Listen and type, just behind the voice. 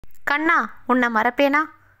கண்ணா, உன்னை மறப்பேனா?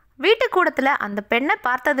 வீட்டு கூடத்தில் அந்த பெண்ணை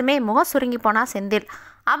பார்த்ததுமே முகம் சுருங்கி போனா செந்தில்.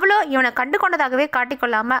 அவளோ இவனை கண்டு கொண்டதாகவே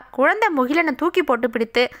காட்டிக்கொள்ளாம குழந்தை முகிலனை தூக்கி போட்டு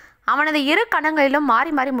பிடித்து அவனது இரு கணங்களிலும்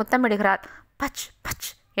மாறி மாறி முத்தமிடுகிறாள். பச் பச்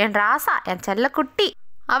என்ற ஆசா, என் செல்லக்குட்டி.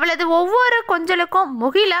 அவளது ஒவ்வொரு கொஞ்சலுக்கும்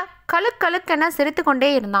முகில கழுக்கழுக்கென சிரித்து கொண்டே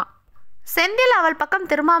இருந்தான். செந்தில் அவள் பக்கம்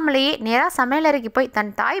திரும்பாமலேயே நேராக சமையலறைக்கு போய்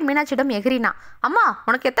தன் தாய் மீனாட்சியிடம் எகிரினான். அம்மா,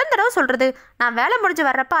 உனக்கு எத்தனை தடவை சொல்கிறது, நான் வேலை முடிஞ்சு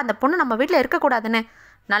வர்றப்ப அந்த பொண்ணு நம்ம வீட்டில் இருக்கக்கூடாதுன்னு.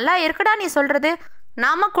 நல்லா இருக்குடா நீ சொல்கிறது.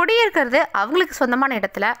 நாம் குடியிருக்கிறது அவங்களுக்கு சொந்தமான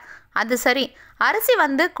இடத்துல. அது சரி, அரிசி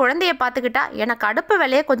வந்து குழந்தைய பார்த்துக்கிட்டா எனக்கு அடுப்பு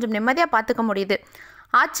வேலையை கொஞ்சம் நிம்மதியாக பார்த்துக்க முடியுது.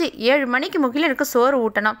 ஆச்சு 7 மணிக்கு முகிலனுக்கு சோறு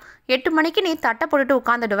ஊட்டணும். 8 மணிக்கு நீ தட்டை போட்டுட்டு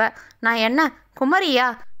உட்காந்துடுவ. நான் என்ன குமரியா?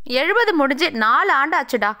 70 முடிஞ்சு 4 ஆண்டு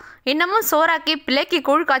ஆச்சுடா. இன்னமும் சோறாக்கி பிள்ளைக்கு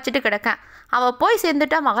கூழ் காய்ச்சிட்டு கிடக்கேன். அவள் போய்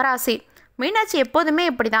சேர்ந்துட்டா மகராசி. மீனாட்சி எப்போதுமே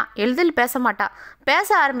இப்படி தான், எளிதில் பேச மாட்டா. பேச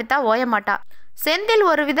ஆரம்பித்தா ஓய மாட்டா. செந்தில்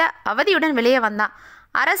ஒருவித அவதியுடன் வெளியே வந்தான்.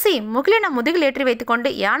 அரசி முகிலனை முதுகில் ஏற்றி வைத்துக்கொண்டு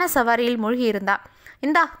யானை சவாரியில் மூழ்கி இருந்தா.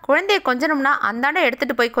 இந்தா குழந்தைய கொஞ்சணும்னா அந்தாண்ட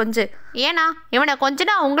எடுத்துகிட்டு போய் கொஞ்சு. ஏன்னா இவனை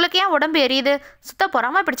கொஞ்சனா உங்களுக்கு ஏன் உடம்பு எரியுது? சுத்த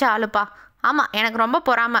பொறாம பிடிச்ச ஆளுப்பா. ஆமாம், எனக்கு ரொம்ப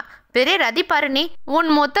பொறாம. பெரிய ரதி பாரு நீ. உன்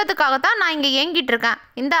மொத்தத்துக்காகத்தான் நான் இங்கே ஏங்கிட்டு இருக்கேன்.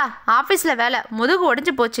 இந்தா ஆஃபீஸில் வேலை முதுகு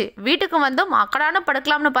ஒடிஞ்சு போச்சு. வீட்டுக்கு வந்தும் அக்கடான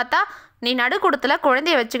படுக்கலாம்னு பார்த்தா நீ நடுக்கூடத்தில்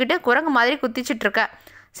குழந்தைய வச்சுக்கிட்டு குரங்கு மாதிரி குத்திச்சிட்டு இருக்க.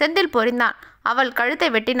 செந்தில் பொறிந்தான். அவள் கழுத்தை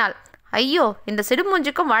வெட்டினாள். ஐயோ, இந்த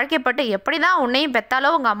சிடுமூஞ்சிக்கும் வாழ்க்கைப்பட்டு எப்படி தான் உன்னையும் பெத்தாலோ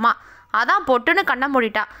உங்கள் அம்மா. அதான் பொட்டுன்னு கண்ண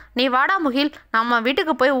மூடிட்டா. நீ வாடா முகில், நம்ம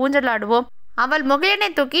வீட்டுக்கு போய் ஊஞ்சலாடுவோம். அவள் முகிலனை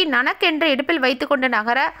தூக்கி நனக்கென்று இடுப்பில் வைத்து கொண்டு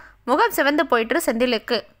நகர முகம் சிவந்து போயிட்டு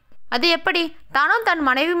செந்திலுக்கு. அது எப்படி? தானும் தன்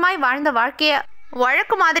மனைவியுமாய் வாழ்ந்த வாழ்க்கையை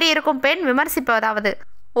வழக்கு மாதிரி இருக்கும் பெண் விமர்சிப்பதாவது.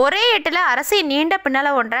 ஒரே எட்டில் அரசி நீண்ட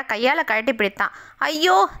பின்னலை ஒன்றை கையால் கழட்டி பிடித்தான்.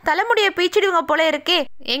 ஐயோ, தலைமுடியை பீச்சிடுவாங்க போல இருக்கே.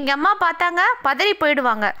 எங்கள் அம்மா பார்த்தாங்க பதறி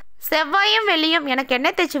போயிடுவாங்க. செவ்வாயும் வெள்ளியும் எனக்கு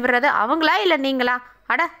எண்ணெய் தேய்ச்சி விடுறது அவங்களா இல்லை நீங்களா?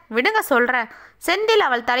 அட விடுங்க சொல்கிறேன். செந்தில்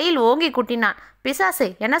அவள் தலையில் ஓங்கி குட்டினான். பிசாசு,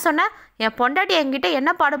 என்ன சொன்ன? என் பொண்டாட்டி என்கிட்ட என்ன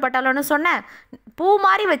பாடுபட்டாலோன்னு சொன்னேன். பூ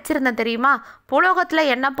மாதிரி வச்சிருந்தேன் தெரியுமா?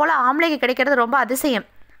 பூலோகத்தில் என்ன போல ஆம்பளைக்கு கிடைக்கிறது ரொம்ப அதிசயம்.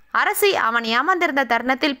 அரசி அவன் ஏமாந்திருந்த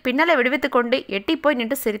தருணத்தில் பின்னலை விடுவித்து கொண்டு எட்டி போய்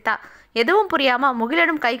நின்று சிரித்தா. எதுவும் புரியாமல்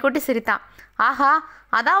முகிலனும் கைகொட்டி சிரித்தான். ஆஹா,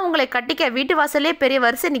 அதான் உங்களை கட்டிக்க வீட்டு வாசலே பெரிய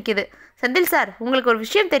வரிசை நிற்கிது. செந்தில் சார், உங்களுக்கு ஒரு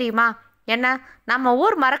விஷயம் தெரியுமா? என்ன? நம்ம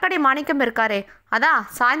ஊர் மரக்கடை மாணிக்கம் இருக்காரே, அதான்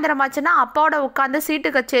சாயந்தரமாச்சுன்னா அப்பாவோட உட்காந்து சீட்டு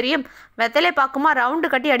கச்சேரியும் வெத்தலை பாக்குமா ரவுண்டு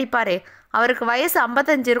கட்டி அடிப்பாரே. அவருக்கு வயசு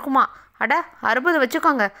 55 இருக்குமா. அட 60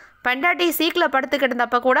 வச்சுக்கோங்க. பெண்டாட்டி சீக்கில் படுத்துக்கிட்டு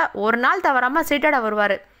இருந்தப்ப கூட ஒரு நாள் தவறாமல் சீட்டட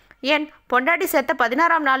வருவார். ஏன், பொண்டாட்டி செத்த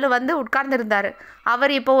 16ஆம் நாள் வந்து உட்கார்ந்துருந்தார்.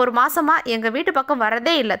 அவர் இப்போ ஒரு மாதமாக எங்கள் வீட்டு பக்கம்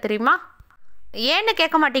வரதே இல்லை தெரியுமா? ஏன்னு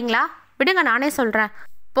கேட்க மாட்டிங்களா? விடுங்க, நானே சொல்கிறேன்.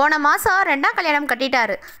 போன மாதம் 2ஆம் கல்யாணம்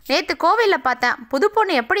கட்டிட்டாரு. நேற்று கோவிலில் பார்த்தேன். புது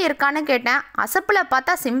பொண்ணு எப்படி இருக்கான்னு கேட்டேன். அசப்பில்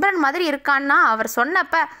பார்த்தா சிம்ரன் மாதிரி இருக்கான்னா அவர்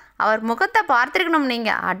சொன்னப்ப அவர் முகத்தை பார்த்துருக்கணும்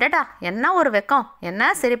நீங்கள். அடடா, என்ன ஒரு வெக்கம்,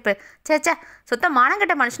 என்ன சிரிப்பு. சேச்சே, சுத்த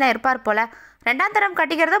மானக்கெட்ட மனுஷனாக இருப்பார் போல். 2ஆம் தரம்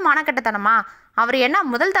கட்டிக்கிறது மானக்கெட்டத்தனமா? அவர் என்ன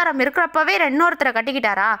முதல் தரம் இருக்கிறப்பவே இன்னொருத்தரை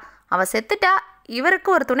கட்டிக்கிட்டாரா? அவள் செத்துட்டா, இவருக்கு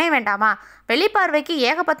ஒரு துணை வேண்டாமா? வெளிப்பார்வைக்கு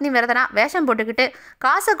ஏகபத்னி விரதனா வேஷம் போட்டுக்கிட்டு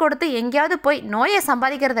காசை கொடுத்து எங்கேயாவது போய் நோயை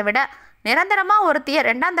சம்பாதிக்கிறத விட நிரந்தரமாக ஒருத்திய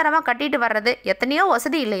 2ஆம் தரமாக கட்டிட்டு வர்றது எத்தனையோ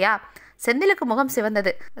வசதி இல்லையா? செந்திலுக்கு முகம்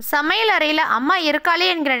சிவந்தது. சமையல் அறையில் அம்மா இருக்காளே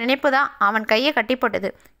என்கிற நினைப்பு தான் அவன் கையை கட்டி போட்டது.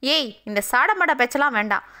 ஏய், இந்த சாடமாட பேச்செல்லாம்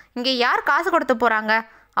வேண்டாம். இங்கே யார் காசு கொடுத்து போகிறாங்க?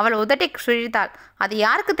 அவள் உதட்டி சுழித்தாள். அது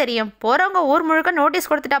யாருக்கு தெரியும்? போகிறவங்க ஊர் முழுக்க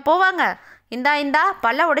நோட்டீஸ் கொடுத்துட்டா போவாங்க. இந்தா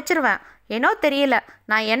பல்ல உடைச்சிருவேன். ஏனோ தெரியல,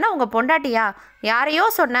 நான் என்ன உங்கள் பொண்டாட்டியா? யாரையோ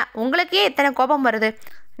சொன்னேன், உங்களுக்கே இத்தனை கோபம் வருது.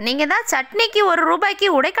 நீங்கள் தான் சட்னிக்கு 1 ரூபாய்க்கு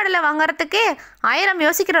உடைக்கடலை வாங்கறதுக்கே 1000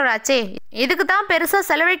 யோசிக்கிறவராச்சே. இதுக்கு தான் பெருசாக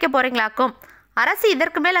செலவழிக்க போகிறீங்களாக்கும். அரசி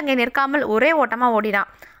இதற்கு மேல் அங்கே நிற்காமல் ஒரே ஓட்டமாக ஓடினான்.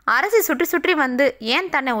 அரசி சுற்றி சுற்றி வந்து ஏன்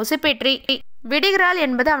தன்னை உசுப்பேற்றி விடுகிறாள்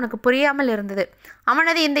என்பது அவனுக்கு புரியாமல் இருந்தது.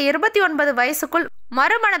 அவனது இந்த 29 வயசுக்குள்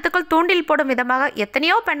மறுமணத்துக்குள் தூண்டில் போடும் விதமாக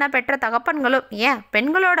எத்தனையோ பெண்ணை பெற்ற தகப்பன்களும் ஏன்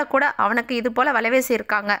பெண்களோட கூட அவனுக்கு இது போல வலைவேசி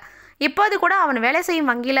இருக்காங்க. இப்போது கூட அவன் வேலை செய்யும்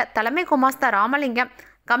வங்கியில் தலைமை குமாஸ்தா ராமலிங்கம்,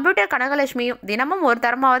 கம்ப்யூட்டர் கனகலட்சுமியும் தினமும் ஒரு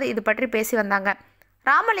தரமாவது இது பற்றி பேசி வந்தாங்க.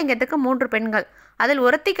 ராமலிங்கத்துக்கு 3 பெண்கள். அதில்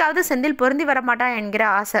ஒருத்திக்காவது செந்தில் பொருந்தி வரமாட்டான் என்கிற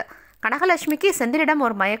ஆசை. கனகலட்சுமிக்கு செந்திலிடம்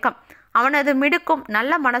ஒரு மயக்கம். அவனது மிடுக்கும்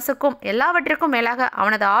நல்ல மனசுக்கும் எல்லாவற்றிற்கும் மேலாக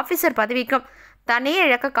அவனது ஆஃபீஸர் பதவிக்கும் தன்னையே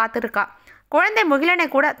இழக்க காத்திருக்கா. குழந்தை முகிலனை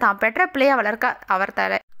கூட தான் பெற்ற பிள்ளையை வளர்க்க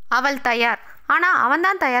அவள் தயார். ஆனால்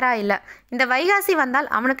அவன்தான் தயாராக இல்லை. இந்த வைகாசி வந்தால்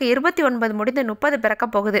அவனுக்கு 29 முடிந்து 30 பிறக்க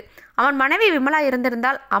போகுது. அவன் மனைவி விமலா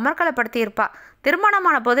இருந்திருந்தால் அமர்க்கலப்படுத்தி இருப்பா.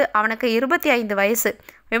 திருமணமான போது அவனுக்கு 25 வயசு.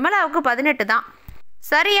 விமலாவுக்கு 18 தான்.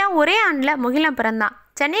 சரியா ஒரே ஆண்டில் முகிலன் பிறந்தான்.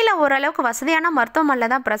 சென்னையில் ஓரளவுக்கு வசதியான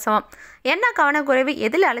மருத்துவமனையில் தான் பிரசவம். என்ன கவனக்குறைவு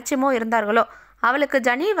எதில் அலட்சியமோ இருந்தார்களோ அவளுக்கு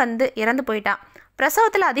ஜனி வந்து இறந்து போயிட்டான்.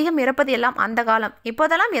 பிரசவத்தில் அதிகம் இறப்பது எல்லாம் அந்த காலம்.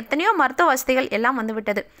 இப்போதெல்லாம் எத்தனையோ மருத்துவ வசதிகள் எல்லாம்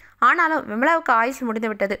வந்துவிட்டது. ஆனாலும் விமலாவுக்கு ஆயுசு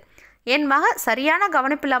முடிந்து விட்டது. என் மக சரியான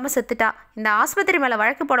கவனிப்பில்லாமல் செத்துட்டா. இந்த ஆஸ்பத்திரி மேலே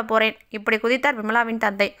வழக்கு போட போகிறேன், இப்படி குதித்தார் விமலாவின்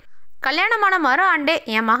தந்தை. கல்யாணமான மறு ஆண்டே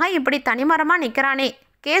என் மகன் இப்படி தனிமரமாக நிற்கிறானே,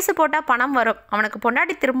 கேஸு போட்டால் பணம் வரும், அவனுக்கு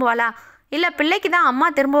பொண்டாட்டி திரும்புவாளா, இல்லை பிள்ளைக்கு தான் அம்மா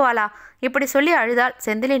திரும்புவாளா, இப்படி சொல்லி அழுதாள்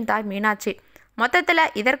செந்திலின் தாய் மீனாட்சி.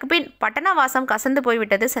 மொத்தத்தில் இதற்கு பின் பட்டணவாசம் கசந்து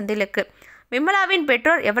போய்விட்டது செந்திலுக்கு. விமலாவின்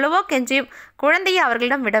பெற்றோர் எவ்வளவோ கெஞ்சியும் குழந்தையை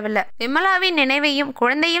அவர்களிடம் விடவில்லை. விமலாவின் நினைவையும்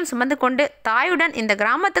குழந்தையும் சுமந்து கொண்டு தாயுடன் இந்த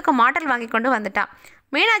கிராமத்துக்கு மாட்டல் வாங்கி கொண்டு வந்துட்டான்.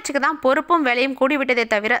 மீனாட்சிக்கு தான் பொறுப்பும் வேலையும் கூடிவிட்டதே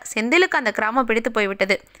தவிர செந்திலுக்கு அந்த கிராமம் பிடித்து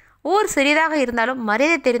போய்விட்டது. ஊர் சிறிதாக இருந்தாலும்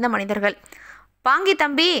மரியாதை தெரிந்த மனிதர்கள். பாங்கி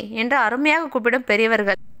தம்பி என்று அருமையாக கூப்பிடும்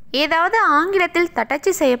பெரியவர்கள். ஏதாவது ஆங்கிலத்தில்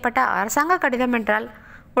தட்டச்சு செய்யப்பட்ட அரசாங்க கடிதம் என்றால்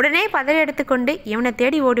உடனே பதறி எடுத்துக்கொண்டு இவனை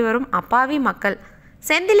தேடி ஓடி வரும் அப்பாவி மக்கள்.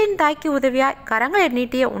 செந்திலின் தாய்க்கு உதவியாய் கரங்களை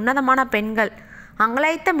நீட்டிய உன்னதமான பெண்கள்.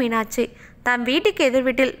 அங்கலாய்த்த மீனாட்சி தன் வீட்டுக்கு எதிர்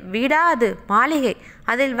வீட்டில் வீடா அது மாளிகை,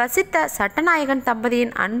 அதில் வசித்த சட்டநாயகன்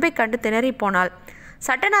தம்பதியின் அன்பை கண்டு திணறி போனாள்.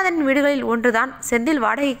 சட்டநாதன் வீடுகளில் ஒன்றுதான் செந்தில்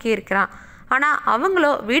வாடகைக்கு இருக்கிறான். ஆனால்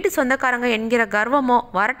அவங்களோ வீட்டு சொந்தக்காரங்க என்கிற கர்வமோ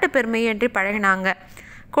வரட்டு பெருமையோ என்று பழகினாங்க.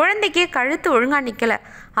 குழந்தைக்கு கழுத்து ஒழுங்காக நிற்கலை.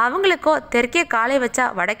 அவங்களுக்கோ தெற்கே காலை வச்சா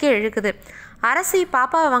வடக்கே இழுக்குது. அரசி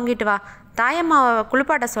பாப்பாவை வாங்கிட்டு வா, தாயம்மாவை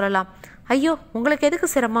குளிப்பாட்ட சொல்லலாம். ஐயோ, உங்களுக்கு எதுக்கு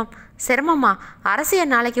சிரமம்? சிரமமா? அரசியை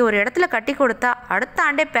நாளைக்கு ஒரு இடத்துல கட்டி கொடுத்தா அடுத்த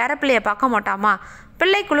ஆண்டே பேரப்பிள்ளையை பார்க்க மாட்டாமா?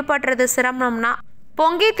 பிள்ளை குளிப்பாட்டுறது சிரமம்னா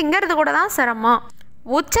பொங்கி திங்கிறது கூட தான் சிரமம்.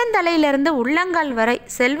 உச்சந்தலையிலிருந்து உள்ளங்கால் வரை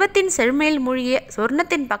செல்வத்தின் செழுமையில் மூழ்கிய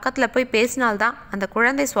சொர்ணத்தின் பக்கத்தில் போய் பேசினால்தான் அந்த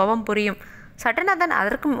குழந்தை சுவம் புரியும். சட்டநாதன்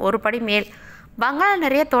அதற்கும் ஒரு படி மேல். பங்களா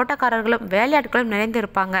நிறைய தோட்டக்காரர்களும் வேலையாட்களும்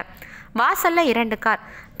நிறைந்திருப்பாங்க. வாசல்ல 2 கார்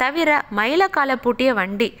தவிர மயிலக்கால பூட்டிய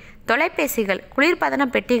வண்டி, தொலைபேசிகள், குளிர்பதன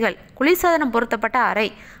பெட்டிகள், குளிர்சாதனம் பொருத்தப்பட்ட அறை,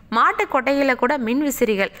 மாட்டு கொட்டையில் கூட மின்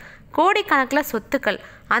விசிறிகள், கோடிக்கணக்கில் சொத்துக்கள்.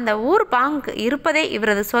 அந்த ஊர் பாங்க் இருப்பதே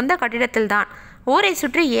இவரது சொந்த கட்டிடத்தில்தான். ஊரை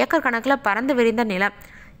சுற்றி ஏக்கர் கணக்கில் பறந்து விரிந்த நிலம்.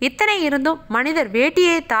 இத்தனை இருந்தும் மனிதர்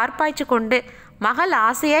வேட்டியை தார்பாய்ச்சி கொண்டு மகள்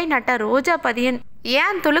ஆசையாய் நட்ட ரோஜா பதியன்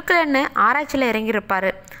ஏன் துளுக்கலன்னு ஆராய்ச்சியில்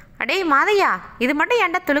இறங்கியிருப்பாரு. அடே மாதையா, இது மட்டும்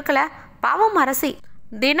ஏன்டா துளுக்கலை? பாவம் அரசி,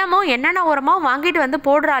 தினமும் என்னென்ன உரமோ வாங்கிட்டு வந்து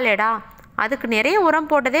போடுறாளேடா. அதுக்கு நிறைய உரம்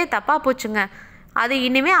போட்டதே தப்பாக போச்சுங்க. அது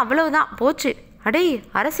இனிமே அவ்வளவுதான் போச்சு. அடே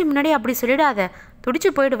அரசி, முன்னாடி அப்படி சொல்லிடாத, துடிச்சு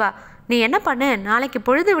போயிடுவா. நீ என்ன பண்ணு, நாளைக்கு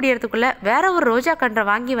பொழுது விடியறதுக்குள்ளே வேற ஒரு ரோஜா கன்றை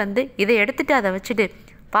வாங்கி வந்து இதை எடுத்துட்டு அதை வச்சுடு.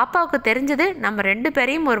 பாப்பாவுக்கு தெரிஞ்சது நம்ம 2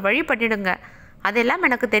 பேரையும் ஒரு வழி பண்ணிடுங்க. அதெல்லாம்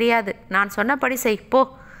எனக்கு தெரியாது, நான் சொன்னபடி செய் போ.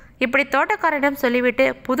 இப்படி தோட்டக்காரரிடம் சொல்லிவிட்டு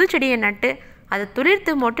புது செடியை நட்டு அது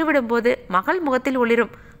துளிர்த்து மொட்டு விடும்போது மகள் முகத்தில்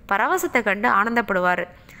ஒளிரும் பரவசத்தை கண்டு ஆனந்தப்படுவார்.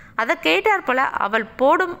 அதை கேட்டார் போல அவள்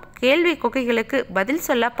போடும் கேள்வி கொக்கைகளுக்கு பதில்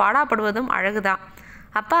சொல்ல பாடாப்படுவதும் அழகுதான்.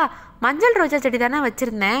 அப்பா, மஞ்சள் ரோஜா செடி தானே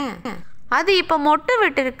வச்சிருந்தேன், அது இப்போ மொட்டு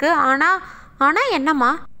விட்டுருக்கு. ஆனால்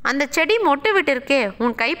என்னம்மா, அந்த செடி மொட்டு விட்டுருக்கே,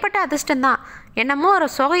 உன் கைப்பட்ட அதிர்ஷ்டந்தான். என்னமோ ஒரு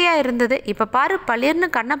சொகையாக இருந்தது, இப்போ பாரு பளிர்னு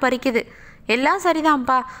கண்ணை பறிக்குது. எல்லாம்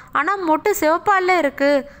சரிதான்ப்பா, ஆனால் மொட்டு சிவப்பால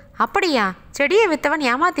இருக்கு. அப்படியா? செடியை விற்றவன்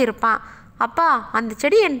ஏமாத்திருப்பான். அப்பா, அந்த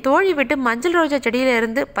செடி என் தோழி விட்டு மஞ்சள் ரோஜா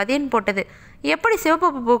செடியிலிருந்து பதியன் போட்டது. எப்படி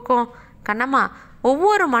சிவப்பு பூக்கும்? கண்ணம்மா,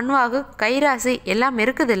 ஒவ்வொரு மண்வாகு கைராசி எல்லாம்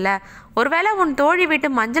இருக்குதில்ல. ஒருவேளை உன் தோழி வீட்டு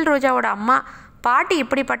மஞ்சள் ரோஜாவோட அம்மா பாட்டி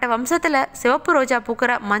இப்படிப்பட்ட வம்சத்தில் சிவப்பு ரோஜா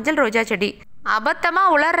பூக்கிற மஞ்சள் ரோஜா செடி.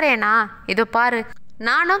 அபத்தமாக உளர்றேனா? இதோ பாரு,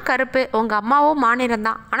 நானும் கருப்பு, உங்கள் அம்மாவும்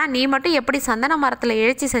மாநிறந்தான். ஆனால் நீ மட்டும் எப்படி சந்தன மரத்தில்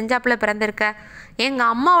எழுச்சி செஞ்சாப்புல பிறந்திருக்க?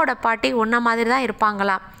 எங்கள் அம்மாவோட பாட்டி உன்ன மாதிரி தான்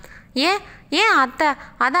இருப்பாங்களாம். ஏன் அத்தை?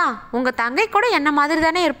 அதான் உங்கள் தங்கை கூட என்ன மாதிரி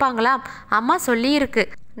தானே இருப்பாங்களாம், அம்மா சொல்லியிருக்கு.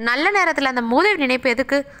 நல்ல நேரத்தில் அந்த மூதேவி நினைப்பு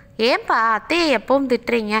எதுக்கு? ஏன்பா அத்தையை எப்பவும்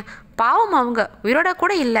திட்டுறீங்க? பாவம், அவங்க உயிரோட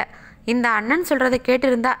கூட இல்லை. இந்த அண்ணன் சொல்கிறத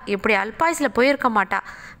கேட்டிருந்தா இப்படி அல்பாயுசில் போயிருக்க மாட்டா.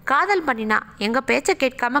 காதல் பண்ணினா, எங்கள் பேச்சை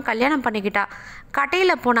கேட்காம கல்யாணம் பண்ணிக்கிட்டா.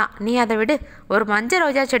 கட்டையில் போனா. நீ அதை விடு. ஒரு மஞ்சள்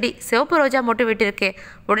ரோஜா செடி சிவப்பு ரோஜா மட்டும் விட்டுருக்கே,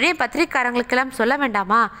 உடனே பத்திரிக்காரங்களுக்கெல்லாம் சொல்ல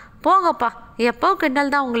வேண்டாமா? போங்கப்பா, எப்போ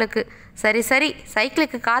கிண்டல் தான் உங்களுக்கு. சரி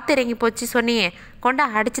சைக்கிளுக்கு காற்று இறங்கி போச்சு சொன்னியே, கொண்டா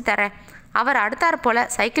அடித்து தரேன். அவர் அடுத்தாற் போல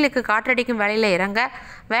சைக்கிளுக்கு காற்றடிக்கும் வேலையில் இறங்க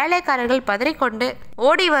வேலைக்காரர்கள் பதறிக்கொண்டு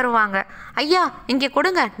ஓடி வருவாங்க. ஐயா, இங்கே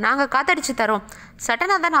கொடுங்க, நாங்கள் காத்தடிச்சு தரோம்.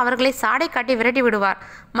 சட்டநாதன் அவர்களை சாடை காட்டி விரட்டி விடுவார்.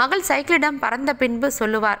 மகள் சைக்கிளிடம் பறந்த பின்பு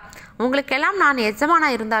சொல்லுவார், உங்களுக்கெல்லாம் நான் எஜமானா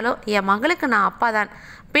இருந்தாலும் என் மகளுக்கு நான் அப்பா தான்.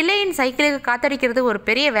 பிள்ளையின் சைக்கிளுக்கு காத்தடிக்கிறது ஒரு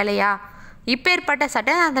பெரிய வேலையா? இப்பேற்பட்ட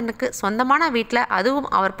சட்டநாதனுக்கு சொந்தமான வீட்டில், அதுவும்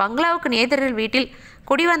அவர் பங்களாவுக்கு நேதரில் வீட்டில்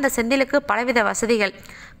குடிவந்த செந்திலுக்கு பலவித வசதிகள்.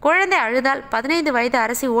 குழந்தை அழுதால் 15 வயது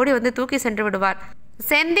அரசி ஓடி வந்து தூக்கி சென்று விடுவார்.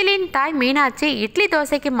 செந்திலின் தாய் மீனாட்சி இட்லி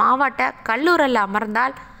தோசைக்கு மாவாட்ட கல்லூரில்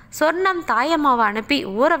அமர்ந்தால் சொர்ணம் தாயம்மாவை அனுப்பி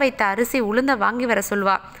ஊற வைத்த அரிசி உளுந்த வாங்கி வர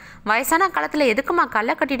சொல்வாள். வயசான காலத்தில் எதுக்குமா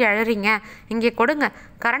கல்லை கட்டிட்டு அழறீங்க? இங்கே கொடுங்க,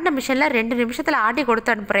 கரண்ட் மிஷினில் 2 நிமிஷத்தில் ஆட்டி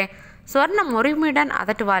கொடுத்து அனுப்புகிறேன். சொர்ணம் உரிமையுடன்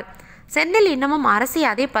அதட்டுவாள். செந்தில் இன்னமும் அரசி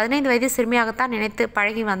அதே 15 வயது சிறுமியாகத்தான் நினைத்து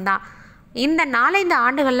பழகி வந்தான். இந்த 4-5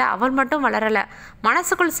 ஆண்டுகளில் அவள் மட்டும் வளரல,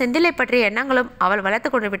 மனசுக்குள் செந்திலை பற்றிய எண்ணங்களும் அவள் வளர்த்து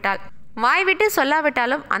கொண்டு விட்டாள். வாய்விட்டு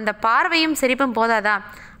சொல்லாவிட்டாலும் அந்த பார்வையும் சிரிப்பும் போதாதா?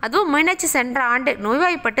 அதுவும் மீனாட்சி சென்ற ஆண்டு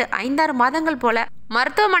நோய்வாய்ப்பட்டு 5-6 மாதங்கள் போல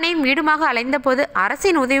மருத்துவமனையும் வீடுமாக அலைந்த போது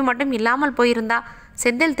அரசின் உதவி மட்டும் இல்லாமல் போயிருந்தா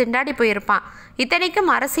செந்தில் திண்டாடி போயிருப்பான். இத்தனைக்கும்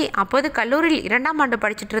அரசி அப்போது கல்லூரியில் 2ஆம் ஆண்டு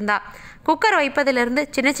படிச்சுட்டு இருந்தா. குக்கர் வைப்பதிலிருந்து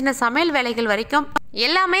சின்ன சின்ன சமையல் வேலைகள் வரைக்கும்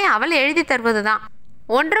எல்லாமே அவள் எழுதி தருவது தான்.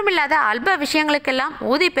 ஒன்றுமில்லாத அல்ப விஷயங்களுக்கெல்லாம்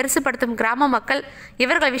ஊதி பெருசுபடுத்தும் கிராம மக்கள்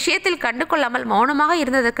இவர்கள் விஷயத்தில் கண்டு கொள்ளாமல் மௌனமாக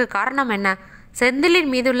இருந்ததற்கு காரணம் என்ன?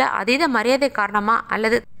 செந்திலின் மீதுள்ள அதீத மரியாதை காரணமா,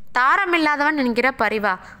 அல்லது தாரமில்லாதவன் என்கிற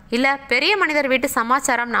பரிவா, இல்ல பெரிய மனிதர் வீட்டு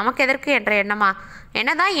சமாச்சாரம் நமக்கு எதற்கு என்ற எண்ணமா?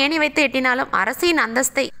 என்னதான் ஏணி வைத்து எட்டினாலும் அரசியின்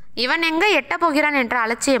அந்தஸ்தை இவன் எங்க எட்ட போகிறான் என்ற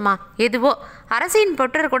அலட்சியமா? எதுவோ. அரசியின்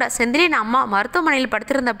பெற்றோர் கூட செந்திலின் அம்மா மருத்துவமனையில்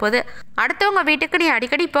படுத்திருந்த போது அடுத்தவங்க வீட்டுக்கு நீ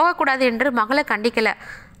அடிக்கடி போகக்கூடாது என்று மகளை கண்டிக்கல.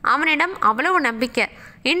 அவனிடம் அவ்வளவு நம்பிக்கை.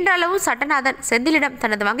 இன்றளவு சட்டநாதன் செந்திலிடம்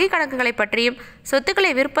தனது வங்கி கணக்குகளை பற்றியும்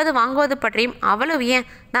சொத்துக்களை விற்பது வாங்குவது பற்றியும் அவ்வளவு ஏன்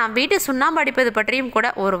நான் வீட்டு சுண்ணாம்பு அடிப்பது பற்றியும் கூட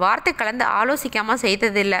ஒரு வார்த்தை கலந்து ஆலோசிக்காம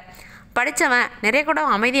செய்ததில்லை. படித்தவன், நிறைய கூட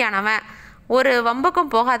அமைதியானவன், ஒரு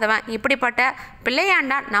வம்புக்கும் போகாதவன், இப்படிப்பட்ட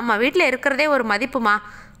பிள்ளையாண்டான் நம்ம வீட்டில் இருக்கிறதே ஒரு மதிப்புமா?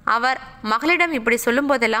 அவர் மகளிடம் இப்படி சொல்லும்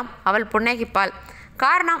போதெல்லாம் அவள் புன்னகிப்பாள்.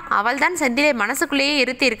 காரணம், அவள்தான் செந்திலை மனசுக்குள்ளேயே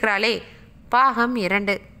இருத்தி இருக்கிறாளே. பாகம்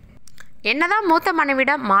 2. என்னதான் மூத்த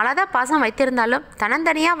மனைவிடம் மாலாத பாசம் வைத்திருந்தாலும்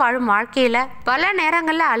தனந்தனியாக வாழும் வாழ்க்கையில் பல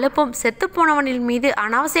நேரங்களில் அலுப்பும் செத்துப்போனவனின் மீது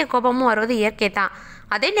அனாவசிய கோபமும் வருவது இயற்கை தான்.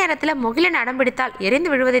 அதே நேரத்தில் முகிலன் அடம்பிடித்தால் எரிந்து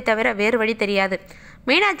விழுவதை தவிர வேறு வழி தெரியாது.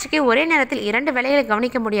 மீனாட்சிக்கு ஒரே நேரத்தில் 2 வேலைகளை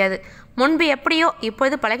கவனிக்க முடியாது. முன்பு எப்படியோ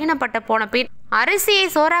இப்போது பழகினப்பட்ட போன பின் அரிசியை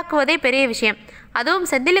சோறாக்குவதே பெரிய விஷயம். அதுவும்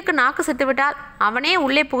செந்திலுக்கு நாக்கு செத்துவிட்டால் அவனே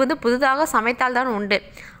உள்ளே புகுந்து புதுதாக சமைத்தால்தான் உண்டு.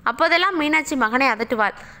 அப்போதெல்லாம் மீனாட்சி மகனை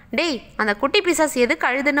அதட்டுவாள். டேய், அந்த குட்டி பிசாஸ் எதுக்கு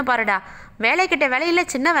அழுதுன்னு பாருடா. வேலைக்கிட்ட வேலையில்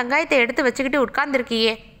சின்ன வெங்காயத்தை எடுத்து வச்சுக்கிட்டு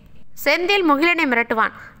உட்கார்ந்துருக்கியே. செந்தில் முகிலனை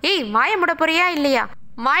மிரட்டுவான். ஏய், வாயை முட போறியா இல்லையா?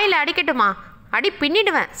 வாயில் அடிக்கட்டுமா? அடி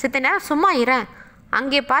பின்னிடுவேன். சித்த நேரம் சும்மா இறேன்.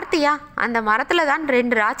 அங்கே பார்த்தியா, அந்த மரத்தில் தான்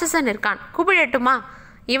 2 ராட்சசன் இருக்கான், கூப்பிடட்டுமா?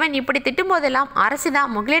 இவன் இப்படி திட்டும்போதெல்லாம்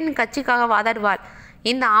அரசிதான் முகிலனின் கட்சிக்காக வாதாடுவாள்.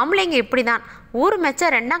 இந்த ஆம்பளைங்க இப்படி தான், ஊர் மெச்ச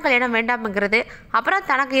 2ஆம் கல்யாணம் வேண்டாம்ங்கிறது, அப்புறம்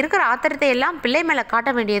தனக்கு இருக்கிற ஆத்திரத்தை எல்லாம் பிள்ளை மேலே காட்ட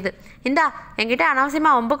வேண்டியது. இந்தா, என்கிட்ட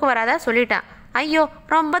அனாவசியமாக ஒம்புக்கு வராத சொல்லிட்டேன். ஐயோ,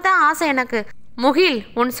 ரொம்ப தான் ஆசை எனக்கு. முகில்,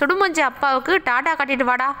 உன் சுடுமுஞ்சி அப்பாவுக்கு டாட்டா காட்டிட்டு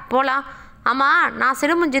வாடா, போகலாம். ஆமாம், நான்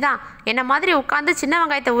சிடுமுஞ்சி தான். என்னை மாதிரி உட்காந்து சின்ன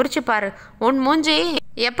வெங்காயத்தை உரிச்சுப்பாரு. உன் மூஞ்சி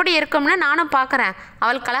எப்படி இருக்கும்னு நானும் பார்க்குறேன்.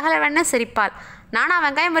 அவள் கலகலவன்னு சிரிப்பாள். நானா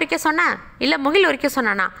வெங்காயம் உரிக்க சொன்னேன்? இல்லை முகில் உரிக்க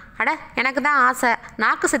சொன்னானா? அட, எனக்கு தான் ஆசை.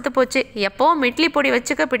 நாக்கு செத்து போச்சு. எப்போவும் இட்லி பொடி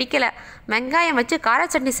வச்சுக்க பிடிக்கல. வெங்காயம் வச்சு கார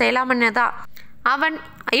சட்னி செய்யலாம்னு தான். அவன்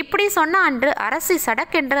இப்படி சொன்ன அன்று அரசி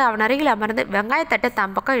சடக்கென்று அவன் அருகில் அமர்ந்து வெங்காயத்தட்டை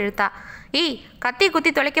தம் பக்கம் இழுத்தா. ஈ, கத்தி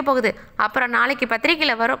குத்தி தொலைக்க போகுது. அப்புறம் நாளைக்கு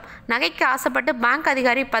பத்திரிகையில் வரும், நகைக்கு ஆசைப்பட்டு பேங்க்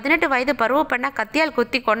அதிகாரி 18 வயது பருவ பெண்ணை கத்தியால்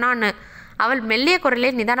குத்தி கொன்னான்னு. அவள் மெல்லிய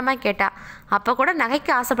குரலில் நிதானமாய் கேட்டா. அப்போ கூட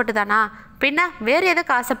நகைக்கு ஆசைப்பட்டு தானா? பின்ன வேறு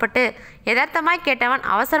எதுக்கு ஆசைப்பட்டு? யதார்த்தமாய் கேட்டவன்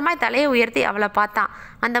அவசரமாய் தலையை உயர்த்தி அவளை பார்த்தான்.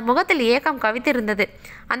 அந்த முகத்தில் ஏக்கம் கவித்திருந்தது.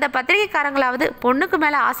 அந்த பத்திரிகைக்காரங்களாவது பொண்ணுக்கு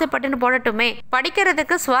மேலே ஆசைப்பட்டுன்னு போடட்டுமே,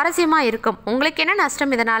 படிக்கிறதுக்கு சுவாரஸ்யமாக இருக்கும். உங்களுக்கு என்ன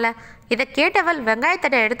நஷ்டம் இதனால்? இதை கேட்டவள்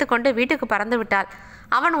வெங்காயத்தட்டை எடுத்துக்கொண்டு வீட்டுக்கு பறந்து விட்டாள்.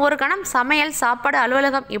 அவன் ஒரு கணம் சமையல், சாப்பாடு,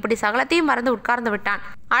 அலுவலகம் இப்படி சகலத்தையும் மறந்து உட்கார்ந்து விட்டான்.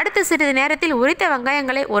 அடுத்து சிறிது நேரத்தில் உரித்த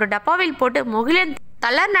வெங்காயங்களை ஒரு டப்பாவில் போட்டு முகிலன்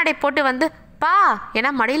தளர் நடை போட்டு வந்து பா என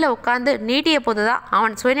மடியில் உட்கார்ந்து நீட்டிய போதுதான்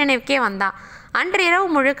அவன் சுயநினைவுக்கே வந்தான். அன்று இரவு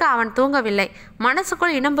முழுக்க அவன் தூங்கவில்லை.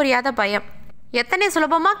 மனசுக்குள் இனம் புரியாத பயம். எத்தனை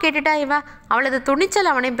சுலபமாக கேட்டுட்டா இவ. அவளது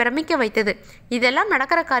துணிச்சல் அவனை பிரமிக்க வைத்தது. இதெல்லாம்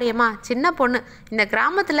நடக்கிற காரியமா? சின்ன பொண்ணு. இந்த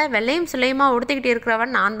கிராமத்தில் வெள்ளையும் சுள்ளையுமா உடுத்திக்கிட்டு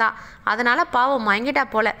இருக்கிறவன் நான் தான். அதனால் பாவம் மயங்கிட்டா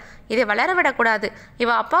போல. இதை வளர விடக்கூடாது.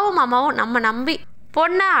 இவ அப்பாவும் அம்மாவும் நம்ம நம்பி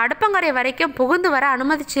பொண்ணை அடுப்பங்கரை வரைக்கும் புகுந்து வர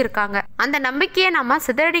அனுமதிச்சிருக்காங்க. அந்த நம்பிக்கையை நம்ம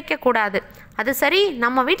சிதறடிக்க கூடாது. அது சரி,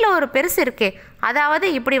 நம்ம வீட்டில் ஒரு பெருசு இருக்கே, அதாவது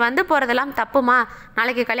இப்படி வந்து போகிறதெல்லாம் தப்புமா?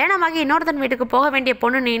 நாளைக்கு கல்யாணமாகி இன்னொருத்தன் வீட்டுக்கு போக வேண்டிய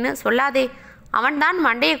பொண்ணு நீன்னு சொல்லாதே. அவன்தான்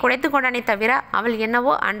மண்டையை குடைத்து கொண்டானே தவிர அவள்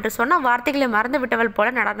என்னவோ அன்று சொன்ன வார்த்தைகளை மறந்து விட்டவள்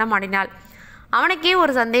போல நடனமாடினாள். அவனுக்கே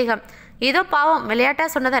ஒரு சந்தேகம். ஏதோ பாவம் விளையாட்டா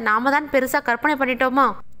சொன்னதை நாம தான் பெருசாக கற்பனை பண்ணிட்டோமோ?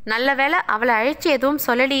 நல்ல வேளை அவளை அழைச்சி எதுவும்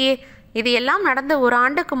சொல்லலையே. இது எல்லாம் நடந்து 1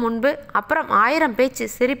 ஆண்டுக்கு முன்பு. அப்புறம் 1000 பேச்சு,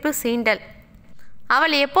 சிரிப்பு, சீண்டல்.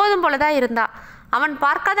 அவள் எப்போதும் போலதான் இருந்தா. அவன்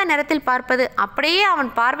பார்க்காத நேரத்தில் பார்ப்பது, அப்படியே அவன்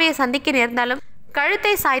பார்வையை சந்திக்க நேர்ந்தாலும்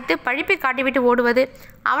கழுத்தை சாய்த்து பழிப்பை காட்டிவிட்டு ஓடுவது,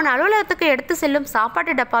 அவன் அலுவலகத்துக்கு எடுத்து செல்லும்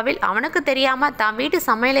சாப்பாட்டு டப்பாவில் அவனுக்கு தெரியாமல் தான் வீட்டு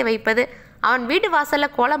சமையலை வைப்பது, அவன் வீட்டு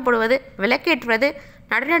வாசலில் கோலம் போடுவது, விளக்கேற்றுவது,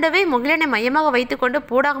 நடுநடுவே முகிலனை மையமாக வைத்துக்கொண்டு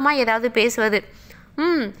பூடாகமாக ஏதாவது பேசுவது.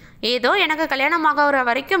 ஏதோ எனக்கு கல்யாணமாகிற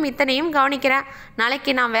வரைக்கும் இத்தனையும் கவனிக்கிறேன்.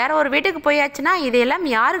 நாளைக்கு நான் வேற ஒரு வீட்டுக்கு போயாச்சுன்னா இதையெல்லாம்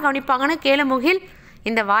யார் கவனிப்பாங்கன்னு கேளு முகில்.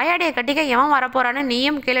 இந்த வாயாடியை கட்டிக்க எவன் வரப்போறான்னு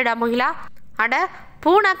நீயும் கேளுடா முகிலா. அட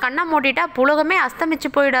பூனை கண்ணை மூடிட்டா புலகமே அஸ்தமிச்சு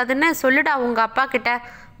போயிடாதுன்னு சொல்லுடா உங்கள் அப்பா கிட்ட.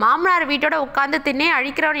 மாமனார் வீட்டோட உட்காந்து தின்னே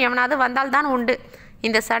அழிக்கிறவன் எவனாவது வந்தால்தான் உண்டு.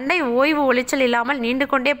 இந்த சண்டை ஓய்வு ஒளிச்சல் இல்லாமல் நீண்டு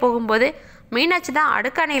கொண்டே போகும்போது மீனாட்சி தான்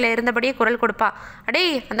அடுக்கணையில் இருந்தபடியே குரல் கொடுப்பா. அடே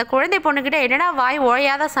அந்த குழந்தை பொண்ணுக்கிட்ட என்னடா வாய்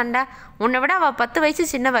ஓழையாத சண்டை, உன்னை விட அவள் 10 வயசு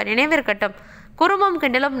சின்னவ, நினைவிருக்கட்டும். குறும்பும்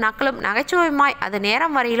கிண்டலும் நக்கலும் நகைச்சுவையுமாய் அது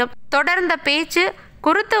நேரம் வரையிலும் தொடர்ந்த பேச்சு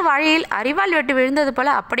குருத்து வாழையில் அரிவாள் வெட்டு விழுந்தது போல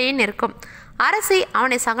அப்படியே நிற்கும். அரசி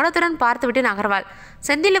அவனை சங்கடத்துடன் பார்த்துவிட்டு நகர்வாள்.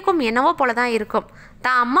 செந்திலுக்கும் என்னவோ போலதான் இருக்கும்.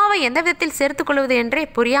 தான் அம்மாவை எந்த விதத்தில் சேர்த்து கொள்வது என்றே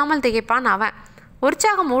புரியாமல் திகைப்பான் அவன்.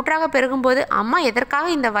 உற்சாகம் ஊற்றாக பெருகும்போது அம்மா எதற்காக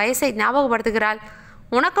இந்த வயசை ஞாபகப்படுத்துகிறாள்?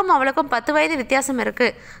 உனக்கும் அவளுக்கும் 10 வயது வித்தியாசம் இருக்கு.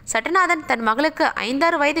 சட்டுநாதன் தன் மகளுக்கு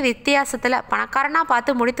 5-6 வயது வித்தியாசத்தில் பணக்காரனா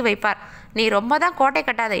பார்த்து முடித்து வைப்பார். நீ ரொம்ப தான் கோட்டை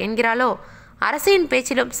கட்டாத என்கிறாளோ? அரசியின்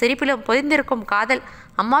பேச்சிலும் சிரிப்பிலும் பொதிந்திருக்கும் காதல்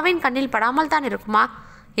அம்மாவின் கண்ணில் படாமல் தான் இருக்குமா?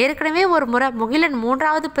 ஏற்கனவே ஒரு முறை முகிலன்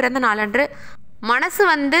 3வது பிறந்த நாளன்று மனசு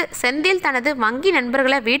வந்து செந்தில் தனது வங்கி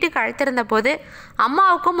நண்பர்களை வீட்டுக்கு அழைத்திருந்த போது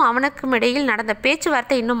அம்மாவுக்கும் அவனுக்கும் இடையில் நடந்த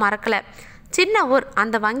பேச்சுவார்த்தை இன்னும் மறக்கல. சின்ன ஊர்,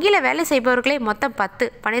 அந்த வங்கியில் வேலை செய்பவர்களே மொத்தம்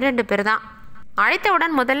 10-12 பேர் தான்.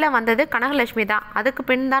 அழைத்தவுடன் முதல்ல வந்தது கனகலட்சுமி தான். அதுக்கு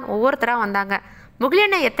பின் தான் ஒவ்வொருத்தராக வந்தாங்க.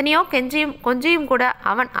 முகிலனை எத்தனையோ கொஞ்சியும் கூட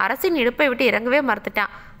அவன் அரசின் இடுப்பை விட்டு இறங்கவே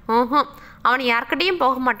மறுத்துட்டான். அவன் யார்கிட்டையும்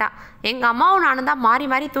போக மாட்டான். எங்கள் அம்மாவும் நானும் தான் மாறி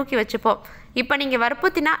மாறி தூக்கி வச்சுப்போம். இப்போ நீங்கள்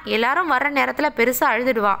வற்புத்தினா எல்லாரும் வர்ற நேரத்தில் பெருசாக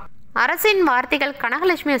அழுதுடுவான். அரசின் வார்த்தைகள்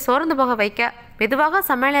கனகலட்சுமியை சோர்ந்து போக வைக்க மெதுவாக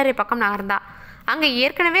சமையலறை பக்கம் நகர்ந்தா. அங்கே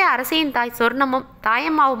ஏற்கனவே அரசியின் தாய் சொர்ணமும்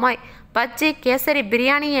தாயம்மாவுமாய் பஜ்ஜி கேசரி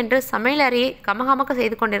பிரியாணி என்று சமையலறையை கமகமக்க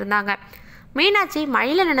செய்து கொண்டிருந்தாங்க. மீனாட்சி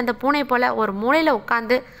மழையில் நினைந்த பூனை போல ஒரு மூலையில்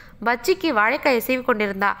உட்கார்ந்து பஜ்ஜிக்கு வாழைக்காயை சீவி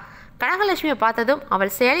கொண்டிருந்தா. கனகலட்சுமியை பார்த்ததும்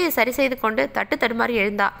அவள் சேலையை சரி செய்து கொண்டு தட்டு தடுமாறி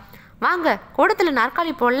எழுந்தா. வாங்க, கூடத்தில்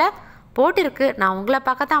நாற்காலி போடல? போட்டிருக்கு, நான் உங்களை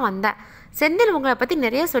பார்க்கத்தான் வந்தேன். செந்தில் உங்களை பற்றி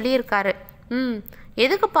நிறைய சொல்லியிருக்காரு.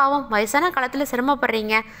 எதுக்கு பாவம், வயசான காலத்தில்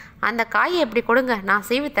சிரமப்படுறீங்க? அந்த காயை எப்படி கொடுங்க, நான்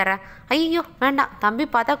சீவி தரேன். ஐயோ வேண்டாம், தம்பி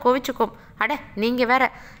பார்த்தா கோவிச்சுக்கும். அட நீங்கள் வேற,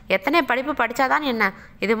 எத்தனை படிப்பு படித்தாதான் என்ன?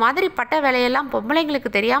 இது மாதிரி பட்ட வேலையெல்லாம்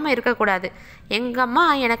பொம்பளைங்களுக்கு தெரியாமல் இருக்கக்கூடாது. எங்கள் அம்மா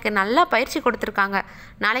எனக்கு நல்லா பயிற்சி கொடுத்துருக்காங்க.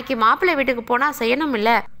 நாளைக்கு மாப்பிள்ளை வீட்டுக்கு போனால் செய்யணும்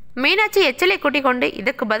இல்லை? மீனாட்சி எச்சலை கூட்டிக் கொண்டு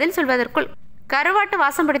இதுக்கு பதில் சொல்வதற்குள் கருவாட்டு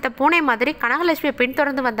வாசம் பிடித்த பூனை மாதிரி கனகலட்சுமியை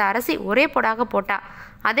பின்தொடர்ந்து வந்த அரசி ஒரே போடாக போட்டா.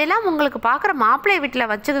 அதெல்லாம் உங்களுக்கு பார்க்குற மாப்பிள்ளை வீட்டில்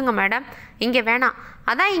வச்சுக்கோங்க மேடம், இங்கே வேணாம்.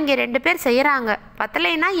 அதான் இங்கே 2 பேர் செய்கிறாங்க.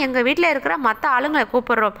 பத்தலைன்னா எங்கள் வீட்டில் இருக்கிற மற்ற ஆளுங்களை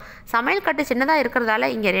கூப்பிட்றோம். சமையல் கட்டு சின்னதாக இருக்கிறதால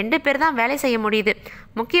இங்கே 2 பேர் தான் வேலை செய்ய முடியுது.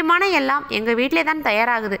 முக்கியமான எல்லாம் எங்கள் வீட்டிலே தான்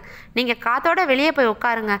தயாராகுது. நீங்கள் காத்தோட வெளியே போய்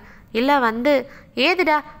உட்காருங்க. இல்லை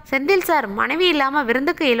ஏதுடா செந்தில் சார் மனைவி இல்லாமல்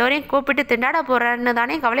விருந்துக்கு எல்லோரையும் கூப்பிட்டு திண்டாட போகிறான்னு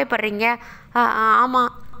தானே கவலைப்படுறீங்க?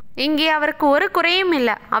 ஆமாம், இங்கே அவருக்கு ஒரு குறையும்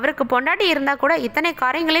இல்லை. அவருக்கு பொண்டாட்டி இருந்தால் கூட இத்தனை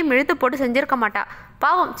காரியங்களையும் இழுத்து போட்டு செஞ்சிருக்க மாட்டா.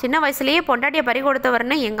 பாவம், சின்ன வயசுலேயே பொண்டாட்டியை பறி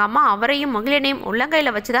கொடுத்தவர்னு எங்கள் அம்மா அவரையும் முகிலனையும்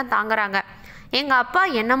உள்ளங்கையில் வச்சு தான் தாங்குறாங்க. எங்கள் அப்பா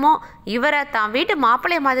என்னமோ இவரை தான் வீட்டு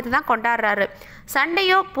மாப்பிள்ளை மாதிரி தான் கொண்டாடுறாரு.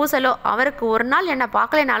 சண்டையோ பூசலோ அவருக்கு ஒரு நாள் என்னை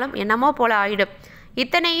பார்க்கலைனாலும் என்னமோ போல ஆயிடும்.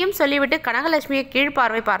 இத்தனையும் சொல்லிவிட்டு கனகலட்சுமியை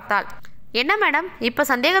கீழ்பார்வை பார்த்தாள். என்ன மேடம், இப்போ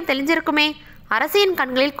சந்தேகம் தெளிஞ்சிருக்குமே? அரசியின்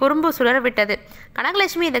கண்களில் குறும்பு சுழறவிட்டது.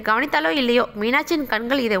 கனகலட்சுமி இதை கவனித்தாலோ இல்லையோ, மீனாட்சியின்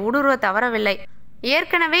கண்கள் இதை ஊடுருவ தவறவில்லை.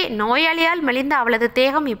 ஏற்கனவே நோயாளியால் மெலிந்த அவளது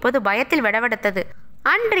தேகம் இப்போது பயத்தில் விடவெடுத்தது.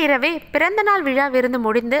 அன்றிரவே பிறந்தநாள் விழா விருந்து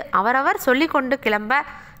முடிந்து அவரவர் சொல்லிக்கொண்டு கிளம்ப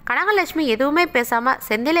கனகலட்சுமி எதுவுமே பேசாம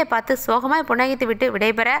செந்திலை பார்த்து சோகமாய் புன்னகைத்து விட்டு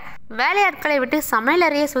விடைபெற வேலையாட்களை விட்டு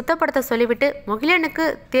சமையலறையை சுத்தப்படுத்த சொல்லிவிட்டு முகிலனுக்கு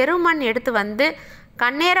தெருமண் எடுத்து வந்து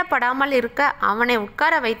கண்ணேறப்படாமல் இருக்க அவனை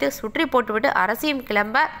உட்கார வைத்து சுற்றி போட்டுவிட்டு அரசியும்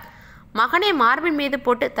கிளம்ப மகனை மார்பின் மீது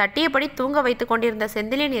போட்டு தட்டியபடி தூங்க வைத்து கொண்டிருந்த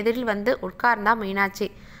செந்திலின் எதிரில் வந்து உட்கார்ந்தா மீனாட்சி.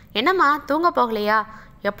 என்னம்மா, தூங்க போகலையா?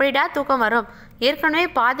 எப்படிடா தூக்கம் வரும்? ஏற்கனவே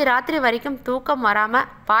பாதி ராத்திரி வரைக்கும் தூக்கம் வராமல்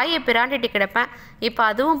பாயை பிராண்டிட்டு கிடப்பேன். இப்போ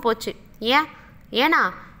அதுவும் போச்சு.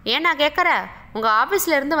 ஏன்னா கேட்குற? உங்கள்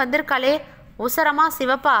ஆஃபீஸ்லேருந்து வந்திருக்காளே உசரமா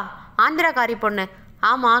சிவப்பா, ஆந்திரக்காரி பொண்ணு.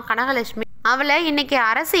 ஆமாம், கனகலட்சுமி. அவளை இன்னைக்கு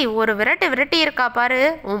அரசி ஒரு விரட்டி இருக்கா பாரு.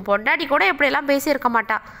 உன் பொண்டாட்டி கூட எப்படியெல்லாம் பேசியிருக்க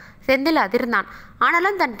மாட்டா. செந்தில் அதிர்ந்தான்.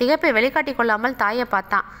 ஆனாலும் தன் திகைப்பை வெளிக்காட்டி கொள்ளாமல் தாயை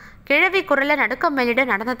பார்த்தான். கிழவி குரலை நடுக்கம் மேலிட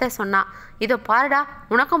நடந்ததை சொன்னான். இதோ பாருடா,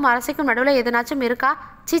 உனக்கும் அரசிக்கும் நடுவில் எதுனாச்சும் இருக்கா?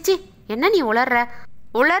 சிச்சி, என்ன நீ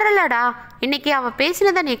உளறலடா. இன்னைக்கு அவள்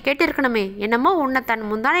பேசினதை நீ கேட்டிருக்கணுமே. என்னமோ உன்னை தன்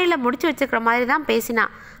முந்தானையில் முடிச்சு வச்சுக்கிற மாதிரி தான் பேசினா.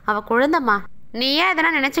 அவள் குழந்தம்மா. நீ ஏன்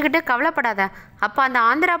இதெல்லாம் நினச்சிக்கிட்டு கவலைப்படாத. அப்போ அந்த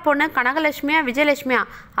ஆந்திரா பொண்ணு கனகலட்சுமியா விஜயலட்சுமியா?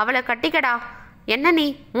 அவளை கட்டிக்கடா. என்ன நீ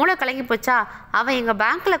மூளை கலங்கி போச்சா? அவள் எங்கள்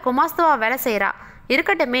பேங்க்கில் குமாஸ்துவா வேலை செய்கிறா.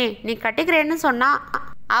 இருக்கட்டுமே, நீ கட்டிக்கிறேன்னு சொன்னால்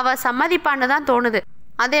அவள் சம்மதிப்பான்னு தான் தோணுது.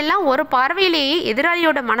 அதெல்லாம் ஒரு பார்வையிலேயே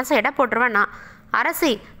எதிராளியோட மனசை எடை போட்டுருவேன் நான்.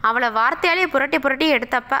 அரசி அவளை வார்த்தையாலே புரட்டி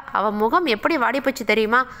எடுத்தப்ப அவள் முகம் எப்படி வாடி போச்சு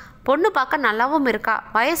தெரியுமா? பொண்ணு பார்க்க நல்லாவும் இருக்கா.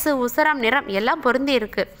 வயசு, உசரம், நிறம் எல்லாம் பொருந்தி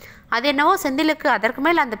இருக்கு. அது என்னவோ செந்திலுக்கு அதற்கு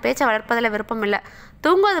மேல் அந்த பேச்சை வளர்ப்பதில் விருப்பம் இல்லை.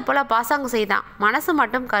 தூங்குவது போல பாசாங்கு செய்தான். மனசு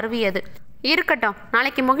மட்டும் கருவியது. இருக்கட்டும்,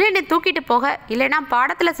 நாளைக்கு முகிலினை தூக்கிட்டு போக, இல்லைனா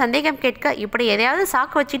பாடத்தில் சந்தேகம் கேட்க இப்படி எதையாவது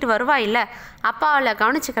சாக்கு வச்சுட்டு வருவா இல்லை. அப்பா அவளை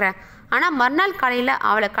கவனிச்சுக்கிறேன். ஆனால் மறுநாள் காலையில்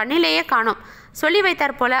அவளை கண்ணிலேயே காணோம். சொல்லி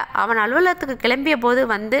வைத்தார் போல அவன் அலுவலகத்துக்கு கிளம்பிய போது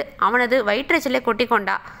வந்து அவனது வயிற்றச்சலை கொட்டி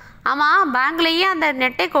கொண்டா. ஆமாம், பேங்க்லேயே அந்த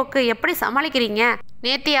நெட்டை கொக்கு எப்படி சமாளிக்கிறீங்க?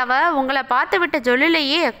 நேத்தி அவ உங்களை பார்த்து விட்ட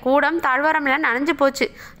ஜொல்லிலேயே கூடம் தாழ்வாரம்லாம் நனைஞ்சு போச்சு.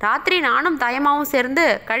 ராத்திரி நானும் தாயம்மாவும் சேர்ந்து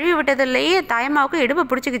கழுவி விட்டதுலேயே தாயம்மாவுக்கு இடுப்பு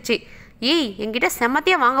பிடிச்சிக்கிச்சு. என்கிட்ட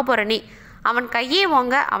செம்மத்தியாக வாங்க போகிற நீ. அவன் கையே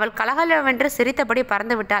ஓங்க அவள் கலகலவென்று சிரித்தபடி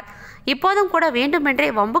பறந்து விட்டாள். இப்போதும் கூட வேண்டுமென்றே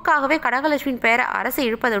வம்புக்காகவே கடகலட்சுமியின் பெயரை அரசு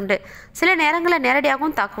இழுப்பதுண்டு. சில நேரங்களில்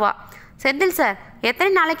நேரடியாகவும் தாக்குவா. செந்தில் சார்,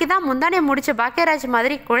 எத்தனை நாளைக்கு தான் முந்தானே முடிச்ச பாக்கியராஜ்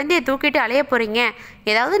மாதிரி குழந்தையை தூக்கிட்டு அலைய போகிறீங்க?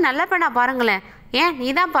 ஏதாவது நல்ல பெண்ணா பாருங்களேன். ஏன் நீ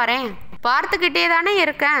தான் பாரேன். பார்த்துக்கிட்டே தானே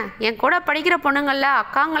இருக்கேன். என் கூட படிக்கிற பொண்ணுங்களில்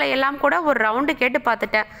அக்காங்களை எல்லாம் கூட ஒரு ரவுண்டு கேட்டு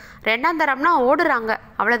பார்த்துட்டேன். 2ஆம் தரம்னா ஓடுறாங்க.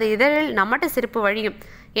 அவளது இதழில் நம்மட்டு சிரிப்பு வழியும்.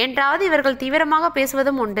 என்றாவது இவர்கள் தீவிரமாக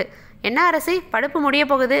பேசுவதும் உண்டு. என்ன அரசி, படிப்பு முடிய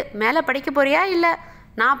போகுது, மேலே படிக்க போறியா? இல்லை,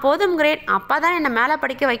 நான் போதும்ங்கிறேன். அப்பா தான் என்னை மேலே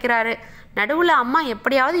படிக்க வைக்கிறாரு. நடுவில் அம்மா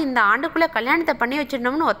எப்படியாவது இந்த ஆண்டுக்குள்ளே கல்யாணத்தை பண்ணி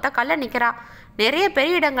வச்சிடணும்னு ஒத்த கல்ல நிற்கிறா. நிறைய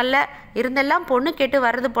பெரிய இடங்களில் இருந்தெல்லாம் பொண்ணு கேட்டு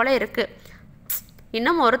வர்றது போல இருக்குது.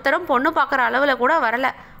 இன்னும் ஒருத்தரும் பொண்ணு பார்க்குற அளவில் கூட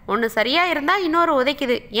வரலை. ஒன்று சரியாக இருந்தால் இன்னொரு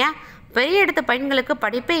உதைக்குது. ஏன், பெரிய இடத்து பையன்களுக்கு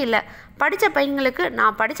படிப்பே இல்லை. படித்த பையன்களுக்கு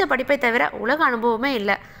நான் படித்த படிப்பை தவிர உலக அனுபவமே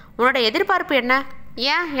இல்லை. உன்னோட எதிர்பார்ப்பு என்ன?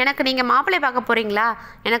 ஏன், எனக்கு நீங்கள் மாப்பிள்ளை பார்க்க போகிறீங்களா?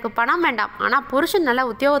 எனக்கு பணம் வேண்டாம், ஆனால் புருஷன் நல்ல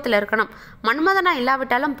உத்தியோகத்தில் இருக்கணும். மன்மதனா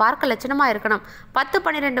இல்லாவிட்டாலும் பார்க்க லட்சணமாக இருக்கணும்.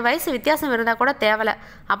 10-12 வயசு வித்தியாசம் இருந்தால் கூட தேவலை.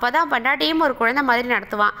 அப்போ தான் பண்டாட்டியும் ஒரு குழந்தை மாதிரி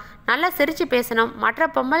நடத்துவான். நல்லா சிரித்து பேசணும். மற்ற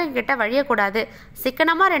பொம்பளைங்கிட்ட வழியக்கூடாது.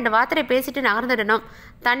 சிக்கனமாக 2 வார்த்தை பேசிட்டு நகர்ந்துடணும்.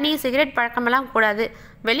 தண்ணி சிகரெட் பழக்கமெல்லாம் கூடாது.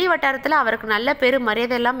 வெளி வட்டாரத்தில் அவருக்கு நல்ல பேரு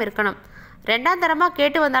மரியாதை எல்லாம் இருக்கணும். 2ஆம் தரமாக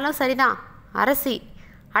கேட்டு வந்தாலும் சரிதான். அரசி,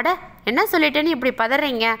 அட என்ன சொல்லிட்டேன்னு இப்படி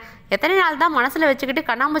பதறீங்க? எத்தனை நாள் தான் மனசில் வச்சுக்கிட்டு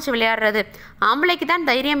கண்ணாமூச்சி விளையாடுறது? ஆம்பளைக்கு தான்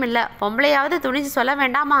தைரியம் இல்லை. பொம்பளையாவது துணிச்சு சொல்ல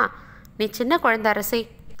வேண்டாமா? நீ சின்ன குழந்தை அரசி.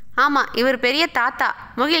 ஆமாம், இவர் பெரிய தாத்தா.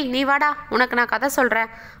 முகில், நீ வாடா, உனக்கு நான் கதை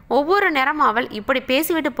சொல்கிறேன். ஒவ்வொரு நேரமும் அவள் இப்படி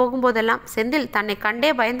பேசிவிட்டு போகும்போதெல்லாம் செந்தில் தன்னை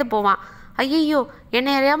கண்டே பயந்து போவான். ஐயையோ,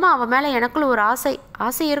 என்னை அறியாமல் அவன் மேலே எனக்குள்ள ஒரு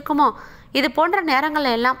ஆசை இருக்குமோ? இது போன்ற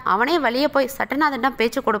நேரங்கள் எல்லாம் அவனே வழியே போய் சட்டநாதனிடம்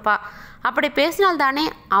பேச்சு கொடுப்பா. அப்படி பேசினால்தானே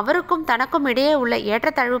அவருக்கும் தனக்கும் இடையே உள்ள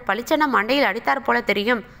ஏற்றத்தாழ்வு பளிச்சென மண்டையில் அடித்தார் போல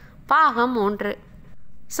தெரியும். பாகம் 3.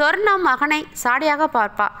 சொர்ணம் மகனை சாடியாக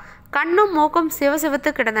பார்ப்பா. கண்ணும் மூக்கும்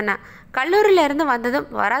சிவசிவத்து கிடந்தன. கல்லூரியிலிருந்து வந்ததும்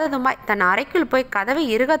வராததுமாய் தன் அறைக்குள் போய் கதவை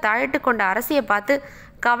இறுக தாழிட்டு கொண்ட அரசியை பார்த்து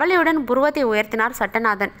கவலையுடன் புருவத்தை உயர்த்தினார்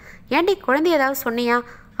சட்டநாதன். ஏண்டி, குழந்தை ஏதாவது சொன்னியா?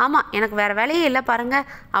 ஆமாம், எனக்கு வேறு வேலையே இல்லை பாருங்க.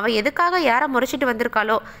 அவள் எதுக்காக யாரை முறைச்சிட்டு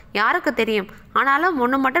வந்திருக்காளோ யாருக்கு தெரியும். ஆனாலும்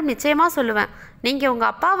ஒன்று மட்டும் நிச்சயமாக சொல்லுவேன். நீங்கள்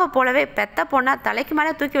உங்கள் அப்பாவை போலவே பெத்த பொண்ணை தலைக்கு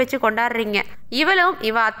மேலே தூக்கி வச்சு கொண்டாடுறீங்க. இவளும்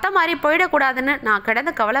இவ அத்தை மாதிரி போயிடக்கூடாதுன்னு நான்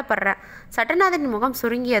கிடந்து கவலைப்படுறேன். சட்டநாதன் முகம்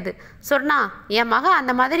சுருங்கியது. சொன்னா, என் மக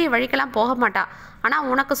அந்த மாதிரி வழிக்கெல்லாம் போக மாட்டா. ஆனால்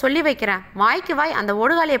உனக்கு சொல்லி வைக்கிறேன், வாய்க்கு வாய் அந்த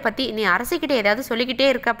ஓடுகாலியை பற்றி நீ அரசிக்கிட்டே ஏதாவது சொல்லிக்கிட்டே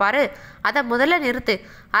இருக்க பாரு. அதை முதல்ல நிறுத்து.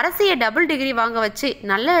 அரசியை டபுள் டிகிரி வாங்க வச்சு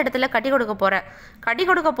நல்ல இடத்துல கட்டி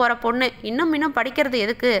கொடுக்க போகிற பொண்ணு இன்னும் படிக்கிறது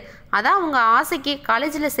எதுக்கு? அதான் உங்கள் ஆசைக்கு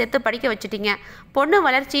காலேஜில் சேர்த்து படிக்க வச்சுட்டீங்க. பொண்ணு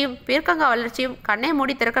வளர்ச்சியும் பீர்க்கங்காய் வளர்ச்சியும் கண்ணை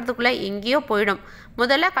மூடி திறக்கிறதுக்குள்ளே எங்கேயோ போயிடும்.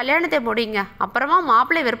 முதல்ல கல்யாணத்தை முடிங்க. அப்புறமா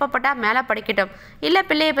மாப்பிள்ளை விருப்பப்பட்டால் மேலே படிக்கட்டும், இல்லை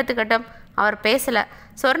பிள்ளையை பெற்றுக்கட்டும். அவர் பேசலை.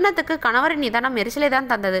 சொர்ணத்துக்கு கணவரின் நிதானம் எரிச்சலை தான்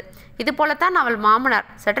தந்தது. இது போலத்தான் அவள் மாமனார்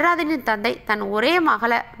சட்டநாதனின் தந்தை தன் ஒரே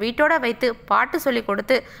மகளை வீட்டோட வைத்து பாட்டு சொல்லி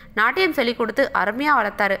கொடுத்து நாட்டியம் சொல்லி கொடுத்து அருமையாக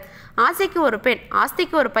வளர்த்தாரு. ஆசைக்கு ஒரு பெண்,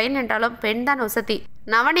 ஆஸ்திக்கு ஒரு பையன் என்றாலும் பெண் தான் உசத்தி.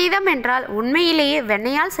 நவநீதம் என்றால் உண்மையிலேயே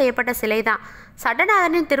வெண்ணையால் செய்யப்பட்ட சிலைதான்.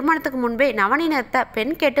 சட்டநாதனின் திருமணத்துக்கு முன்பே நவநீதத்தை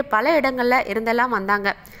பெண் கேட்டு பல இடங்களில் இருந்தெல்லாம் வந்தாங்க.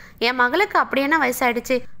 என் மகளுக்கு அப்படி என்ன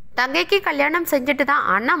வயசாயிடுச்சு? தங்கைக்கு கல்யாணம் செஞ்சுட்டு தான்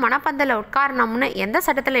அண்ணா மணப்பந்தல உட்காரணும்னு எந்த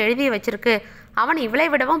சட்டத்தில் எழுதி வச்சிருக்கு? அவன் இவளை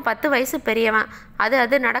விடவும் 10 வயசு பெரியவன்.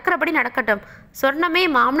 அது நடக்கிறபடி நடக்கட்டும். சொர்ணமே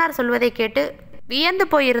மாமனார் சொல்வதை கேட்டு வியந்து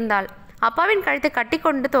போயிருந்தாள். அப்பாவின் கழுத்து கட்டி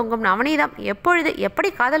கொண்டு தொங்கும் நவநீதம் எப்பொழுது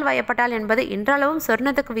எப்படி காதல் வயப்பட்டாள் என்பது இன்றளவும்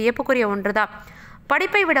சொர்ணத்துக்கு வியப்புக்குரிய ஒன்றுதான்.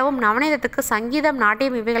 படிப்பை விடவும் நவநீதத்துக்கு சங்கீதம்,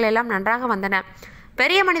 நாட்டியம் இவைகளெல்லாம் நன்றாக வந்தன.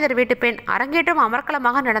 பெரிய மனிதர் வீட்டு பெண் அரங்கேற்றம்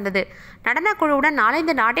அமர்க்கலமாக நடந்தது. நடன குழுவுடன்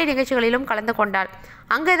 4-5 நாட்டிய நிகழ்ச்சிகளிலும் கலந்து கொண்டாள்.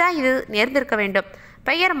 அங்கேதான் இது நேர்ந்திருக்க வேண்டும்.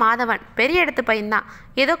 பெயர் மாதவன். பெரிய இடத்து பையன்தான்.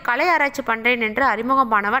 ஏதோ கலை ஆராய்ச்சி பண்ணுறேன் என்று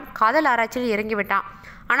அறிமுகமானவன் காதல் ஆராய்ச்சியில் இறங்கிவிட்டான்.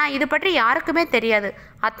 ஆனால் இது பற்றி யாருக்குமே தெரியாது.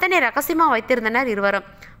 அத்தனை ரகசியமாக வைத்திருந்தனர் இருவரும்.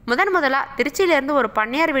 முதலாக திருச்சியிலிருந்து ஒரு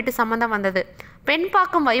பண்ணையார் வீட்டு சம்பந்தம் வந்தது. பெண்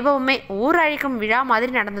பார்க்கும் வைபவமே ஊர் அழிக்கும் விழா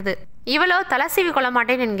மாதிரி நடந்தது. இவளோ தலசீவி கொள்ள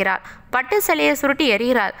மாட்டேன் என்கிறாள். பட்டு சிலையை சுருட்டி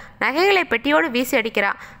எறிகிறாள். நகைகளை பெட்டியோடு வீசி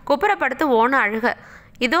அடிக்கிறாள். குப்புறப்படுத்து ஓன அழுக.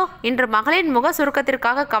 இதோ இன்று மகளின் முக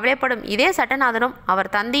சுருக்கத்திற்காக கவலைப்படும் இதே சட்டநாதனும்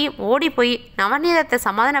அவர் தந்தையும் ஓடி போய் நவநீதத்தை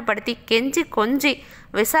சமாதானப்படுத்தி கெஞ்சி கொஞ்சி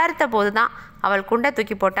விசாரித்த போதுதான் அவள் குண்டை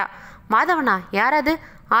தூக்கி போட்டா. மாதவனா? யாரது?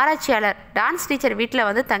 ஆராய்ச்சியாளர், டான்ஸ் டீச்சர் வீட்டில்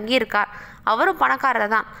வந்து தங்கியிருக்கார். அவரும்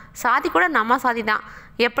பணக்காரர் தான். சாதி கூட நம்ம சாதி தான்.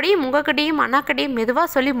 எப்படியும் உங்ககிட்டையும் அண்ணாக்கிட்டையும்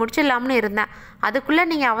மெதுவாக சொல்லி முடிச்சிடலாம்னு இருந்தேன். அதுக்குள்ளே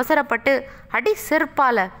நீங்கள் அவசரப்பட்டு அடி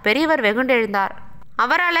செருப்பால பெரியவர் வெகுண்டெழுந்தார்.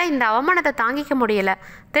 அவரால் இந்த அவமானத்தை தாங்கிக்க முடியல.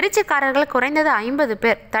 திருச்சிக்காரர்கள் குறைந்தது 50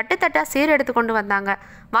 பேர் தட்டு தட்டாக சீர் எடுத்து கொண்டு வந்தாங்க.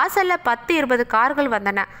 வாசலில் 10-20 கார்கள்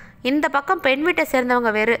வந்தன. இந்த பக்கம் பெண் வீட்டை சேர்ந்தவங்க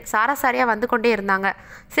வேறு சாராசாரியாக வந்து கொண்டே இருந்தாங்க.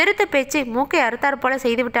 சிரித்து பேச்சு மூக்கை அறுத்தாற் போல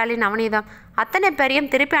செய்துவிட்டாலே நவநீதம். அத்தனை பேரையும்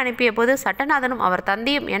திருப்பி அனுப்பிய போது சட்டநாதனும் அவர்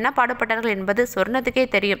தந்தையும் என்ன பாடுபட்டார்கள் என்பது சொர்ணத்துக்கே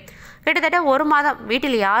தெரியும். கிட்டத்தட்ட 1 மாதம்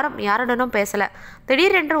வீட்டில் யாரும் யாருடனும் பேசல.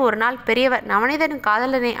 திடீரென்று ஒரு நாள் பெரியவர் நவநீதனின்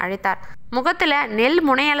காதலனை அழைத்தார். முகத்தில் நெல்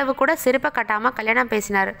முனையளவு கூட சிரிப்பை கட்டாமல் கல்யாணம்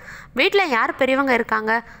பேசினார். வீட்டில் யார் பெரியவங்க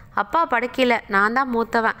இருக்காங்க? அப்பா படுக்கையில், நான் தான்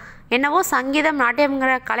மூத்தவன். என்னவோ சங்கீதம்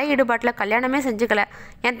நாட்டியம்ங்கிற கலை ஈடுபாட்டில் கல்யாணமே செஞ்சுக்கல.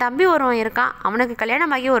 என் தம்பி ஒருவன் இருக்கான். அவனுக்கு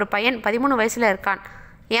கல்யாணமாகி ஒரு பையன் 13 வயசில் இருக்கான்.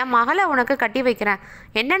 என் மகளை உனக்கு கட்டி வைக்கிறேன்.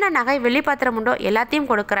 என்னென்ன நகை வெள்ளி பாத்திரம் உண்டோ எல்லாத்தையும்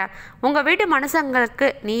கொடுக்குறேன். உங்கள் வீட்டு மனுஷங்களுக்கு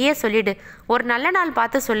நீயே சொல்லிடு. ஒரு நல்ல நாள்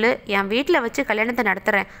பார்த்து சொல்லு. என் வீட்டில் வச்சு கல்யாணத்தை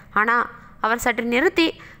நடத்துகிறேன். ஆனால் அவர் சற்று நிறுத்தி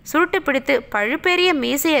சுருட்டு பிடித்து பழுப்பேறிய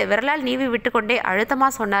மீசையை விரலால் நீவி விட்டு கொண்டே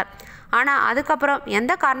அழுத்தமாக சொன்னார். ஆனால் அதுக்கப்புறம்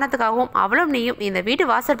எந்த காரணத்துக்காகவும் அவளும் நீயும் இந்த வீட்டு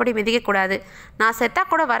வாசற்படி மிதிக்கக்கூடாது. நான் செத்தா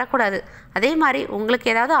கூட வரக்கூடாது. அதே மாதிரி உங்களுக்கு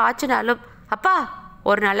ஏதாவது ஆச்சுனாலும். அப்பா,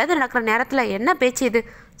 ஒரு நல்லது நடக்கிற நேரத்தில் என்ன பேச்சு இது?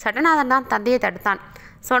 சட்டநாதன் தான் தந்தையை தடுத்தான்.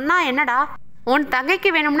 சொன்னா என்னடா? உன் தங்கைக்கு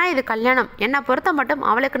வேணும்னா இது கல்யாணம். என்னை பொறுத்த மட்டும்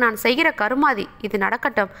அவளுக்கு நான் செய்கிற கருமாதி. இது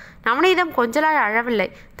நடக்கட்டும். நவநீதம் கொஞ்சலால் அழவில்லை.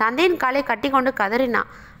 தந்தையின் காலை கட்டி கொண்டு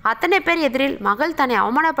கதறினான். அத்தனை பேர் எதிரில் மகள் தன்னை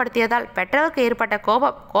அவமானப்படுத்தியதால் பெற்றவருக்கு ஏற்பட்ட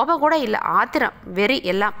கோபம் கூட இல்லை, ஆத்திரம், வெறி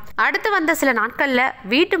எல்லாம். அடுத்து வந்த சில நாட்களில்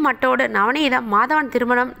வீட்டு மட்டோடு நவநீதம் மாதவன்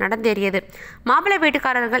திருமணம் நடந்தேறியது. மாப்பிள்ளை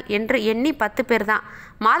வீட்டுக்காரர்கள் என்று எண்ணி 10 பேர் தான்.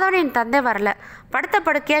 மாதவனின் தந்தை வரல. படுத்த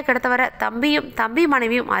படுக்கையாக கிடத்தவரை தம்பியும் தம்பி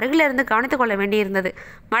மனைவியும் அருகிலிருந்து கவனித்துக் கொள்ள வேண்டியிருந்தது.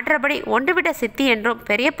 மற்றபடி ஒன்றுவிட்ட சித்தி என்றும்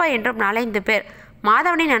பெரியப்பா என்றும் 4-5 பேர்.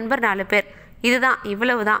 மாதவனின் நண்பர் 4 பேர். இதுதான்,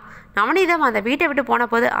 இவ்வளவுதான். நவநீதம் அந்த வீட்டை விட்டு போன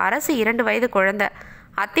போது அரசு 2 வயது குழந்தை.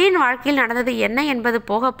 அத்தையின் வாழ்க்கையில் நடந்தது என்ன என்பது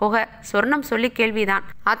போக போக சொர்ணம் சொல்லி கேள்விதான்.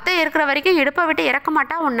 அத்தை இருக்கிற வரைக்கும் இடுப்பை விட்டு இறக்க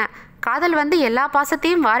மாட்டா உன்னை. காதல் வந்து எல்லா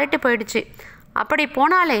பாசத்தையும் வாரிட்டு போயிடுச்சு. அப்படி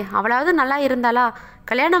போனாலே அவளாவது நல்லா இருந்தாளா?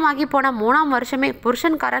 கல்யாணமாகி போன 3ஆம் வருஷமே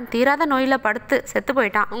புருஷன்காரன் தீராத நோயில் படுத்து செத்து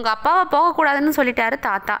போயிட்டான். உங்கள் அப்பாவை போகக்கூடாதுன்னு சொல்லிட்டாரு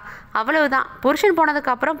தாத்தா. அவ்வளவுதான். புருஷன்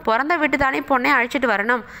போனதுக்கு அப்புறம் பிறந்த வீட்டு தானே பொண்ணை அழைச்சிட்டு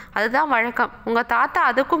வரணும். அதுதான் வழக்கம். உங்கள் தாத்தா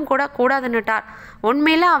அதுக்கும் கூட கூடாதுன்னுட்டார்.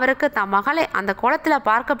 உண்மையில் அவருக்கு தன் மகளை அந்த கோலத்தில்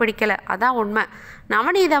பார்க்க பிடிக்கல. அதான் உண்மை.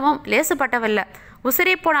 நவநீதமும் லேசுப்பட்டவில்லை.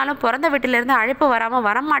 உசிரே போனாலும் பிறந்த வீட்டிலிருந்து அழைப்பு வராமல்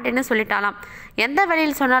வரமாட்டேன்னு சொல்லிட்டாலாம். எந்த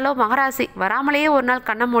வழியில் சொன்னாலும் மகராசி வராமலேயே ஒரு நாள்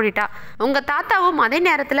கண்ணை மூடிட்டா. உங்கள் தாத்தாவும் அதே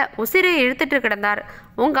நேரத்தில் உசிரை இழுத்துட்டு கிடந்தார்.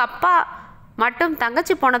 உங்கள் அப்பா மட்டும்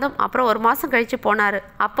தங்கச்சி போனதும் அப்புறம் 1 மாதம் கழித்து போனார்.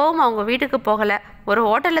 அப்போவும் அவங்க வீட்டுக்கு போகலை. ஒரு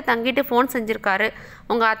ஹோட்டலில் தங்கிட்டு ஃபோன் செஞ்சுருக்காரு.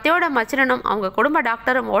 உங்கள் அத்தையோட மச்சினனும் அவங்க குடும்ப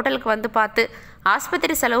டாக்டரும் ஹோட்டலுக்கு வந்து பார்த்து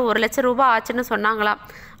ஆஸ்பத்திரி செலவு 1 லட்சம் ரூபாய் ஆச்சுன்னு சொன்னாங்களாம்.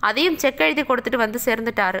 அதையும் செக் எழுதி கொடுத்துட்டு வந்து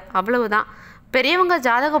சேர்ந்துட்டாரு. அவ்வளவுதான். பெரியவங்க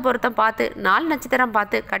ஜாதக பொருத்தம் பார்த்து 4 நட்சத்திரம்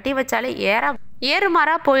பார்த்து கட்டி வச்சாலே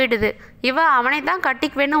ஏறுமாறா போயிடுது. இவ அவனை தான்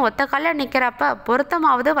கட்டிக்குவேன்னு ஒத்த காலில் நிற்கிறப்ப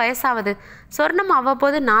பொருத்தமாவது வயசாவது. சொர்ணம்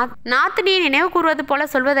அவ்வப்போது நாத்தினியை நினைவு கூறுவது போல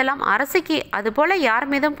சொல்வதெல்லாம் அரசிக்கு அதுபோல யார்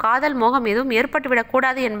மீதும் காதல் மோகம் எதுவும்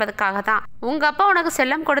ஏற்பட்டுவிடக்கூடாது என்பதுக்காக தான். உங்கள் அப்பா உனக்கு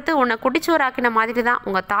செல்லம் கொடுத்து உன்னை குட்டிச்சோறாக்கின மாதிரி தான்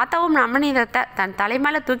உங்கள் தாத்தாவும் நவநீதத்தை தன் தலை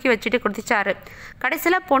மேலே தூக்கி வச்சுட்டு குதிச்சாரு.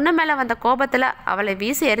 கடைசியில் பொண்ணு மேலே வந்த கோபத்தில் அவளை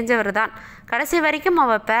வீசி எரிஞ்சவர் தான். கடைசி வரைக்கும்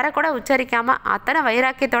அவள் பேரை கூட உச்சரிக்காம அத்தனை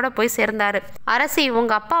வைராக்கியத்தோட போய் சேர்ந்தாரு. அரசி,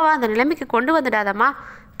 உங்கள் அப்பாவை அந்த நிலைமைக்கு கொண்டு வந்துடாதம்மா.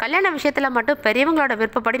 கல்யாண விஷயத்தில் மட்டும் பெரியவங்களோட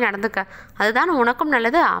விருப்பப்படி நடந்துக்க. அதுதான் உனக்கும்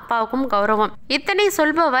நல்லது, அப்பாவுக்கும் கௌரவம். இத்தனை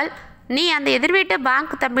சொல்பவள் நீ அந்த எதிர்வீட்டு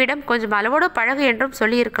பேங்க் தம்பியிடம் கொஞ்சம் அளவோடு பழகு என்றும்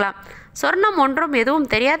சொல்லியிருக்கலாம். சொர்ணம் ஒன்றும் எதுவும்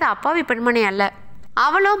தெரியாத அப்பாவி பெண்மணி அல்ல.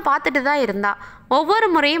 அவளும் பார்த்துட்டு தான் இருந்தா. ஒவ்வொரு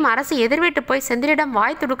முறையும் அரசு எதிர்விட்டு போய் செந்திலிடம்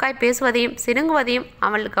வாய் துடுக்காய் பேசுவதையும் சினுங்குவதையும்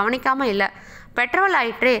அவள் கவனிக்காம இல்லை. பெற்றவள்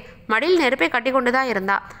ஆயிற்றே, மடியில் நெருப்பை கட்டி கொண்டு தான்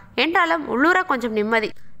இருந்தா. என்றாலும் உள்ளூர கொஞ்சம் நிம்மதி.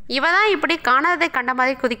 இவ தான் இப்படி காணாததை கண்ட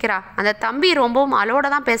மாதிரி குதிக்கிறா. அந்த தம்பி ரொம்பவும் அளவோட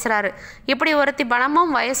தான் பேசுகிறாரு. இப்படி ஒருத்தி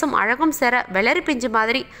பணமும் வயசும் அழகும் சேர வெள்ளரி பிஞ்சு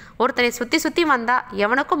மாதிரி ஒருத்தனை சுற்றி சுற்றி வந்தா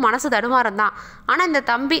எவனுக்கும் மனசு தடுமாறந்தான். ஆனால் இந்த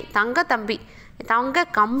தம்பி தங்க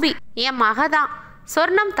கம்பி என் மகதான்.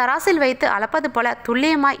 சொர்ணம் தராசில் வைத்து அளப்பது போல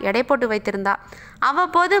துல்லியமாய் எடை போட்டு வைத்திருந்தா.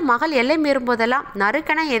 அவ்வப்போது மகள் எல்லை மீறும்போதெல்லாம்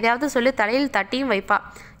நறுக்கென எதையாவது சொல்லி தலையில் தட்டியும் வைப்பா.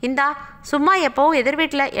 இந்தா சும்மா எப்போவும் எதிர்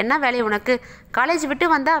வீட்டில் என்ன வேலை உனக்கு? காலேஜ் விட்டு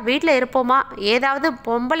வந்தால் வீட்டில் இருப்போமா? ஏதாவது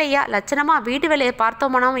பொம்பளையா லட்சணமாக வீட்டு வேலையை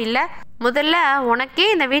பார்த்தோமானாவும் இல்லை. முதல்ல உனக்கே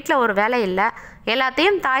இந்த வீட்டில் ஒரு வேலை இல்லை.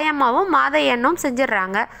 எல்லாத்தையும் தாயம்மாவும் மாதையன்னும்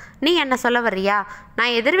செஞ்சிடுறாங்க. நீ என்ன சொல்ல வர்றியா?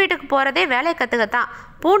 நான் எதிர் வீட்டுக்கு போகிறதே வேலையை கற்றுக்கத்தான்.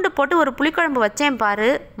 பூண்டு போட்டு ஒரு புளிக்குழம்பு வச்சேன் பாரு,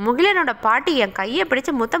 முகிலனோட பாட்டி என் கையை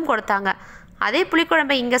பிடிச்சு முத்தம் கொடுத்தாங்க. அதே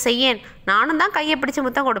புளிக்குழம்பை இங்கே செய்யேன், நானும் தான் கையை பிடிச்சி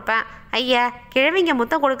முத்தம் கொடுப்பேன். ஐயா, கிழவிங்க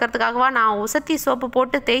முத்தம் கொடுக்கறதுக்காகவா நான் உசத்தி சோப்பு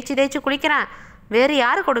போட்டு தேய்ச்சி தேய்ச்சி குளிக்கிறேன்? வேறு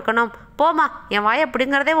யார் கொடுக்கணும்? போமா, என் வாயை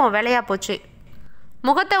பிடுங்கிறதே உன் வேலையாக போச்சு.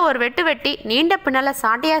 முகத்தை ஒரு வெட்டு வெட்டி நீண்ட பின்னலை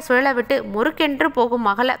சாட்டையாக சுழல விட்டு முறுக்கென்று போகும்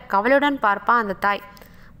மகளை கவலையுடன் பார்ப்பான் அந்த தாய்.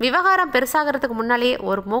 விவகாரம் பெருசாகிறதுக்கு முன்னாலேயே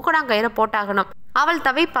ஒரு மூக்கடாங்கயிறை போட்டாகணும். அவள்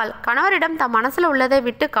தவிப்பாள். கணவரிடம் தம் மனசில் உள்ளதை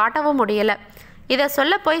விட்டு காட்டவும் முடியலை. இதை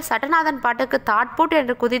சொல்ல போய் சட்டநாதன் பாட்டுக்கு தாட்பூட்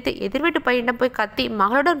என்று குதித்து எதிர்வீட்டு பையனிடம் போய் கத்தி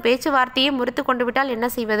மகளுடன் பேச்சுவார்த்தையே முறித்து கொண்டு விட்டால் என்ன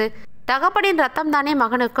செய்வது? தகப்பனின் ரத்தம் தானே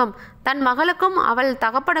மகனுக்கும். தன் மகளுக்கும் அவள்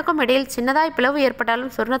தகப்பனுக்கும் இடையில் சின்னதாய் பிளவு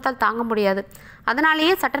ஏற்பட்டாலும் சொர்ணத்தால் தாங்க முடியாது.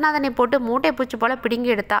 அதனாலேயே சட்டநாதனை போட்டு மூட்டை பூச்சி போல பிடுங்கி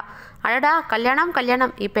எடுத்தா. அடடா, கல்யாணம்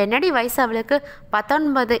கல்யாணம், இப்போ என்னடி வயசு அவளுக்கு?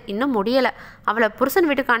 19, இன்னும் முடியலை. அவளை புருஷன்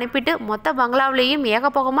வீட்டுக்கு அனுப்பிட்டு மொத்த பங்களாவிலேயும்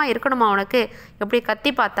ஏகபோகமாக இருக்கணுமா உனக்கு? இப்படி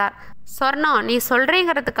கத்தி பார்த்தார். சொர்ணம், நீ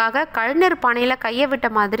சொல்கிறேங்கிறதுக்காக கழுநீர் பானையில் கையை விட்ட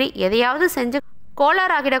மாதிரி எதையாவது செஞ்சு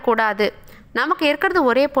கோளாறாகிடக்கூடாது. நமக்கு இருக்கிறது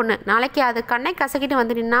ஒரே பொண்ணு. நாளைக்கு அது கண்ணை கசக்கிட்டு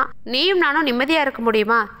வந்து நின்னா நீயும் நானும் நிம்மதியாக இருக்க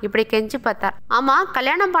முடியுமா? இப்படி கெஞ்சி பார்த்தார். ஆமாம்,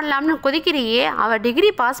 கல்யாணம் பண்ணலாம்னு குதிக்கிறியே, அவள் டிகிரி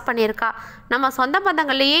பாஸ் பண்ணியிருக்கா. நம்ம சொந்த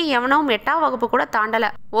பந்தங்கள்லேயே எவனும் 8ஆம் வகுப்பு கூட தாண்டலை.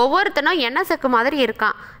 ஒவ்வொருத்தனும் எண்ணெய் செக்கு மாதிரி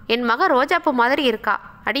இருக்கான். என் மக ரோஜாப்பூ மாதிரி இருக்கா.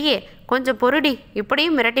 அடியே, கொஞ்சம் பொருடி.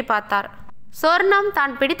 இப்படியும் மிரட்டி பார்த்தார். சொர்ணம்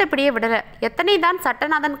தான் பிடித்த பிடியே விடலை. எத்தனை தான்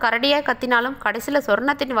சட்டநாதன் கரடியாக கத்தினாலும் கடைசியில்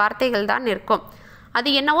சொர்ணத்தின் வார்த்தைகள் தான் இருக்கும். அது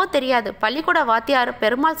என்னவோ தெரியாது, பள்ளிக்கூட வாத்தியார்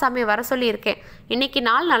பெருமாள் சாமி வர சொல்லியிருக்கேன். இன்னைக்கு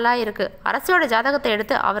நாள் நல்லா இருக்கு. அரசியோட ஜாதகத்தை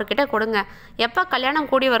எடுத்து அவர்கிட்ட கொடுங்க. எப்போ கல்யாணம்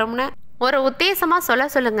கூடி வரும்னு ஒரு உத்தேசமாக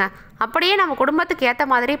சொல்லுங்க. அப்படியே நம்ம குடும்பத்துக்கு ஏற்ற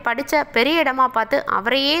மாதிரி படித்த பெரிய இடமா பார்த்து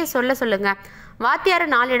அவரையே சொல்லுங்க. வாத்தியார்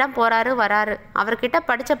 4 இடம் போகிறாரு வராரு. அவர்கிட்ட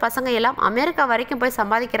படித்த பசங்க எல்லாம் அமெரிக்கா வரைக்கும் போய்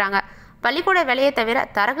சம்பாதிக்கிறாங்க. பள்ளிக்கூட வேலையை தவிர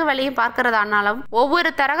தரகு வேலையும் பார்க்கறதானாலும் ஒவ்வொரு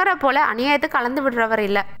தரகரை போல அநியாயத்துக்கு கலந்து விடுறவர்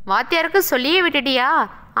இல்லை. வாத்தியாருக்கு சொல்லியே விட்டுட்டியா?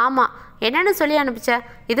 ஆமாம். என்னன்னு சொல்லி அனுப்பிச்ச?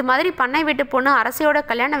 இது மாதிரி பண்ணை வீட்டு பொண்ணு அரசியோட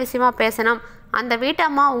கல்யாண விஷயமா பேசணும். அந்த வீட்டு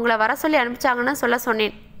அம்மா உங்களை வர சொல்லி அனுப்பிச்சாங்கன்னு சொல்ல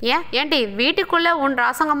சொன்னேன். ஏன்டி, வீட்டுக்குள்ளே உன்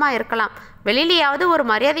ராசங்கமாக இருக்கலாம், வெளியிலேயாவது ஒரு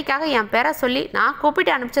மரியாதைக்காக என் பேரை சொல்லி நான்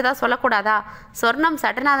கூப்பிட்டு அனுப்பிச்சதா சொல்லக்கூடாதா? சொர்ணம்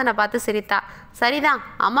சட்டநாதனை பார்த்து சிரித்தா. சரிதான்,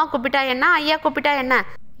 அம்மா கூப்பிட்டா என்ன, ஐயா கூப்பிட்டா என்ன?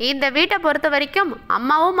 இந்த வீட்டை பொறுத்த வரைக்கும்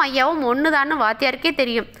அம்மாவும் ஐயாவும் ஒன்று தான்னு வாத்தியாருக்கே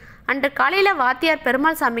தெரியும். அன்று காலையில் வாத்தியார்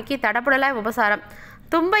பெருமாள் சாமிக்கு தடபுடலாய் உபசாரம்.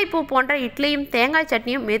 தும்பை பூ போன்ற இட்லியும் தேங்காய்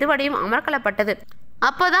சட்னியும் மெதுவடையும் அமர்க்கலப்பட்டது.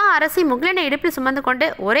 அப்போதான் அரசி முகிலனை இடுப்பில் சுமந்து கொண்டு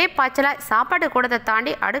ஒரே பாய்ச்சலாய் சாப்பாடு கூடத்தை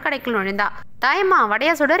தாண்டி அடுக்கடைக்குள் நுழைந்தா. தாயம்மா,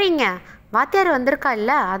 வடையா சுடறீங்க? வாத்தியார் வந்திருக்கா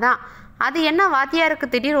இல்லை? அதான். அது என்ன வாத்தியாருக்கு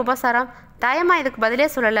திடீர் உபசாரம்? தாயம்மா இதுக்கு பதிலே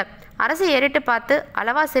சொல்லலை. அரசி ஏறிட்டு பார்த்து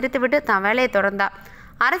அளவா சிரித்து விட்டு தான் வேலையை தொடர்ந்தா.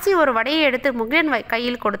 அரசி ஒரு வடையை எடுத்து முகிலன்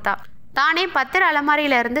கையில் கொடுத்தா. தானே பத்திர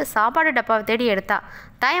அலமாரியிலிருந்து சாப்பாடு டப்பாவை தேடி எடுத்தா.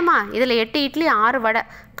 தாயம்மா, இதில் 8 இட்லி 6 வடை,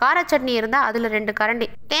 கார சட்னி இருந்தால் அதில் 2 கரண்டி,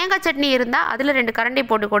 தேங்காய் சட்னி இருந்தால் அதில் 2 கரண்டி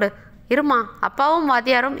போட்டு கொடு. இருமா, அப்பாவும்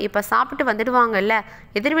வாத்தியாரும் இப்போ சாப்பிட்டு வந்துடுவாங்கல்ல,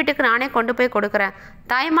 எதிர் வீட்டுக்கு நானே கொண்டு போய் கொடுக்குறேன்.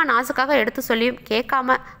 தாயம்மா நாசுக்காக எடுத்து சொல்லியும்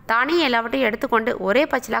கேட்காம தானே எல்லாவற்றையும் எடுத்துக்கொண்டு ஒரே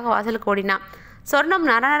பச்சிலாக வாசலுக்கு ஓடினான். சொர்ணம்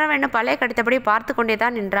நரநரவென்று பழைய கடித்தபடி பார்த்து கொண்டே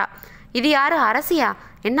தான் நின்றா. இது யாரு, அரசியா?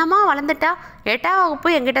 என்னம்மா வளர்ந்துட்டா? 8ஆம் வகுப்பு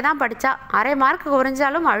என்கிட்ட தான் படித்தா. அரை மார்க்கு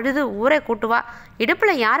குறைஞ்சாலும் அழுது ஊரை கூட்டுவா.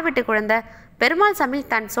 இடுப்பில் யார் வீட்டு குழந்தை? பெருமாள் சாமி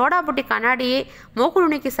தன் சோடா புட்டி கண்ணாடியை மூக்கு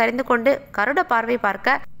நுனிக்கு சரிந்து கொண்டு கருட பார்வை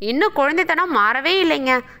பார்க்க, இன்னும் குழந்தைத்தனம் மாறவே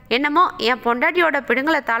இல்லைங்க. என்னமோ என் பொண்டாட்டியோட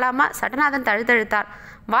பிடுங்களை தாளாம சட்டநாதன் தழுத்தழுத்தார்.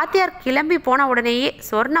 வாத்தியார் கிளம்பி போன உடனேயே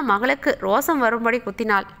சொர்ண மகளுக்கு ரோசம் வரும்படி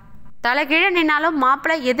குத்தினாள். தலைகீழே நின்னாலும்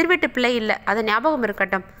மாப்பிள்ளை எதிர்வீட்டு பிள்ளை இல்லை, அது ஞாபகம்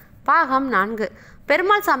இருக்கட்டும். பாகம் 4.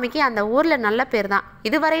 பெருமாள் சாமிக்கு அந்த ஊரில் நல்ல பேர் தான்.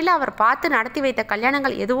 இதுவரையில் அவர் பார்த்து நடத்தி வைத்த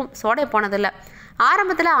கல்யாணங்கள் எதுவும் சோடை போனதில்லை.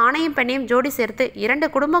 ஆரம்பத்தில் ஆணையும் பெண்ணையும் ஜோடி சேர்த்து 2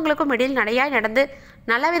 குடும்பங்களுக்கும் இடையில் நடையாய் நடந்து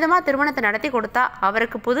நல்ல விதமாக திருமணத்தை நடத்தி கொடுத்தா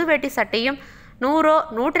அவருக்கு புது வேட்டி சட்டையும் 100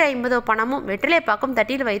 150 பணமும் வெற்றிலை பாக்கும்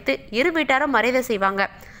தட்டியில் வைத்து இரு வீட்டாரும் மரியாதை செய்வாங்க.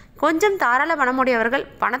 கொஞ்சம் தாராள மனமுடையவர்கள்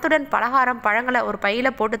பணத்துடன் பலகாரம் பழங்களை ஒரு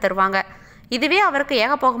பையில் போட்டு தருவாங்க. இதுவே அவருக்கு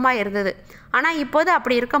ஏகபோகமாக இருந்தது. ஆனால் இப்போது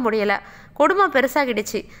அப்படி இருக்க முடியலை. குடும்பம்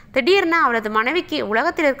பெருசாகிடுச்சு. திடீர்னு அவரது மனைவிக்கு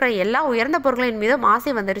உலகத்தில் இருக்கிற எல்லா உயர்ந்த பொருட்களின் மீதும்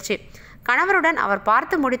ஆசை வந்துடுச்சு. கணவருடன் அவர்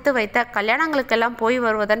பார்த்து முடித்து வைத்த கல்யாணங்களுக்கெல்லாம் போய்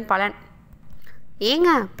வருவதன் பலன். ஏங்க,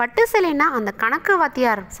 பட்டு சேலைன்னா அந்த கணக்கு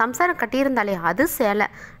வாத்தியார் சம்சாரம் கட்டியிருந்தாலே அது சேலை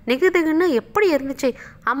நிகுதிகுன்னு எப்படி இருந்துச்சு?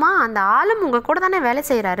 ஆமாம், அந்த ஆளும் உங்கள் கூட தானே வேலை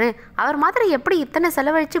செய்கிறாரு. அவர் மாதிரி எப்படி இத்தனை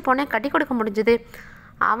செலவழித்து பொண்ணை கட்டி கொடுக்க முடிஞ்சுது?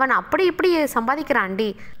 அவன் அப்படி இப்படி சம்பாதிக்கிறான்டி.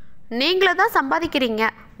 நீங்களும் தான் சம்பாதிக்கிறீங்க.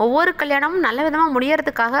 ஒவ்வொரு கல்யாணமும் நல்ல விதமாக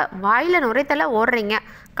முடியறதுக்காக வாயில் நுரைத்தல ஓடுறீங்க.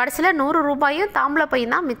 கடைசியில் 100 ரூபாயும் தாம்பளை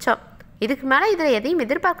பையன் தான் மிச்சம். இதுக்கு மேலே இதில் எதையும்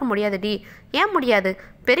எதிர்பார்க்க முடியாதுடி. ஏன் முடியாது?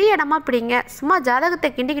 பெரிய இடமா பிடிங்க. சும்மா ஜாதகத்தை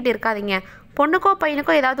கிண்டிக்கிட்டு இருக்காதீங்க. பொண்ணுக்கோ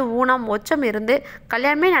பையனுக்கோ ஏதாவது ஊனம் ஒச்சம் இருந்து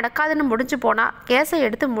கல்யாணமே நடக்காதுன்னு முடிஞ்சு போனால் கேஸை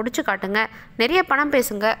எடுத்து முடிச்சு காட்டுங்க. நிறைய பணம்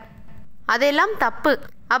பேசுங்க. அதெல்லாம் தப்பு.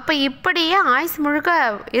 அப்போ இப்படியே ஆயுசு முழுக்க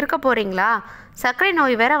இருக்க போகிறீங்களா? சர்க்கரை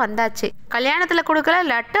நோய் வேற வந்தாச்சு. கல்யாணத்தில் கொடுக்கல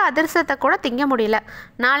லட்டு அதிர்ஷ்டத்தை கூட திங்க முடியல.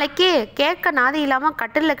 நாளைக்கு கேட்க நாதி இல்லாமல்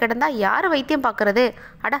கட்டிலில் கிடந்தா யார் வைத்தியம் பார்க்குறது?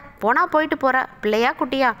 அட போனா போயிட்டு போகிற பிள்ளையா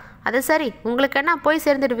குட்டியா? அது சரி, உங்களுக்கு என்ன போய்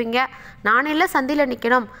சேர்ந்துடுவீங்க. நானில்ல சந்தியில்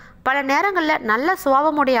நிற்கணும். பல நேரங்களில் நல்ல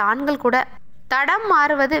சுபாவமுடைய ஆண்கள் கூட தடம்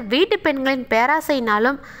மாறுவது வீட்டு பெண்களின்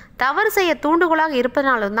பேராசையினாலும் தவறு செய்ய தூண்டுகோலாக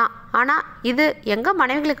இருப்பதனாலும் தான். ஆனால் இது எங்கள்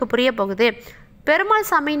மனைவிகளுக்கு புரிய போகுது. பெருமாள்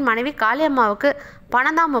சாமியின் மனைவி காளியம்மாவுக்கு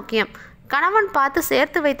பணம் தான் முக்கியம். கணவன் பார்த்து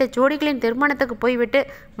சேர்த்து வைத்த ஜோடிகளின் திருமணத்துக்கு போய்விட்டு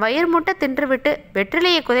வயிறு முட்டை தின்றுவிட்டு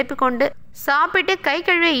வெற்றிலையை குதைப்பு கொண்டு சாப்பிட்டு கை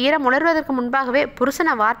கழுவிய ஈரம் உணர்வதற்கு முன்பாகவே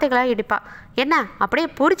புருஷனை வார்த்தைகளாக இடிப்பா. என்ன அப்படியே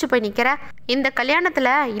பூரிச்சு போய் நிற்கிற? இந்த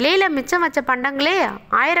கல்யாணத்தில் இலையில மிச்சம் வச்ச பண்டங்களே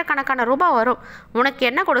ஆயிரக்கணக்கான ரூபாய் வரும். உனக்கு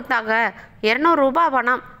என்ன கொடுத்தாங்க? 200 ரூபாய்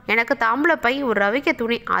பணம். எனக்கு தாம்பூல பை, ஒரு ரவிக்க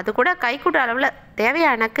துணி, அது கூட கைக்கூட்ட அளவில் தேவையா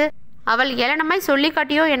எனக்கு? அவள் ஏளனமாய் சொல்லி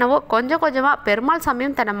காட்டியோ என்னவோ கொஞ்சம் கொஞ்சமாக பெருமாள்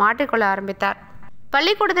சாமியும் தன்னை மாற்றிக்கொள்ள ஆரம்பித்தார்.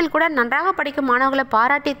 பள்ளிக்கூடத்தில் கூட நன்றாக படிக்கும் மாணவர்களை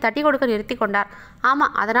பாராட்டி தட்டி கொடுக்க நிறுத்தி கொண்டார்.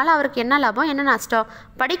 ஆமாம், அதனால் அவருக்கு என்ன லாபம், என்ன நஷ்டம்?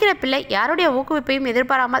 படிக்கிற பிள்ளை யாருடைய ஊக்குவிப்பையும்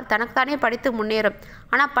எதிர்பாராமல் தனக்குத்தானே படித்து முன்னேறும்.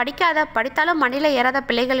 ஆனால் படித்தாலும் மண்ணில் ஏறாத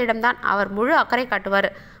பிள்ளைகளிடம்தான் அவர் முழு அக்கறை காட்டுவார்.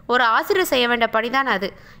 ஒரு ஆசிரியர் செய்ய வேண்டிய பணிதான் அது.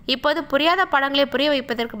 இப்போது புரியாத பாடங்களை புரிய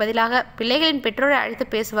வைப்பதற்கு பதிலாக பிள்ளைகளின் பெற்றோரை அழைத்து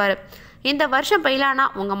பேசுவார். இந்த வருஷம் பயிலானா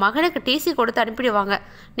உங்கள் மகனுக்கு டிசி கொடுத்து அனுப்பிடுவாங்க.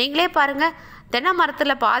 நீங்களே பாருங்கள், தென்னை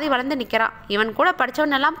மரத்தில் பாதி வளர்ந்து நிற்கிறான். இவன் கூட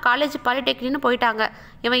படித்தவனெல்லாம் காலேஜ் பாலிடெக்னிக்னு போயிட்டாங்க.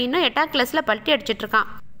 இவன் இன்னும் 8ஆம் கிளாஸில் பல்ட்டி அடிச்சிட்ருக்கான்.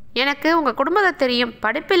 எனக்கு உங்கள் குடும்பத்தை தெரியும்.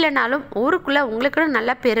 படிப்பு இல்லைனாலும் ஊருக்குள்ளே உங்களுக்குன்னு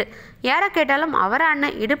நல்ல பேர். யாரை கேட்டாலும் அவரான்னு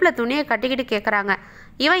இடுப்பில் துணியை கட்டிக்கிட்டு கேட்குறாங்க.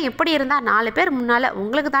 இவன் இப்படி இருந்தால் 4 பேர் முன்னால்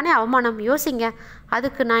உங்களுக்கு தானே அவமானம். யோசிங்க.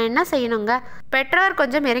 அதுக்கு நான் என்ன செய்யணுங்க? பெற்றவர்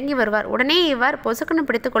கொஞ்சம் இறங்கி வருவார். உடனே இவர் பொசுக்குன்னு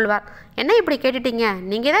பிடித்து கொள்வார். என்ன இப்படி கேட்டுட்டீங்க?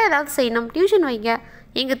 நீங்கள் தான் ஏதாவது செய்யணும். டியூஷன் வைங்க.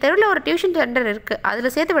 எங்கள் தெருவில் ஒரு டியூஷன் சென்டர் இருக்குது,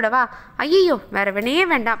 அதில் சேர்த்து விடவா? ஐயோ, வேறு வினையே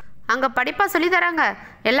வேண்டாம். அங்கே படிப்பாக சொல்லித்தராங்க.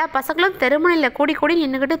 எல்லா பசங்களும் தெருமுனையில் கூடி கூடி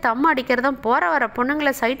நின்றுக்கிட்டு தம்மு அடிக்கிறதும் போகிற வர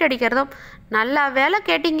பொண்ணுங்களை சைட் அடிக்கிறதும். நல்லா வேலை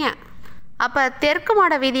கேட்டீங்க. அப்போ தெற்கு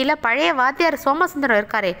மாட வீதியில் பழைய வாத்தியார் சோமசுந்தரம்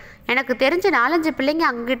இருக்காரே, எனக்கு தெரிஞ்ச 4-5 பிள்ளைங்க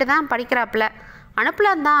அங்கிட்ட தான் படிக்கிறாப்புல.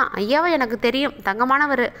 அனுப்பலாம் தான். ஐயாவை எனக்கு தெரியும்,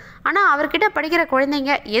 தங்கமானவர். ஆனால் அவர்கிட்ட படிக்கிற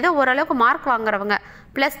குழந்தைங்க ஏதோ ஓரளவுக்கு மார்க் வாங்குறவங்க.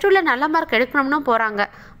 +2ல் நல்ல மார்க் எடுக்கணும்னு போகிறாங்க.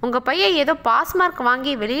 உங்கள் பையன் ஏதோ பாஸ் மார்க்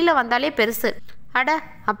வாங்கி வெளியில் வந்தாலே பெருசு. அட,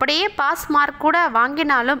 அப்படியே பாஸ் மார்க் கூட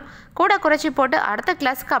வாங்கினாலும் கூட குறைச்சி போட்டு அடுத்த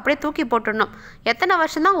கிளாஸுக்கு அப்படியே தூக்கி போட்டுடணும். எத்தனை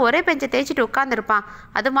வருஷம்தான் ஒரே பெஞ்சை தேய்ச்சிட்டு உட்காந்துருப்பான்?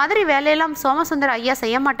 அது மாதிரி வேலையெல்லாம் சோமசுந்தர ஐயா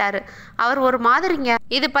செய்ய மாட்டார். அவர் ஒரு மாதிரிங்க.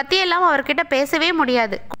 இது பற்றியெல்லாம் அவர்கிட்ட பேசவே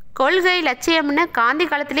முடியாது. கொள்கை லட்சியம்னு காந்தி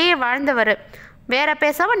காலத்திலேயே வாழ்ந்தவர். வேற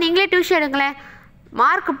பேசாமல் நீங்களே டியூஷன் எடுங்களேன்.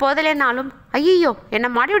 மார்க் போதலைனாலும். ஐயோ,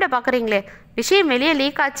 என்னை மாடிவிட பார்க்குறீங்களே. விஷயம் வெளியே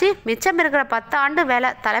லீக் ஆச்சு. மிச்சம் இருக்கிற 10 ஆண்டு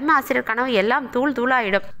வேலை, தலைமை ஆசிரியர் கனவு எல்லாம் தூள்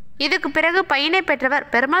தூளாயிடும். இதுக்கு பிறகு பையனை பெற்றவர்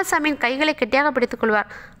பெருமாள் சாமியின் கைகளை கெட்டியாக பிடித்துக் கொள்வார்.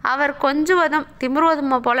 அவர் கொஞ்சுவதும்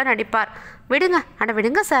திமிருவதும் போல நடிப்பார். விடுங்க,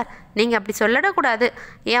 விடுங்க சார், நீங்கள் அப்படி சொல்லக்கூடாது.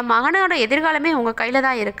 என் மகனோட எதிர்காலமே உங்கள் கையில்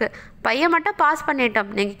தான் இருக்குது. பையன் மட்டும் பாஸ்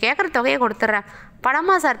பண்ணிட்டோம். நீங்கள் கேட்குற தொகையை கொடுத்துட்றேன்.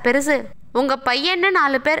 பணமா சார் பெருசு? உங்கள் பையன்னு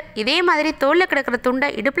 4 பேர் இதே மாதிரி தோளில் கிடக்கிற துண்டை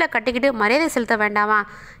இடுப்பில் கட்டிக்கிட்டு மரியாதை செலுத்த வேண்டாமா?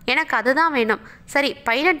 எனக்கு அதுதான் வேணும். சரி,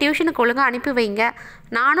 பையனை டியூஷனுக்கு ஒழுங்காக அனுப்பி வைங்க.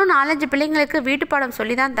 நானும் 4-5 பிள்ளைங்களுக்கு வீட்டு பாடம்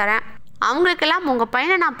சொல்லி தான் தரேன். அவங்களுக்கெல்லாம் உங்கள்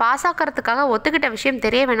பையனை நான் பாஸ் ஆக்கிறதுக்காக ஒத்துக்கிட்ட விஷயம்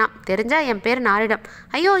தெரிய வேணாம். தெரிஞ்சால் என் பேர் நாரிடம்.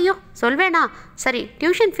 ஐயோ சொல்வேணா? சரி,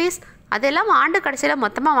 டியூஷன் ஃபீஸ் அதெல்லாம் ஆண்டு கடைசியில்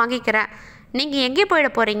மொத்தமாக வாங்கிக்கிறேன். நீங்கள் எங்கே போயிட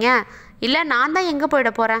போகிறீங்க? இல்லை, நான் தான் எங்கே போயிட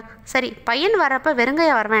போகிறேன். சரி, பையன் வரப்போ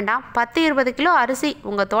வெறுங்கையாக வர வேண்டாம். 10-20 கிலோ அரிசி.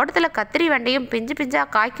 உங்கள் தோட்டத்தில் கத்திரி வெண்டையும் பிஞ்சு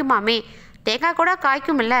பிஞ்சாக காய்க்குமாமே. தேங்காய் கூட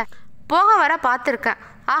காய்க்கும் இல்லை. போக வர பார்த்துருக்கேன்.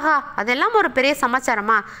 ஆஹா, அதெல்லாம் ஒரு பெரிய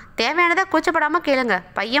சமாச்சாரமா? தேவையானதை கூச்சப்படாமல் கேளுங்க.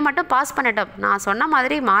 பையன் மட்டும் பாஸ் பண்ணட்டும். நான் சொன்ன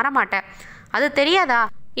மாதிரி மாற மாட்டேன். அது தெரியாதா?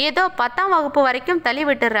 ஏதோ 10ஆம் வகுப்பு வரைக்கும் தள்ளி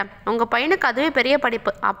விட்டுடுறேன். உங்கள் பையனுக்கு அதுவே பெரிய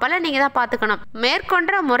படிப்பு. அப்போல்லாம் நீங்கள் தான் பார்த்துக்கணும்.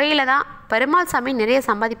 மேற்கொண்ட முறையில் தான் பெருமாள் சாமி நிறைய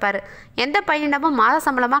சம்பாதிப்பார். எந்த பையனிடமும் மாத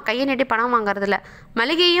சம்பளமாக கையை நீட்டி பணம் வாங்குறதில்ல.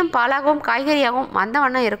 மளிகையும் பாலாகவும் காய்கறியாகவும் வந்த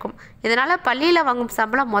வண்ணம் இருக்கும். இதனால் பள்ளியில் வாங்கும்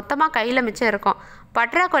சம்பளம் மொத்தமாக கையில் மிச்சம் இருக்கும்.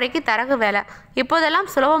 பற்றாக்குறைக்கு தரகு வேலை. இப்போதெல்லாம்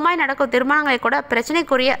சுலபமாய் நடக்கும் திருமணங்களை கூட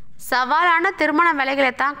பிரச்சனைக்குரிய சவாலான திருமண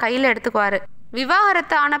வேலைகளை தான் கையில் எடுத்துக்குவார்.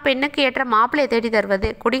 விவாகரத்து ஆன பெண்ணுக்கு ஏற்ற மாப்பிள்ளையை தேடி தருவது,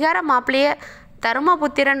 குடிகார மாப்பிள்ளையை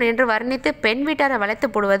தருமபுத்திரன் என்று வர்ணித்து பெண் வீட்டாரை வளைத்து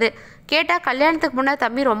போடுவது. கேட்டால் கல்யாணத்துக்கு முன்னே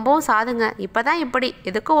தம்பி ரொம்பவும் சாதுங்க, இப்போதான் இப்படி,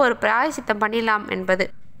 இதுக்கும் ஒரு பிராயசித்தம் பண்ணிடலாம் என்பது.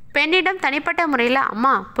 பெண்ணிடம் தனிப்பட்ட முறையில்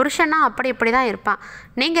அம்மா புருஷன்னா அப்படி இப்படி தான் இருப்பான்,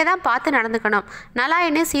 நீங்கள் தான் பார்த்து நடந்துக்கணும்.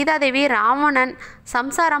 நலாயினி, சீதாதேவி, ராவணன்,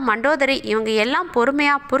 சம்சாரம், மண்டோதரி இவங்க எல்லாம்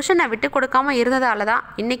பொறுமையாக புருஷனை விட்டு கொடுக்காம இருந்ததால தான்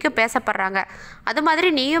இன்றைக்கும் பேசப்படுறாங்க. அது மாதிரி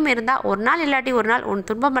நீயும் இருந்தால் ஒரு நாள் இல்லாட்டி ஒரு நாள் உன்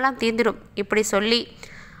துன்பமெல்லாம் தீர்ந்துடும். இப்படி சொல்லி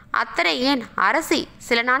அத்தனை ஏன், அரசி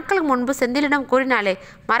சில நாட்களுக்கு முன்பு செந்திலிடம் கூறினாலே,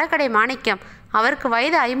 மரக்கடை மாணிக்கம், அவருக்கு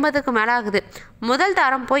வயது 50க்கு மேலாகுது. முதல்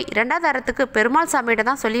தாரம் போய் 2வது தாரத்துக்கு பெருமாள் சாமியிட்ட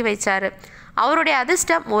தான் சொல்லி வைச்சாரு. அவருடைய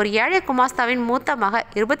அதிர்ஷ்டம் ஒரு ஏழை குமாஸ்தாவின் மூத்த மக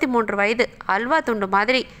 23 வயது அல்வா துண்டு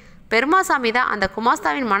மாதிரி. பெருமாசாமி தான் அந்த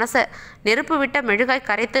குமாஸ்தாவின் மனசை நெருப்பு விட்ட மெழுகாய்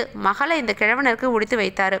கரைத்து மகளை இந்த கிழவனருக்கு உடித்து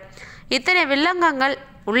வைத்தார். இத்தனை வில்லங்கங்கள்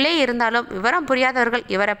உள்ளே இருந்தாலும் விவரம் புரியாதவர்கள்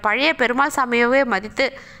இவரை பழைய பெருமாள் சாமியவே மதித்து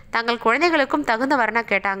தங்கள் குழந்தைகளுக்கும் தகுந்த வரனை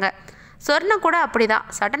கேட்டாங்க. சொர்ணம் கூட அப்படிதான்.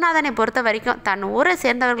 சட்டநாதனை பொறுத்த வரைக்கும் தன் ஊரை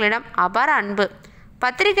சேர்ந்தவர்களிடம் அபார அன்பு.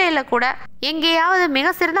 பத்திரிகையில் கூட எங்கேயாவது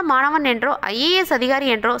மிக சிறந்த மாணவன் என்றோ IAS அதிகாரி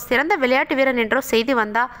என்றோ சிறந்த விளையாட்டு வீரன் என்றோ செய்தி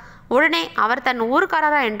வந்தா உடனே அவர் தன்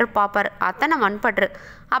ஊருக்காரரா என்று பார்ப்பார். அத்தனை மண்பற்று.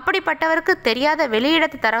 அப்படிப்பட்டவருக்கு தெரியாத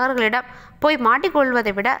வெளியிடத்து தரகர்களிடம் போய்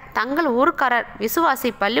மாட்டிக்கொள்வதை விட தங்கள் ஊருக்காரர், விசுவாசி,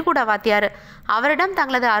 பள்ளிக்கூட வாத்தியார் அவரிடம்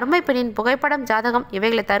தங்களது அருமை பெண்ணின் புகைப்படம், ஜாதகம்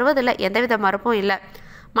இவைகளை தருவதில் எந்தவித மறுப்பும் இல்லை.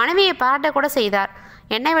 மனைவியை பாராட்ட கூட செய்தார்.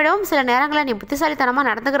 என்னை விடவும் சில நேரங்களில் நீ புத்திசாலித்தனமாக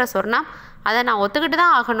நடந்துக்கிற சொன்னா அதை நான் ஒத்துக்கிட்டு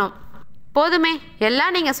தான் ஆகணும். போதுமே,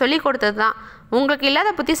 எல்லாம் நீங்கள் சொல்லி கொடுத்தது தான். உங்களுக்கு இல்லாத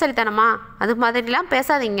புத்திசாலித்தனமா? அது மாதிரிலாம்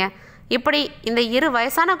பேசாதீங்க. இப்படி இந்த 2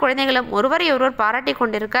 வயசான குழந்தைகளும் ஒருவரை ஒருவர் பாராட்டி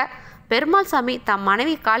கொண்டிருக்க பெருமாள் சாமி தம்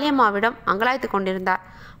மனைவி காளியம்மாவிடம் அங்கலாய்த்து கொண்டிருந்தார்.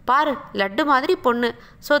 பாரு, லட்டு மாதிரி பொண்ணு,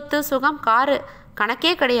 சொத்து சுகம் காரு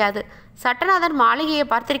கணக்கே கிடையாது. சட்டநாதன் மாளிகையை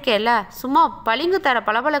பார்த்திருக்கேல்ல, சும்மா பளிங்கு தர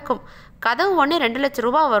பளபளக்கும். கதவு ஒன்று 2 லட்சம்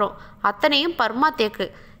ரூபா வரும். அத்தனையும் பர்மா தேக்கு.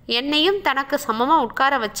 என்னையும் தனக்கு சமமாக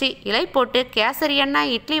உட்கார வச்சு இலை போட்டு கேசரி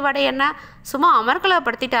எண்ணெய், இட்லி வடை எண்ணெய் சும்மா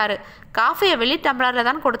அமர்கலப்படுத்திட்டாரு. காஃபியை வெளி டம்ளரில்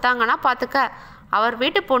தான் கொடுத்தாங்கன்னா பார்த்துக்க. அவர்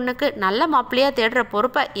வீட்டு பொண்ணுக்கு நல்ல மாப்பிள்ளையாக தேடுற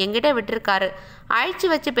பொறுப்பை எங்கிட்ட விட்டுருக்காரு. அழிச்சு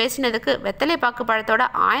வச்சு பேசினதுக்கு வெத்தலை பாக்கு பழத்தோட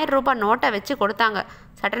 1000 ரூபாய் நோட்டை வச்சு கொடுத்தாங்க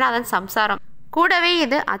சட்டநாதன் சம்சாரம். கூடவே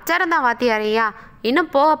இது அச்சாரந்தான் வாத்தியாரையா,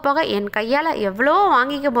 இன்னும் போக போக என் கையால் எவ்வளோ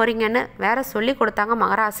வாங்கிக்க போறீங்கன்னு வேற சொல்லி கொடுத்தாங்க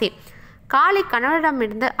மகராசி. காளி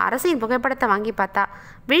கணவரிடமிருந்து அரசின் புகைப்படத்தை வாங்கி பார்த்தா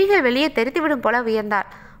விழிகள் வெளியே தெரித்து விடும் போல வியந்தார்.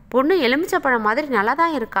 பொண்ணு எலுமிச்சப்பழம் மாதிரி நல்லா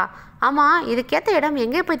தான் இருக்கா. ஆமாம், இதுக்கேற்ற இடம்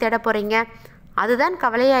எங்கே போய் தேட போகிறீங்க? அதுதான்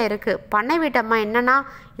கவலையாக இருக்குது. பண்ணை வீட்டம்மா என்னன்னா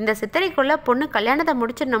இந்த சித்திரைக்குள்ளே பொண்ணு கல்யாணத்தை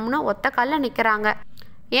முடிச்சிடணும்னு ஒத்த காலில் நிற்கிறாங்க.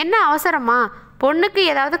 என்ன அவசரமா? பொண்ணுக்கு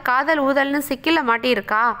ஏதாவது காதல் ஊதல்னு சிக்கில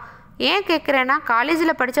மாட்டியிருக்கா? ஏன் கேட்குறேன்னா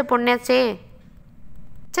காலேஜில் படித்த பொண்ணாச்சே.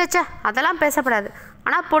 சேச்சா, அதெல்லாம் பேசப்படாது.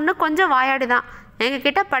 ஆனால் பொண்ணு கொஞ்சம் வாயாடி தான்.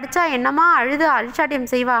 எங்ககிட்ட படித்தா என்னம்மா அழுது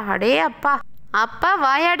அழிச்சாட்டியம் செய்வா. அடே அப்பா, அப்பா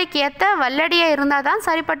வாயாடிக்கு ஏற்ற வல்லடியாக இருந்தால் தான்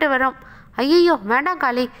சரிப்பட்டு வரும். ஐயோ வேண்டாம்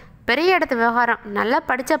காளி, பெரிய இடத்து விவகாரம். நல்லா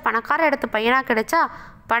படித்த பணக்கார இடத்து பையனாக கிடைச்சா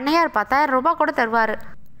பண்ணையார் 10,000 ரூபாய் கூட தருவார்.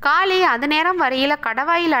 காளி அது நேரம் வரையில்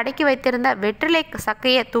கடவாயில் அடக்கி வைத்திருந்த வெற்றிலை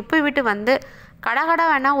சக்கையை துப்பி விட்டு வந்து கடகட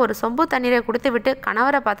வேணா ஒரு சொம்பு தண்ணீரை கொடுத்து விட்டு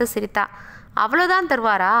கணவரை பார்த்து சிரித்தா. அவ்வளோதான்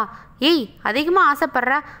தருவாரா? ஏய், அதிகமாக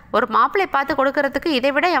ஆசைப்படுற ஒரு மாப்பிள்ளை பார்த்து கொடுக்கறதுக்கு இதை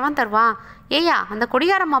விட எவன் தருவான்? ஏய்யா, அந்த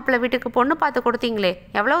குடிகார மாப்பிள்ளை வீட்டுக்கு பொண்ணு பார்த்து கொடுத்தீங்களே,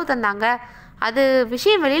 எவ்வளவு தந்தாங்க? அது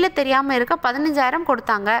விஷயம் வெளியில் தெரியாமல் இருக்க 15,000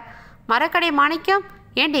 கொடுத்தாங்க. மரக்கடை மாணிக்கம்,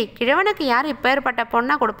 ஏண்டி கிழவனுக்கு யார் இப்பேற்பட்ட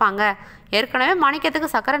பொண்ணாக கொடுப்பாங்க? ஏற்கனவே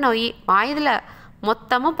மாணிக்கத்துக்கு சக்கரை நோய், வாயுதில்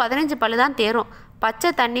மொத்தமும் 15 பல்லு தான் தேரும். பச்சை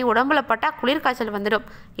தண்ணி உடம்புல பட்டால் குளிர் காய்ச்சல் வந்துடும்.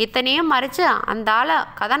 இத்தனையும் மறைச்சு அந்த ஆளை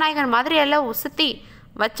கதாநாயகன் மாதிரி எல்லாம் உசுத்தி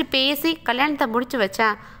வச்சு பேசி கல்யாணத்தை முடிச்சு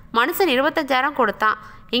வச்சேன். மனுஷன் 25,000 கொடுத்தான்.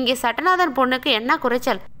 இங்கே சட்டநாதன் பொண்ணுக்கு என்ன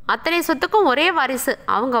குறைச்சல்? அத்தனை சொத்துக்கும் ஒரே வாரிசு.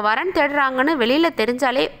 அவங்க வரன் தேடுறாங்கன்னு வெளியில்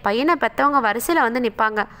தெரிஞ்சாலே பையனை பெற்றவங்க வரிசையில் வந்து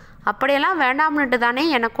நிற்பாங்க. அப்படியெல்லாம் வேண்டாம்னுட்டு தானே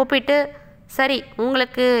என்னை கூப்பிட்டு. சரி,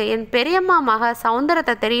 உங்களுக்கு என் பெரியம்மா மக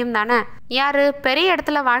சவுந்தரத்தை தெரியும் தானே? யார்? பெரிய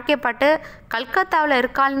இடத்துல வாழ்க்கைப்பட்டு கல்கத்தாவில்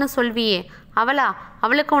இருக்காள்னு சொல்வியே, அவளா?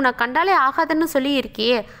 அவளுக்கு உன்னை கண்டாலே ஆகாதுன்னு சொல்லி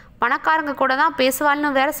இருக்கியே. பணக்காரங்க கூட தான் பேசுவாள்னு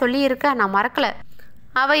வேற சொல்லியிருக்க, நான் மறக்கலை.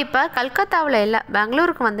 அவள் இப்போ கல்கத்தாவில் இல்லை,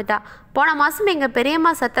 பெங்களூருக்கு வந்துட்டா. போன மாதம் எங்கள்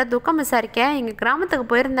பெரியம்மா சத்த துக்கம் விசாரிக்க எங்கள் கிராமத்துக்கு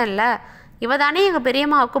போயிருந்தேன்ல, இவ தானே எங்கள்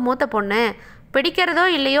பெரியம்மாவுக்கு மூத்த பொண்ணு. பிடிக்கிறதோ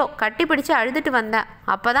இல்லையோ கட்டி பிடிச்சு அழுதுட்டு வந்தேன்.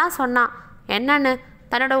 அப்போ தான் சொன்னான் என்னன்னு,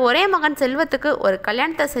 தன்னோட ஒரே மகன் செல்வத்துக்கு ஒரு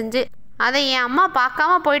கல்யாணத்தை செஞ்சு அதை என் அம்மா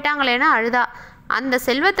பார்க்காம போயிட்டாங்களேன்னு அழுதா. அந்த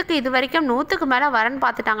செல்வத்துக்கு இது வரைக்கும் 100க்கு மேலே வரன்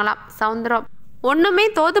பார்த்துட்டாங்களாம். சவுந்தரம் ஒன்றுமே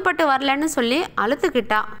தோதுப்பட்டு வரலன்னு சொல்லி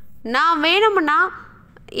அழுத்துக்கிட்டா. நான் வேணும்னா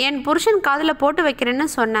என் புருஷன் காதில் போட்டு வைக்கிறேன்னு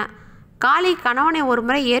சொன்னேன். காளி கணவனை ஒரு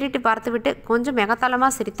முறை ஏறிட்டு பார்த்துவிட்டு கொஞ்சம்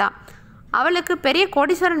மெகத்தாளமாக சிரித்தா. அவளுக்கு பெரிய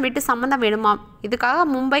கோடீஸ்வரன் வீட்டு சம்மந்தம் வேணுமாம். இதுக்காக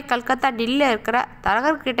மும்பை, கல்கத்தா, டெல்லியில் இருக்கிற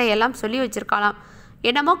தரகர்கிட்ட எல்லாம் சொல்லி வச்சுருக்காளாம்.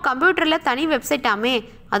 என்னமோ கம்ப்யூட்டரில் தனி வெப்சைட்டாமே,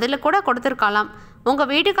 அதில் கூட கொடுத்துருக்காளாம். உங்கள்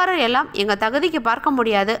வீட்டுக்காரர் எல்லாம் எங்கள் தகுதிக்கு பார்க்க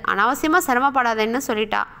முடியாது, அனாவசியமாக சிரமப்படாதேன்னு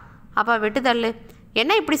சொல்லிட்டா. அப்பா விட்டுதள்ளு.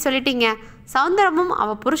 என்ன இப்படி சொல்லிட்டீங்க? சவுந்தரமும்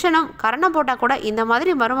அவள் புருஷனும் கரணை போட்டால் கூட இந்த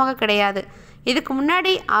மாதிரி மருமக கிடையாது. இதுக்கு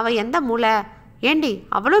முன்னாடி அவள் எந்த மூளை? ஏண்டி,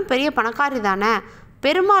 அவளும் பெரிய பணக்காரி தானே?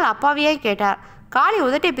 பெருமாள் அப்பாவியாய் கேட்டார். காளி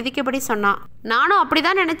உதட்டை பிதிக்கப்படி சொன்னான். நானும் அப்படி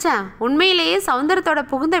தான் நினச்சேன். உண்மையிலேயே சவுந்தரத்தோட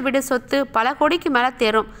புகுந்த வீடு சொத்து பல கோடிக்கு மேலே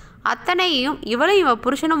தேரும். அத்தனையும் இவளும் இவ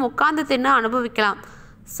புருஷனும் உட்கார்ந்து தின்னு அனுபவிக்கலாம்.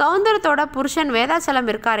 சௌந்தரத்தோட புருஷன் வேதாச்சலம்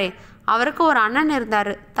இருக்காரே, அவருக்கு ஒரு அண்ணன்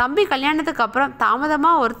இருந்தார். தம்பி கல்யாணத்துக்கு அப்புறம்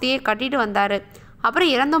தாமதமாக ஒருத்தியை கட்டிட்டு வந்தார்.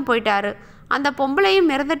 அப்புறம் இறந்தும் போயிட்டாரு. அந்த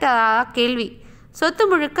பொம்பளையும் இறந்துட்டா கேள்வி. சொத்து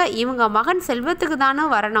முழுக்க இவங்க மகன் செல்வத்துக்கு தானே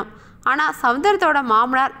வரணும். ஆனால் சௌந்தரத்தோட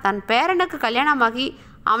மாமனார் தன் பேரனுக்கு கல்யாணமாகி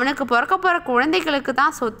அவனுக்கு பிறக்க போகிற குழந்தைகளுக்கு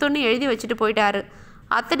தான் சொத்துன்னு எழுதி வச்சுட்டு போயிட்டாரு.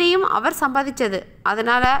 அத்தனையும் அவர் சம்பாதிச்சது.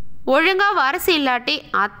 அதனால் ஒழுங்காக வாரிசு இல்லாட்டி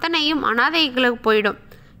அத்தனையும் அனாதைகளுக்கு போயிடும்.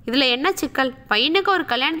 இதில் என்ன சிக்கல்? பையனுக்கு ஒரு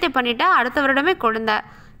கல்யாணத்தை பண்ணிட்டா அடுத்த வருடமே குழந்தை.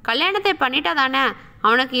 கல்யாணத்தை பண்ணிட்டா தானே.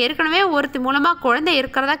 அவனுக்கு ஏற்கனவே ஒருத்தி மூலமாக குழந்தை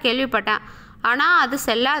இருக்கிறதா கேள்விப்பட்டேன். ஆனால் அது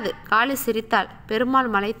செல்லாது. காளி சிரித்தாள். பெருமாள்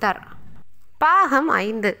மலைத்தார். பாகம்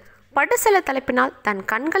 5. படுசல தலைப்பினால் தன்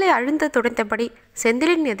கண்களை அழுந்து துடைத்தபடி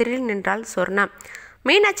செந்திலின் எதிரில் நின்றாள் சொர்ணா.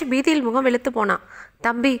 மீனாட்சி பீதியில் முகம் வெளுத்து போனான்.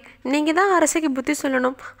 தம்பி, நீங்கள் தான் அரசிக்கு புத்தி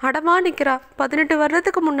சொல்லணும். அடமா நிற்கிறா. 18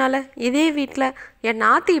 வருடத்துக்கு முன்னால் இதே வீட்டில் என்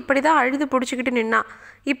நாத்தி இப்படி தான் அழுது பிடிச்சிக்கிட்டு நின்னா.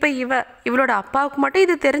 இப்போ இவளோட அப்பாவுக்கு மட்டும்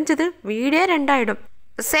இது தெரிஞ்சது வீடே 2 ஆயிடும்.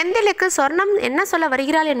 செந்திலுக்கு சொர்ணம் என்ன சொல்ல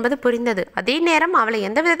வருகிறாள் என்பது புரிந்தது. அதே நேரம் அவளை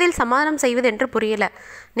எந்த விதத்தில் சமாதானம் செய்வது என்று புரியல.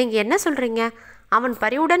 நீங்கள் என்ன சொல்கிறீங்க? அவன்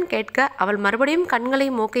பரிவுடன் கேட்க அவள் மறுபடியும்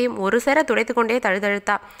கண்களையும் மூக்கையும் ஒரு சேர துடைத்து கொண்டே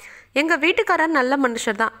தழுதழுத்தா. எங்கள் வீட்டுக்காரர் நல்ல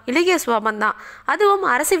மனுஷர் தான், இலகிய சுவாபந்தான். அதுவும்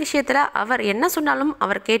அரசு விஷயத்தில் அவர் என்ன சொன்னாலும்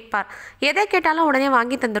அவர் கேட்பார். எதை கேட்டாலும் உடனே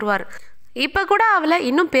வாங்கி தந்துடுவார். இப்போ கூட அவளை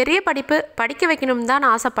இன்னும் பெரிய படிப்பு படிக்க வைக்கணும் தான்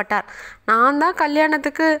ஆசைப்பட்டார். நான் தான்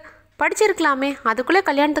கல்யாணத்துக்கு படிச்சிருக்கலாமே, அதுக்குள்ளே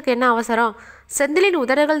கல்யாணத்துக்கு என்ன அவசரம்? செந்திலின்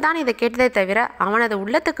உதடுகள் தான் இதை கேட்டதை தவிர அவனது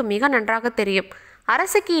உள்ளத்துக்கு மிக நன்றாக தெரியும்.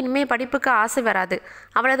 அரசுக்கு இனிமே படிப்புக்கு ஆசை வராது.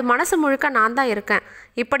 அவளது மனசு முழுக்க நான் தான் இருக்கேன்.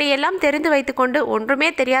 இப்படியெல்லாம் தெரிந்து வைத்துக்கொண்டு ஒன்றுமே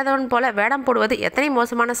தெரியாதவன் போல வேடம் போடுவது எத்தனை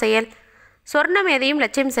மோசமான செயல். சொர்ணம் எதையும்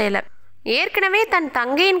லட்சியம் செய்யலை. ஏற்கனவே தன்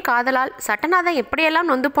தங்கையின் காதலால் சட்டநாதன் எப்படியெல்லாம்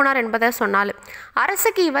நொந்து போனார் என்பதை சொன்னாள்.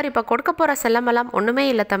 அரசுக்கு இவர் இப்போ கொடுக்க போகிற செல்லமெல்லாம் ஒன்றுமே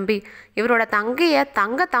இல்லை தம்பி. இவரோட தங்கையை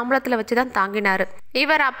தங்க தாம்பளத்தில் வச்சு தான் தாங்கினார்.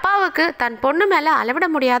 இவர் அப்பாவுக்கு தன் பொண்ணு மேலே அளவிட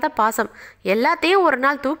முடியாத பாசம். எல்லாத்தையும் ஒரு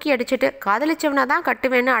நாள் தூக்கி அடிச்சுட்டு காதலிச்சவனை தான்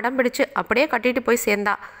கட்டுவேன்னு அடம் பிடிச்சு அப்படியே கட்டிட்டு போய்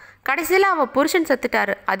சேர்ந்தா. கடைசியில் அவள் புருஷன்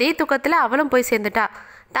செத்துட்டாரு. அதே தூக்கத்தில் அவளும் போய் சேர்ந்துட்டா.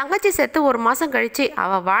 தங்கச்சி செத்து 1 மாதம் கழித்து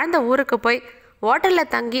அவள் வாழ்ந்த ஊருக்கு போய்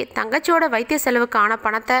ஹோட்டலில் தங்கி தங்கச்சியோட வைத்திய செலவுக்கு ஆன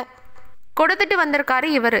பணத்தை கொடுத்துட்டு வந்திருக்காரு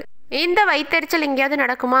இவர். இந்த வயிற்றெரிச்சல் எங்கேயாவது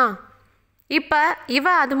நடக்குமா?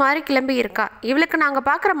 இப்போ அது மாதிரி கிளம்பி இருக்கா. இவளுக்கு நாங்கள்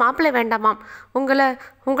பார்க்குற மாப்பிள்ளை வேண்டாமாம்.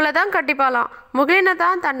 உங்களை தான் கட்டிப்பாலாம். முகிலினை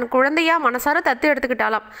தான் தன் குழந்தையா மனசார தத்து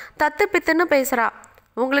எடுத்துக்கிட்டாலாம். தத்து பித்துன்னு பேசுகிறா.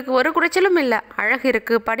 உங்களுக்கு ஒரு குறைச்சலும் இல்லை. அழகு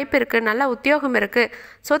இருக்குது, படிப்பு இருக்குது, நல்ல உத்தியோகம் இருக்குது.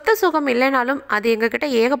 சொத்து சுகம் இல்லைனாலும் அது எங்ககிட்ட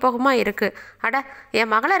ஏகபோகமாக இருக்குது. அட,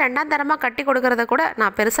 என் மகளை 2ஆம் தரமாக கட்டி கொடுக்கறத கூட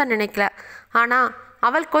நான் பெருசாக நினைக்கல. ஆனால்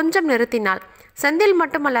அவள் கொஞ்சம் நிறுத்தினாள். செந்தில்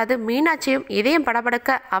மட்டுமல்லாது மீனாட்சியும் இதயம்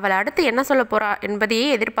படபடக்க அவள் அடுத்து என்ன சொல்ல போறா என்பதையே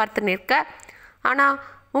எதிர்பார்த்து நிற்க, ஆனால்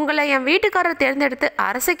உங்களை என் வீட்டுக்காரர் தேர்ந்தெடுத்து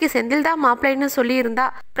அரசைக்கு செந்தில் தான் மாப்பிள்ளைன்னு சொல்லியிருந்தா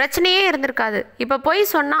பிரச்சனையே இருந்திருக்காது. இப்போ போய்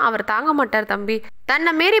சொன்னால் அவர் தாங்க மாட்டார் தம்பி.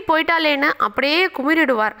 தன்னை மீறி போயிட்டாலேன்னு அப்படியே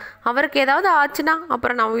குமிரிடுவார். அவருக்கு ஏதாவது ஆச்சுன்னா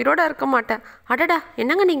அப்புறம் நான் உயிரோடு இருக்க மாட்டேன். அடடா,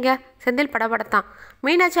 என்னங்க நீங்கள்? செந்தில் படபடத்தான்.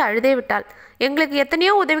 மீனாட்சி அழுதே விட்டாள். எங்களுக்கு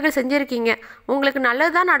எத்தனையோ உதவிகள் செஞ்சுருக்கீங்க. உங்களுக்கு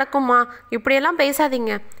நல்லது தான் நடக்குமா? இப்படியெல்லாம்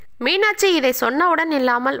பேசாதீங்க. மீனாட்சி இதை சொன்னவுடன்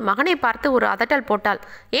இல்லாமல் மகனை பார்த்து ஒரு அதட்டல் போட்டாள்.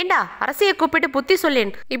 ஏண்டா, அரசியை கூப்பிட்டு புத்தி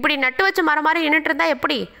சொல்லேன். இப்படி நட்டு வச்ச மரம் மாதிரி நின்றுட்டு இருந்தா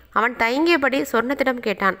எப்படி? அவன் தயங்கியபடி சொர்ணத்திடம்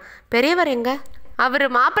கேட்டான். பெரியவர் எங்க? அவர்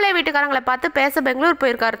மாப்பிள்ளை வீட்டுக்காரங்களை பார்த்து பேச பெங்களூர்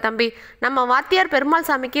போயிருக்காரு தம்பி. நம்ம வாத்தியார் பெருமாள்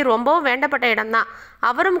சாமிக்கு ரொம்பவும் வேண்டப்பட்ட இடம்தான்.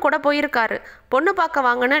 அவரும் கூட போயிருக்காரு. பொண்ணு பார்க்க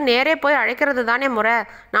வாங்கன்னு நேரே போய் அழைக்கிறது தானே முறை.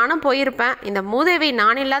 நானும் போயிருப்பேன். இந்த மூதேவி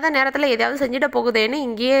நான் இல்லாத நேரத்தில் எதையாவது செஞ்சிட போகுதேன்னு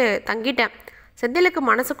இங்கேயே தங்கிட்டேன். செந்திலுக்கு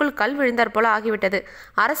மனசுக்குள் கல் விழுந்தார் போல ஆகிவிட்டது.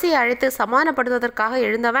 அரசியை அழைத்து சமாதானப்படுத்துவதற்காக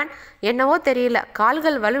எழுந்தவன் என்னவோ தெரியல,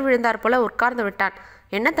 கால்கள் வலு விழுந்தார் போல உட்கார்ந்து விட்டான்.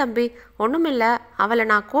 என்ன தம்பி? ஒன்றுமில்லை. அவளை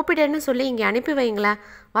நான் கூப்பிட்டேன்னு சொல்லி இங்கே அனுப்பி வைங்களேன்.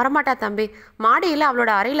 வரமாட்டா தம்பி. மாடியில்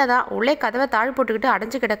அவளோட அறையில் தான் உள்ளே கதவை தாழ் போட்டுக்கிட்டு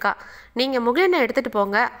அடைஞ்சு கிடக்கா. நீங்கள் முகிலினை எடுத்துகிட்டு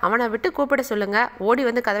போங்க. அவனை விட்டு கூப்பிட சொல்லுங்க. ஓடி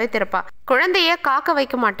வந்து கதவை திறப்பா. குழந்தைய காக்க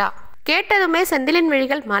வைக்க மாட்டா. கேட்டதுமே செந்திலின்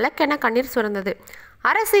விழிகள் மலக்கென கண்ணீர் சுரந்தது.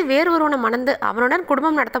 அரசி வேறு ஒருவனை மணந்து அவனுடன்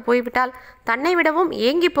குடும்பம் நடத்த போய்விட்டால் தன்னை விடவும்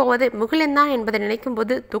ஏங்கி போவது முகிலன்தான் என்பதை நினைக்கும்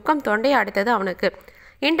போது துக்கம் தொண்டையை அடித்தது அவனுக்கு.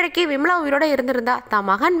 இன்றைக்கு விமலா உயிரோடு இருந்திருந்தா தான்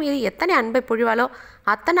மகன் மீது எத்தனை அன்பை பொழிவாளோ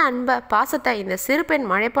அத்தனை அன்பை பாசத்தை இந்த சிறு பெண்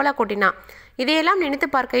மழை போல கொட்டினான். இதையெல்லாம் நினைத்து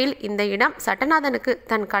பார்க்கையில் இந்த இடம் சட்டநாதனுக்கு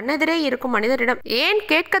தன் கண்ணெதிரே இருக்கும் மனிதரிடம் ஏன்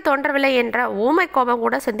கேட்க தோன்றவில்லை என்ற ஊமை கோபம்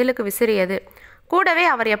கூட செந்திலுக்கு விசிறியது. கூடவே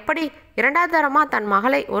அவர் எப்படி 2வது தரமாக தன்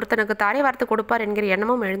மகளை ஒருத்தனுக்கு தாரை வார்த்து கொடுப்பார் என்கிற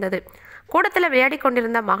எண்ணமும் எழுந்தது. கூடத்தில் விளையாடி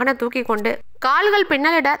கொண்டிருந்த மகனை தூக்கி கொண்டு கால்கள்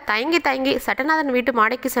பின்னலிட தயங்கி சட்டநாதன் வீட்டு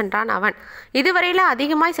மாடைக்கு சென்றான் அவன். இதுவரையில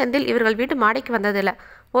அதிகமாய் செந்தில் இவர்கள் வீட்டு மாடைக்கு வந்ததில்லை.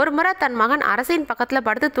 ஒரு முறை தன் மகன் அரசியின் பக்கத்தில்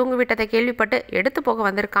படுத்து தூங்கிவிட்டதை கேள்விப்பட்டு எடுத்து போக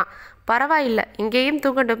வந்திருக்கான். பரவாயில்லை, இங்கேயும்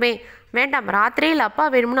தூங்கட்டுமே. வேண்டாம், ராத்திரியில் அப்பா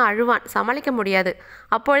வேணும்னு அழுவான், சமாளிக்க முடியாது.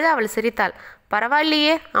 அப்பொழுது அவள் சிரித்தாள்.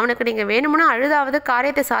 பரவாயில்லையே, அவனுக்கு நீங்கள் வேணும்னு அழுதாவது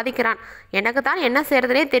காரியத்தை சாதிக்கிறான். எனக்கு தான் என்ன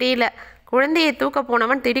செய்யறதுனே தெரியல. குழந்தையை தூக்க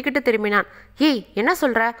போனவன் திடுக்கிட்டு திரும்பினான். ஏய், என்ன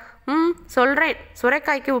சொல்ற? சொல்கிறேன்,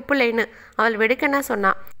 சுரைக்காய்க்கு உப்பு இல்லைன்னு அவள் வெடுக்கென்ன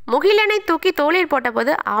சொன்னான். முகிலனை தூக்கி தோளில்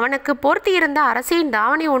போட்டபோது அவனுக்கு பொருத்தி இருந்த அரசியின்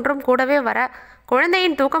தாவணி ஒன்றும் கூடவே வர,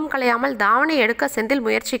 குழந்தையின் தூக்கம் கலையாமல் தாவணி எடுக்க செந்தில்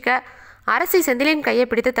முயற்சிக்க, அரசி செந்திலின் கையை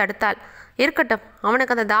பிடித்து தடுத்தாள். இருக்கட்டும்,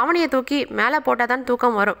 அவனுக்கு அந்த தாவணியை தூக்கி மேலே போட்டால் தான்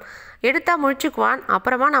தூக்கம் வரும். எடுத்தா முழிச்சுக்குவான்,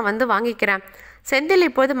 அப்புறமா நான் வந்து வாங்கிக்கிறேன். செந்தில்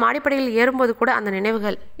இப்போது மாடிப்படியில் ஏறும்போது கூட அந்த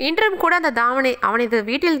நினைவுகள். இன்றும் கூட அந்த தாவணி அவனது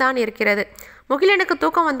வீட்டில் தான் இருக்கிறது. முகிலனுக்கு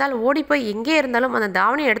தூக்கம் வந்தால் ஓடிப்போய் எங்கே இருந்தாலும் அந்த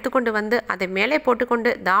தாவணியை எடுத்துக்கொண்டு வந்து அதை மேலே போட்டுக்கொண்டு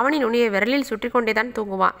தாவணி நுனியை விரலில் சுற்றி கொண்டே தான்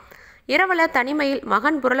தூங்குவான். இரவுல தனிமையில்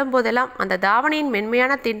மகன் புரளும் போதெல்லாம் அந்த தாவணியின்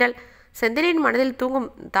மென்மையான திண்டல் செந்திலின் மனதில் தூங்கும்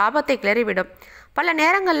தாபத்தை கிளறிவிடும். பல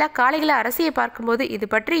நேரங்களில் காலையில் அரசியை பார்க்கும்போது இது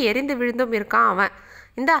பற்றி எரிந்து விழுந்தும் இருக்கான் அவன்.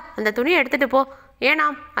 இந்தா, அந்த துணியை எடுத்துகிட்டு போ.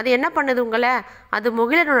 ஏனாம், அது என்ன பண்ணுது உங்களை? அது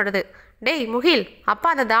முகிலனோடது. டேய் முகில், அப்பா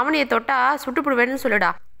அந்த தாவணியை தொட்டா சுட்டுப்பிடுவேன்னு சொல்லுடா.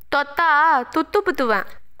 தொத்தா துத்து புத்துவேன்.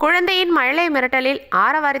 குழந்தையின் மழலை மிரட்டலில்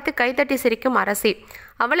ஆரவாரித்து கைத்தட்டி சிரிக்கும் அரசி.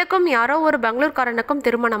 அவளுக்கும் யாரோ ஒரு பெங்களூர்காரனுக்கும்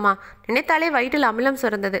திருமணமா? நினைத்தாலே வயிற்றில் அமிலம்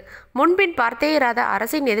சுரந்தது. முன்பின் பார்த்தே இராத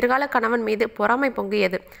அரசின் எதிர்கால கணவன் மீது பொறாமை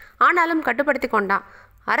பொங்கியது. ஆனாலும் கட்டுப்படுத்தி கொண்டான்.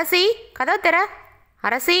 அரசி, கதவை திற.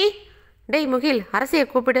 அரசி. டேய் முகில், அரசியை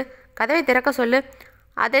கூப்பிடு, கதவை திறக்க சொல்லு.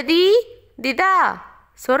 அததி திதா.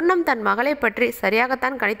 சொர்ணம் தன் மகளை பற்றி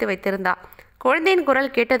சரியாகத்தான் கணித்து வைத்திருந்தா. குழந்தையின்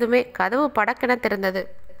குரல் கேட்டதுமே கதவு படக்கென திறந்தது.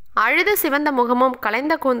 அழுது சிவந்த முகமும்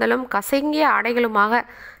கலைந்த கூந்தலும் கசங்கிய ஆடைகளுமாக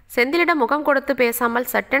செந்திலிடம் முகம் கொடுத்து பேசாமல்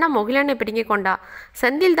சட்டென முகிலனை பிடுங்கி கொண்டா.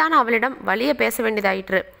 செந்தில் தான் அவளிடம் வலிய பேச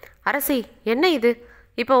வேண்டியதாயிற்று. அரசி, என்ன இது?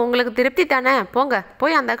 இப்போ உங்களுக்கு திருப்தி தானே? போங்க,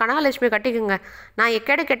 போய் அந்த கனகலட்சுமி கட்டிக்குங்க. நான்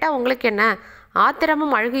எக்கேடு கேட்டால் உங்களுக்கு என்ன?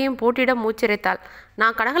 ஆத்திரமும் அழுகையும் போட்டியிட மூச்சிரைத்தாள்.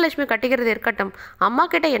 நான் கனகலட்சுமி கட்டிக்கிறது இருக்கட்டும், அம்மா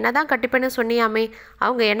கிட்ட என்னதான் கட்டிப்பேன்னு சொன்னியாமே,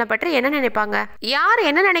 அவங்க என்னை பற்றி என்ன நினைப்பாங்க? யார்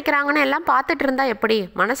என்ன நினைக்கிறாங்கன்னு எல்லாம் பார்த்துட்டு இருந்தா எப்படி?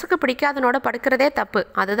 மனசுக்கு பிடிக்காதனோட படுக்கிறதே தப்பு.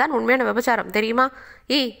 அதுதான் உண்மையான விபச்சாரம், தெரியுமா?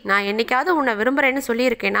 நான் என்னைக்காவது உன்னை விரும்புகிறேன்னு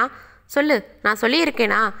சொல்லியிருக்கேனா? சொல்லு, நான்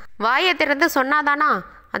சொல்லியிருக்கேனா? வாயை திறந்து சொன்னாதானா?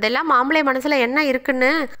 அதெல்லாம் ஆம்பளை மனசில் என்ன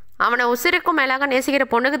இருக்குன்னு அவனை உசிருக்கும் மேலாக நேசிக்கிற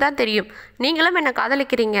பொண்ணுக்கு தான் தெரியும். நீங்களும் என்னை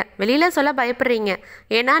காதலிக்கிறீங்க, வெளியில் சொல்ல பயப்படுறீங்க.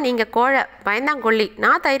 ஏன்னா நீங்கள் கோழை, பயந்தாங்கொல்லி.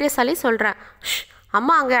 நான் தைரியசாலி சொல்கிறேன்.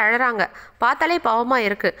 அம்மா அங்கே அழறாங்க, பார்த்தாலே பாவமாக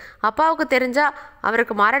இருக்குது. அப்பாவுக்கு தெரிஞ்சால்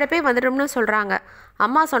அவருக்கு மாரடைப்பே வந்துடும்னு சொல்கிறாங்க.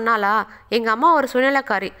 அம்மா சொன்னாலா? எங்கள் அம்மா ஒரு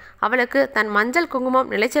சுயநலக்காரி. அவளுக்கு தன் மஞ்சள்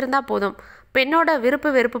குங்குமம் நிலைச்சிருந்தா போதும். பெண்ணோட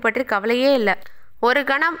விருப்பு வெறுப்பு பற்றி கவலையே இல்லை. ஒரு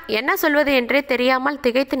கணம் என்ன சொல்வது என்றே தெரியாமல்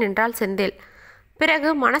திகைத்து நின்றாள் செந்தில். பிறகு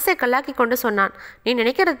மனசை கல்லாக்கி கொண்டு சொன்னான். நீ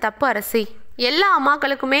நினைக்கிறது தப்பு அரசி. எல்லா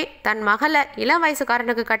அம்மாக்களுக்குமே தன் மகளை இளம்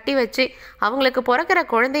வயசுக்காரனுக்கு கட்டி வச்சு அவங்களுக்கு பிறக்கிற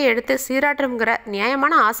குழந்தைய எடுத்து சீராட்டுங்கிற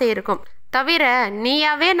நியாயமான ஆசை இருக்கும். தவிர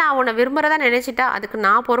நீயாவே நான் உன்னை விரும்புகிறதா நினைச்சிட்டா அதுக்கு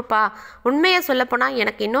நான் பொறுப்பா? உண்மையை சொல்லப்போனால்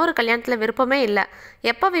எனக்கு இன்னொரு கல்யாணத்தில் விருப்பமே இல்லை.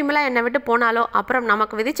 எப்போ விமலா என்னை விட்டு போனாலோ அப்புறம்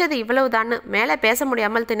நமக்கு விதிச்சது இவ்வளவுதான்னு மேலே பேச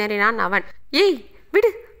முடியாமல் திணறினான் அவன். ஏய்,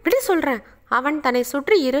 விடு விடு சொல்கிறேன். அவன் தன்னை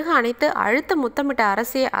சுற்றி இறுக அணைத்து அழுத்த முத்தமிட்ட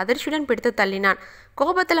அரசியை அதிர்ச்சியுடன் பிடித்து தள்ளினான்.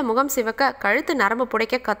 கோபத்தில் முகம் சிவக்க கழுத்து நரம்பு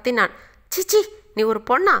புடைக்க கத்தினான். சிச்சி, நீ ஒரு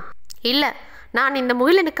பொண்ணா? இல்லை, நான் இந்த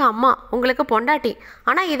முகிலனுக்கு அம்மா, உங்களுக்கு பொண்டாட்டி.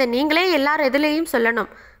 ஆனால் இதை நீங்களே எல்லார் எதுலேயும்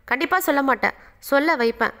சொல்லணும். கண்டிப்பாக சொல்ல மாட்டேன், சொல்ல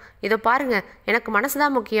வைப்பேன். இதோ பாருங்க, எனக்கு மனசு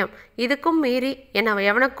தான் முக்கியம். இதுக்கும் மீறி என்னை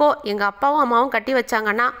எவனுக்கோ எங்கள் அப்பாவும் அம்மாவும் கட்டி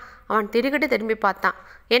வச்சாங்கன்னா அவன் திருக்கிட்டு திரும்பி பார்த்தான்.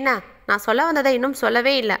 என்ன, நான் சொல்ல வந்ததை இன்னும்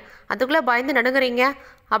சொல்லவே இல்லை, அதுக்குள்ளே பயந்து நடுங்குறீங்க?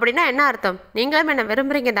 அப்படின்னா என்ன அர்த்தம்? நீங்களும் என்னை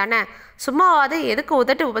விரும்புகிறீங்க தானே? சும்மாவாது எதுக்கு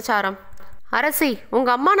உதட்டு உபச்சாரம்? அரசி,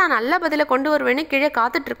 உங்கள் அம்மா நான் நல்ல பதிலை கொண்டு வருவேன்னு கீழே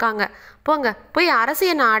காத்துட்ருக்காங்க. போங்க, போய்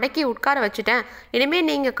அரசியை நான் அடக்கி உட்கார வச்சுட்டேன். இனிமேல்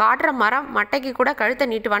நீங்கள் காட்டுற மரம் மட்டைக்கு கூட கழுத்தை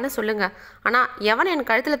நீட்டுவான்னு சொல்லுங்கள். ஆனால் எவன் என்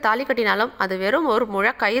கழுத்தில் தாலி கட்டினாலும் அது வெறும் ஒரு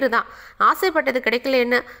முழ கயிறு தான். ஆசைப்பட்டது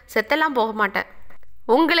கிடைக்கலன்னு செத்தெல்லாம் போக மாட்டேன்.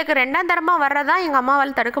 உங்களுக்கு ரெண்டாம் தரமாக வர்றதா எங்கள்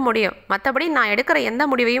அம்மாவால் தடுக்க முடியும். மற்றபடி நான் எடுக்கிற எந்த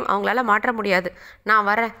முடிவையும் அவங்களால மாற்ற முடியாது. நான்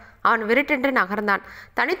வரேன். அவன் விருட்டென்று நகர்ந்தான்.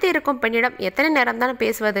 தனித்து இருக்கும் பெண்ணிடம் எத்தனை நேரம்தான்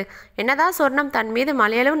பேசுவது? என்னதான் சொர்ணம் தன் மீது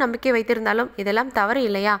மலையளவு நம்பிக்கை வைத்திருந்தாலும் இதெல்லாம் தவறு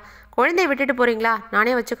இல்லையா? குழந்தையை விட்டுட்டு போறீங்களா?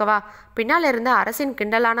 நானே வச்சுக்கவா? பின்னால் இருந்த அரசின்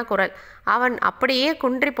கிண்டலான குரல். அவன் அப்படியே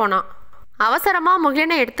குன்றி போனான். அவசரமாக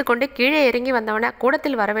முகிலனை எடுத்துக்கொண்டு கீழே இறங்கி வந்தவனை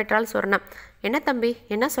கூடத்தில் வரவேற்றாள் சொர்ணம். என்ன தம்பி,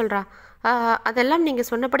 என்ன சொல்கிறா? அதெல்லாம்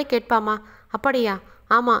நீங்கள் சொன்னபடி கேட்பாமா? அப்படியா?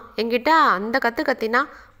 ஆமாம், என்கிட்ட அந்த கத்தினா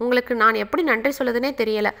உங்களுக்கு நான் எப்படி நன்றி சொல்லுதுன்னே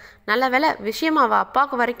தெரியலை. நல்ல வேலை, விஷயம் அவள்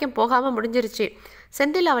அப்பாவுக்கு வரைக்கும் போகாமல் முடிஞ்சிருச்சு.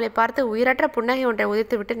 செந்தில் அவளை பார்த்து உயிரற்ற புன்னகை ஒன்றை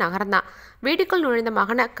உதித்து விட்டு நகர்ந்தான். வீட்டுக்குள் நுழைந்த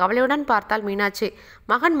மகனை கவலையுடன் பார்த்தாள் மீனாட்சி.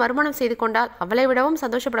 மகன் மறுமணம் செய்து கொண்டால் அவளை விடவும்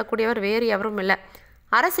சந்தோஷப்படக்கூடியவர் வேறு எவரும் இல்லை.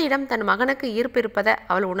 அரசியிடம் தன் மகனுக்கு ஈர்ப்பு இருப்பதை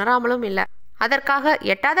அவள் உணராமலும் இல்லை. அதற்காக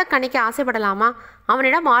எட்டாத கனிக்கு ஆசைப்படலாமா?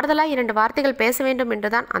 அவனிடம் ஆறுதலாய் 2 வார்த்தைகள் பேச வேண்டும்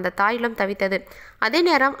என்றுதான் அந்த தாயிலும் தவித்தது. அதே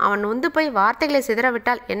நேரம் அவன் நொந்து போய் வார்த்தைகளை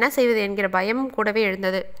சிதறவிட்டால் என்ன செய்வது என்கிற பயமும் கூடவே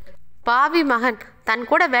எழுந்தது. பாவி மகன், தன்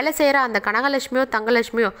கூட வேலை செய்கிற அந்த கனகலட்சுமியோ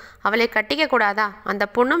தங்கலட்சுமியோ அவளை கட்டிக்க கூடாதா? அந்த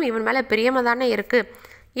பொண்ணும் இவன் மேலே பிரியமாக தானே இருக்கு.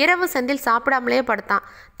 இரவு செந்தில் சாப்பிடாமலே படுத்தான்.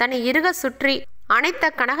 தன்னை இறுக சுற்றி அனைத்த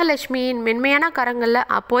கனகலட்சுமியின் மென்மையான கரங்களில்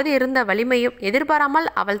அப்போது இருந்த வலிமையும் எதிர்பாராமல்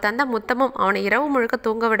அவள் தந்த முத்தமும் அவனை இரவு முழுக்க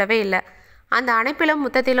தூங்க விடவே இல்லை. அந்த அணைப்பிலும்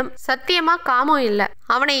முத்தத்திலும் சத்தியமா காமம் இல்லை.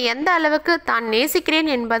 அவனை எந்த அளவுக்கு தான் நேசிக்கிறேன்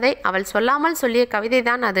என்பதை அவள் சொல்லாமல் சொல்லிய கவிதை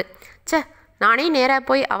தான் அது. சே, நானே நேராக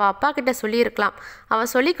போய் அவள் அப்பா கிட்ட சொல்லியிருக்கலாம்.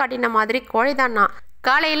 அவள் சொல்லி காட்டின மாதிரி கோழைதான் நான்.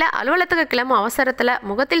 காலையில் அலுவலகத்துக்கு கிளம்பும் அவசரத்தில்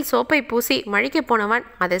முகத்தில் சோப்பை பூசி மழிக்க போனவன்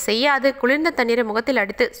அதை செய்யாது குளிர்ந்த தண்ணீரை முகத்தில்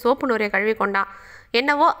அடித்து சோப்பு நூரை கழுவி கொண்டான்.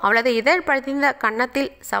 என்னவோ அவளது இதழ் பழுத்திருந்த கன்னத்தில்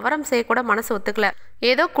சவரம் செய்யக்கூட மனசு ஒத்துக்கல.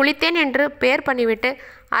 ஏதோ குளித்தேன் என்று பேர் பண்ணிவிட்டு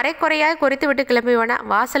அரைக்குறையாக குறித்து விட்டு கிளம்பிவன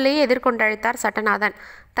வாசல்லையே எதிர்கொண்டு அழைத்தார் சட்டநாதன்.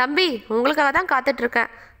 தம்பி, உங்களுக்காக தான்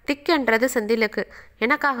காத்துட்ருக்கேன். திக்கென்றது செந்திலுக்கு.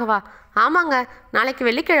 எனக்காகவா? ஆமாங்க, நாளைக்கு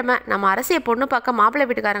வெள்ளிக்கிழமை நம்ம அரசிய பொண்ணு பார்க்க மாப்பிள்ளை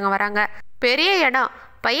வீட்டுக்காரங்க வராங்க. பெரிய இடம்.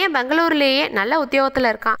 பையன் பெங்களூர்லேயே நல்ல உத்தியோகத்தில்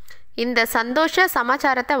இருக்கான். இந்த சந்தோஷ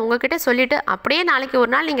சமாச்சாரத்தை உங்ககிட்ட சொல்லிவிட்டு அப்படியே நாளைக்கு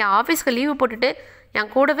ஒரு நாள் நீங்கள் ஆஃபீஸ்க்கு லீவு போட்டுட்டு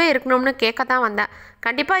என் கூடவே இருக்கணும்னு கேட்க தான் வந்தேன்.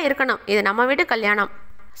 கண்டிப்பாக இருக்கணும். இது நம்ம வீட்டு கல்யாணம்.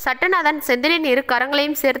 சட்டநாதன் செந்திலின் 2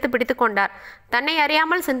 கரங்களையும் சேர்த்து பிடித்து கொண்டார். தன்னை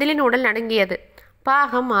அறியாமல் செந்திலின் உடல் நடுங்கியது.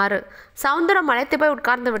 பாகம் 6. சவுந்தரம் அழைத்து போய்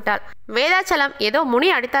உட்கார்ந்து விட்டாள். வேதாச்சலம் ஏதோ முனி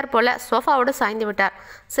அடித்தார் போல சோஃபாவோடு சாய்ந்து விட்டார்.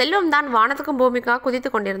 செல்வம் தான் வானத்துக்கும் பூமிக்காக குதித்து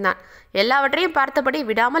கொண்டிருந்தான். எல்லாவற்றையும் பார்த்தபடி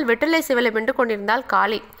விடாமல் வெற்றிலை சிவலை வென்று கொண்டிருந்தாள்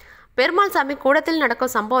காளி. பெருமாள் சாமி கூடத்தில்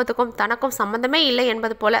நடக்கும் சம்பவத்துக்கும் தனக்கும் சம்பந்தமே இல்லை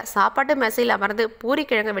என்பது போல சாப்பாட்டு மேசையில் அமர்ந்து பூரி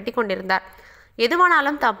கிழங்கு வெட்டி கொண்டிருந்தார்.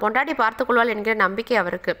 எதுவானாலும் தான் பொண்டாட்டி பார்த்துக்கொள்வாள் என்கிற நம்பிக்கை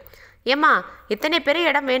அவருக்கு. ஏம்மா, இத்தனை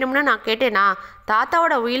பெரிய இடம் வேணும்னு நான் கேட்டேனா?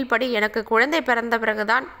 தாத்தாவோட உயில் படி எனக்கு குழந்தை பிறந்த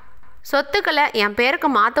பிறகுதான் சொத்துக்களை என் பேருக்கு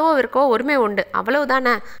மாற்றவோ இருக்கோ உரிமை உண்டு,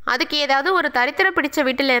 அவ்வளவுதானே. அதுக்கு ஏதாவது ஒரு தரித்திர பிடிச்ச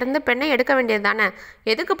வீட்டில இருந்து பெண்ணை எடுக்க வேண்டியது தானே.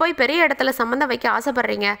 எதுக்கு போய் பெரிய இடத்துல சம்மந்தம் வைக்க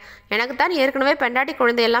ஆசைப்படுறீங்க? எனக்கு தான் ஏற்கனவே பெண்டாட்டி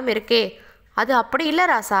குழந்தையெல்லாம் இருக்கே. அது அப்படி இல்லை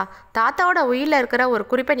ராசா. தாத்தாவோட உயிரில் இருக்கிற ஒரு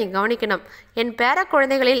குறிப்பை நீ கவனிக்கணும். என் பேர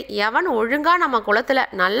குழந்தைகளில் எவன் ஒழுங்காக நம்ம குலத்தில்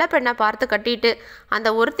நல்ல பெண்ணை பார்த்து கட்டிட்டு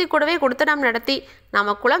அந்த ஒருத்தி கூடவே கொடுத்தனம் நடத்தி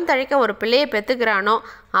நம்ம குலம் தழைக்க ஒரு பிள்ளையை பெற்றுக்கிறானோ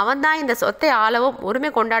அவன்தான் இந்த சொத்தை ஆளவும்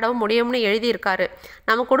உரிமை கொண்டாடவும் முடியும்னு எழுதியிருக்காரு.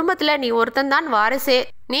 நம்ம குடும்பத்தில் நீ ஒருத்தன்தான் வாரிசே.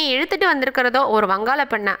 நீ இழுத்துட்டு வந்திருக்கிறதோ ஒரு வங்காள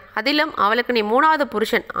பெண்ணை, அதிலும் அவளுக்கு நீ 3வது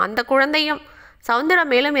புருஷன். அந்த குழந்தையும் சவுந்தரம்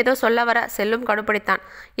மேலும் ஏதோ சொல்ல வர செல்லும் கடுப்படுத்தான்.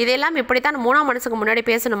 இதெல்லாம் இப்படித்தான் 3ஆம் மனுஷனுக்கு முன்னாடி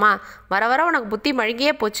பேசணுமா? வர வர உனக்கு புத்தி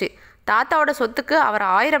மழுகியே போச்சு. தாத்தாவோட சொத்துக்கு அவர்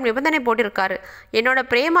 1000 நிபந்தனை போட்டிருக்காரு. என்னோட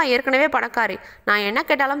பிரேமா ஏற்கனவே பணக்காரி. நான் என்ன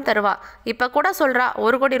கேட்டாலும் தருவா. இப்போ கூட சொல்கிறா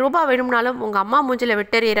 1 கோடி ரூபாய் வேணும்னாலும் உங்கள் அம்மா மூஞ்சில்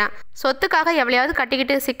விட்டுறீறேன். சொத்துக்காக எவ்வளையாவது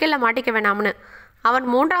கட்டிக்கிட்டு சிக்கலில் மாட்டிக்க வேணாம்னு. அவன்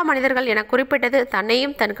 3ஆம் மனிதர்கள் என குறிப்பிட்டது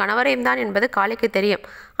தன்னையும் தன் கணவரையும் தான் என்பது காளிக்கு தெரியும்.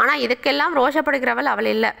 ஆனால் இதுக்கெல்லாம் ரோஷப்படுகிறவள்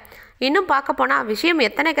அவள் இல்லை. இன்னும் பார்க்க போனால் விஷயம்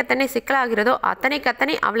எத்தனைக்கத்தனை சிக்கலாகிறதோ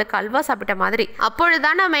அத்தனைக்கத்தனை அவளுக்கு அல்வா சாப்பிட்ட மாதிரி.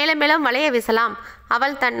 அப்பொழுதுதானே மேலும் மேலும் வளைய வீசலாம்.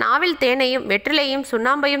 அவள் தன் நாவில் தேனையும் வெற்றிலையும்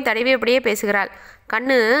சுண்ணாம்பையும் தடவியபடியே பேசுகிறாள்.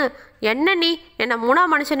 கண்ணு, என்ன நீ என்னை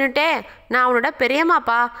 3ஆம் மனுஷனுட்டே? நான் அவனோட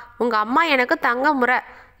பெரியம்மாப்பா. உங்கள் அம்மா எனக்கு தங்க முறை.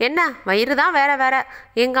 என்ன வயிறு தான் வேற வேற.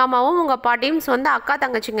 எங்கள் அம்மாவும் உங்கள் பாட்டியும் சொந்த அக்கா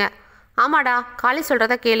தங்கச்சிங்க. ஆமாடா, காளி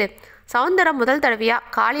சொல்கிறத கேளு. சவுந்தரம் முதல் தடவையாக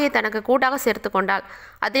காளியை தனக்கு கூட்டாக சேர்த்து கொண்டாள்.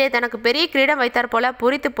 அதிலே தனக்கு பெரிய கிரீடம் வைத்தார் போல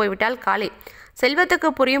பூரித்து போய்விட்டாள் காளி. செல்வத்துக்கு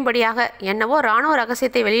புரியும்படியாக என்னவோ இராணுவ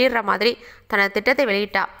ரகசியத்தை வெளியிடுற மாதிரி தனது திட்டத்தை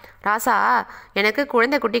வெளியிட்டா. ராசா, எனக்கு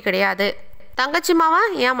குழந்தை குட்டி கிடையாது. தங்கச்சிமாவா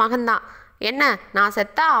என் மகன்தான். என்ன, நான்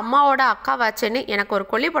செத்தா அம்மாவோட அக்காவாச்சேன்னு எனக்கு ஒரு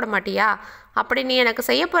கொல்லி போட மாட்டியா? அப்படி நீ எனக்கு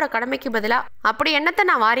செய்ய போகிற கடமைக்கு பதிலாக அப்படி என்னத்தை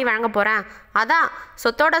நான் வாரி வழங்க போகிறேன்? அதான்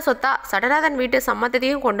சொத்தோட சொத்தா சடநாதன் வீட்டு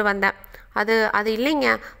சம்மதத்தையும் கொண்டு வந்தேன். அது இல்லைங்க.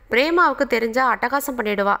 பிரேமாவுக்கு தெரிஞ்சால் அட்டகாசம்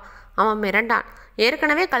பண்ணிடுவா. அவன் மிரண்டான்.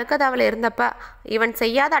 ஏற்கனவே கல்கத்தாவில் இருந்தப்ப இவன்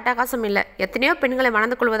செய்யாத அட்டகாசம் இல்லை. எத்தனையோ பெண்களை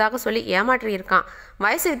மணந்து கொள்வதாக சொல்லி ஏமாற்றியிருக்கான்.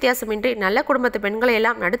 வயசு வித்தியாசமின்றி நல்ல குடும்பத்து பெண்களை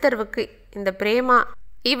எல்லாம் நடுத்தருவுக்கு இந்த பிரேமா.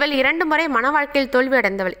 இவள் 2 முறை மன வாழ்க்கையில் தோல்வி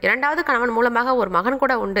அடைந்தவள். 2வது கணவன் மூலமாக ஒரு மகன்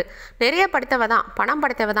கூட உண்டு. நிறைய படித்தவ தான், பணம்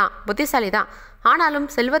படைத்தவ தான், புத்திசாலி தான். ஆனாலும்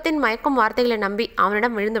செல்வத்தின் மயக்கும் வார்த்தைகளை நம்பி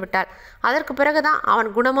அவனிடம் விழுந்து விட்டாள். அதற்கு பிறகுதான் அவன்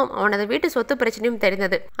குணமும் அவனது வீட்டு சொத்து பிரச்சனையும்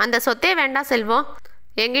தெரிந்தது. அந்த சொத்தே வேண்டாம் செல்வம்.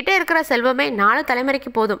 என்கிட்ட இருக்கிற செல்வமே 4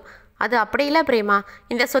 தலைமுறைக்கு போதும். அது அப்படி இல்லை பிரேமா.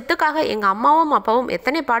 இந்த சொத்துக்காக எங்கள் அம்மாவும் அப்பாவும்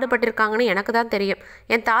எத்தனை பாடுபட்டிருக்காங்கன்னு எனக்கு தான் தெரியும்.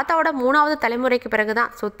 என் தாத்தாவோட 3வது தலைமுறைக்கு பிறகு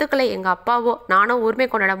தான் சொத்துக்களை எங்கள் அப்பாவோ நானோ உரிமை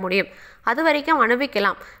கொண்டாட முடியும். அது வரைக்கும்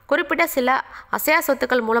அனுபவிக்கலாம். குறிப்பிட்ட சில அசையா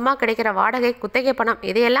சொத்துக்கள் மூலமாக கிடைக்கிற வாடகை, குத்தகை பணம்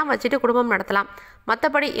இதையெல்லாம் வச்சுட்டு குடும்பம் நடத்தலாம்.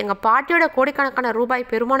 மற்றபடி எங்கள் பாட்டியோட கோடிக்கணக்கான ரூபாய்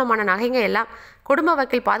பெருமானமான நகைங்க எல்லாம் குடும்ப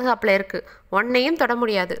வக்கீல் பாதுகாப்பில் இருக்குது. ஒன்னையும் தொட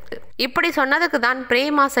முடியாது. இப்படி சொன்னதுக்கு தான்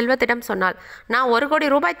பிரேமா செல்வத்திடம் சொன்னாள், நான் 1 கோடி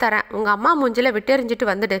ரூபாய் தரேன். உங்கள் அம்மா மூஞ்சில் விட்டெறிஞ்சிட்டு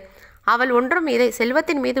வந்துடு. அவள் ஒன்றும் இதை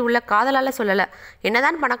செல்வத்தின் மீது உள்ள காதலால் சொல்லலை.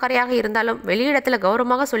 என்னதான் பணக்காரியாக இருந்தாலும் வெளியிடத்தில்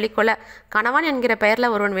கௌரவமாக சொல்லிக்கொள்ள கணவன் என்கிற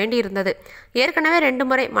பெயரில் ஒருவன் வேண்டியிருந்தது. ஏற்கனவே 2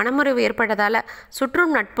 முறை மனமுறிவு ஏற்பட்டதால்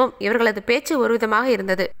சுற்றும் நட்பும் இவர்களது பேச்சு ஒரு விதமாக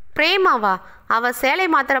இருந்தது. பிரேமாவா? அவள் சேலை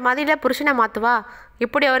மாத்திர மாதிரில புருஷனை மாற்றுவா?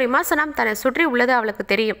 இப்படி ஒரு விமர்சனம் தன்னை சுற்றி உள்ளது அவளுக்கு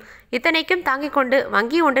தெரியும். இத்தனைக்கும் தாங்கிக் கொண்டு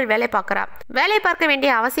வங்கி ஒன்றில் வேலை பார்க்குறா. வேலை பார்க்க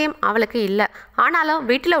வேண்டிய அவசியம் அவளுக்கு இல்லை. ஆனாலும்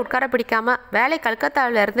வீட்டில் உட்கார பிடிக்காம வேலை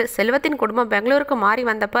கல்கத்தாவிலிருந்து செல்வத்தின் குடும்பம் பெங்களூருக்கு மாறி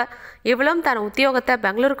வந்தப்ப இவளும் தன் உத்தியோகத்தை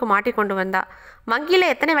பெங்களூருக்கு மாட்டி கொண்டு வந்தா.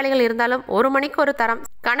 வங்கியில் எத்தனை வேலைகள் இருந்தாலும் 1 மணிக்கு ஒரு தரம்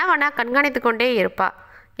கணவனை கண்காணித்து கொண்டே இருப்பா.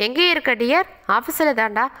 எங்கே இருக்க டியர்? ஆஃபீஸில்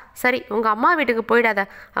தாண்டா. சரி, உங்கள் அம்மா வீட்டுக்கு போயிடாத.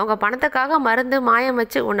 அவங்க பணத்துக்காக மருந்து மாயம்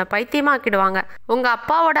வச்சு உன்னை பைத்தியமாக ஆக்கிடுவாங்க. உங்கள்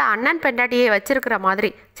அப்பாவோட அண்ணன் பெண்டாட்டியை வச்சிருக்கிற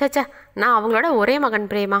மாதிரி. சேச்சா, நான் அவங்களோட ஒரே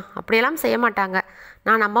மகன் பிரேமா. அப்படியெல்லாம் செய்ய மாட்டாங்க.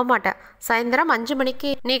 நான் நம்ப மாட்டேன். சாயந்தரம் 5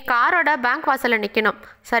 மணிக்கு நீ காரோட பேங்க் வாசலில் நிற்கணும்.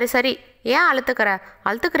 சரி சரி, ஏன்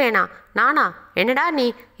அழுத்துக்கிறேனா? நானா? என்னடா நீ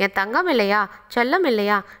என் தங்கம் இல்லையா, செல்லம்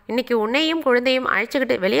இல்லையா? இன்னைக்கு உன்னையும் குழந்தையும்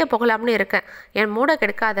அழைச்சிக்கிட்டு வெளியே போகலாம்னு இருக்கேன். என் மூட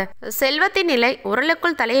கெடுக்காத. செல்வத்தின் நிலை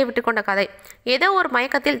உரலுக்குள் தலையை விட்டு கொண்ட கதை. ஏதோ ஒரு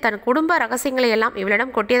மயக்கத்தில் தன் குடும்ப ரகசியங்களை எல்லாம்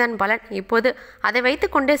இவளிடம் கொட்டியதன் பலன் இப்போது அதை வைத்து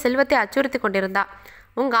கொண்டே செல்வத்தை அச்சுறுத்தி கொண்டிருந்தா.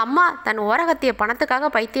 உங்கள் அம்மா தன் ஓரகத்திய பணத்துக்காக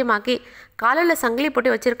பைத்தியமாக்கி காலில் சங்கிலி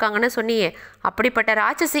போட்டு வச்சுருக்காங்கன்னு சொன்னியே, அப்படிப்பட்ட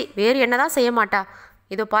ராட்சசி வேறு என்னதான் செய்ய மாட்டா?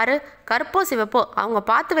 இதோ பாரு, கருப்போ சிவப்போ அவங்க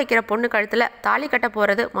பார்த்து வைக்கிற பொண்ணு கழுத்தில் தாலி கட்ட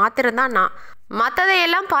போகிறது மாத்திரம்தான் நான்.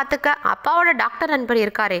 மற்றதையெல்லாம் பார்த்துக்க அப்பாவோட டாக்டர் நண்பர்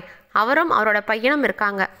இருக்காரே, அவரும் அவரோட பையனும்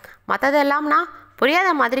இருக்காங்க. மற்றதெல்லாம்னா புரியாத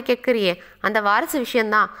மாதிரி கேட்குறியே. அந்த வாரிசு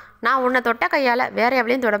விஷயந்தான். நான் உன்னை தொட்ட கையால் வேற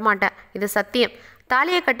எவளையும் தொடமாட்டேன். இது சத்தியம்.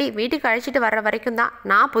 தாலியை கட்டி வீட்டுக்கு அழைச்சிட்டு வர்ற வரைக்கும் தான்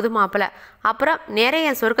நான் புது மாப்பிள்ளை. அப்புறம் நேரே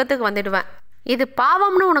என் சொர்க்கத்துக்கு வந்துடுவேன். இது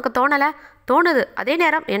பாவம்னு உனக்கு தோணலை? தோணுது. அதே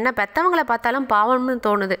நேரம் என்ன பெற்றவங்களை பார்த்தாலும் பாவம்னு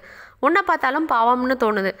தோணுது. உன்னை பார்த்தாலும் பாவம்னு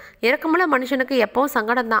தோணுது. இறக்கமுள்ள மனுஷனுக்கு எப்பவும்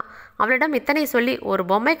சங்கடம்தான். அவளிடம் இத்தனை சொல்லி ஒரு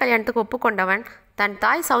பொம்மை கல்யாணத்துக்கு ஒப்புக்கொண்டவன் தன்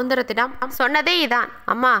தாய் சௌந்தரத்திடம் சொன்னதே இதான்.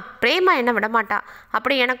 அம்மா, பிரேமா என்ன விடமாட்டா.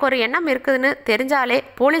 அப்படி எனக்கு ஒரு எண்ணம் இருக்குதுன்னு தெரிஞ்சாலே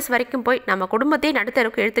போலீஸ் வரைக்கும் போய் நம்ம குடும்பத்தையும்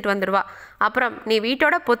நடுத்தருக்கு இழுத்துட்டு வந்துடுவா. அப்புறம் நீ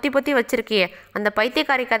வீட்டோட பொத்தி வச்சிருக்கியே அந்த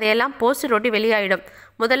பைத்தியக்காரி கதையெல்லாம் போஸ்டர் ஒட்டி வெளியாயிடும்.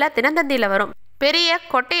 முதல்ல தினத்தந்தியில் வரும். பெரிய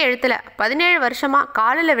கொட்டை எழுத்துல 17 வருஷமா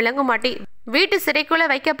காலில் விலங்கு மாட்டி வீட்டு சிறைக்குள்ளே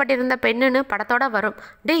வைக்கப்பட்டிருந்த பெண்ணுன்னு படத்தோட வரும்.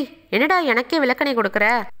 டேய், என்னடா எனக்கே விளக்கணை கொடுக்குற?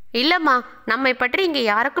 இல்லைம்மா, நம்மை பற்றி இங்கே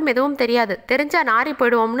யாருக்கும் எதுவும் தெரியாது. தெரிஞ்சா நாரி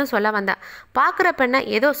போயிடுவோம்னு சொல்ல வந்தேன். பார்க்குற பெண்ணை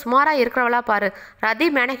ஏதோ சுமாராக இருக்கிறவளா பாரு. ரதி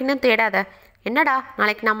மேனகின்னு தேடாத. என்னடா,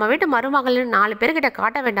 நாளைக்கு நம்ம வீட்டு மருமகள்னு 4 பேர்கிட்ட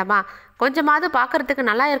காட்ட வேண்டாமா? கொஞ்சமாவது பார்க்குறதுக்கு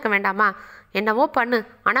நல்லா இருக்க வேண்டாமா? என்னவோ பண்ணு,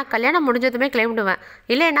 ஆனால் கல்யாணம் முடிஞ்சதுமே கிளம்பிடுவேன்.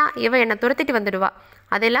 இல்லைன்னா இவன் என்னை துரத்திட்டு வந்துடுவா.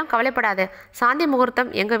 அதெல்லாம் கவலைப்படாத. சாந்தி முகூர்த்தம்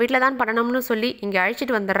எங்கள் வீட்டில் தான் பண்ணணும்னு சொல்லி இங்கே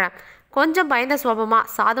அழைச்சிட்டு வந்துடுறேன். கொஞ்சம் பயந்த சுபாவமாக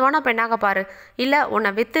சாதுவான பெண்ணாக பாரு. இல்லை உன்னை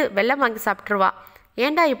விற்று வெள்ளம் வாங்கி சாப்பிட்ருவா.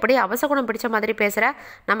 ஏண்டா இப்படி அவசகுணம் பிடிச்ச மாதிரி பேசுகிற?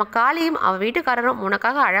 நம்ம காளியும் அவள் வீட்டுக்காரரும்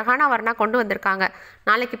உனக்காக அழகான வரனா கொண்டு வந்திருக்காங்க.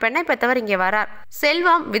 நாளைக்கு பெண்ணை பெற்றவர் இங்கே வரார்.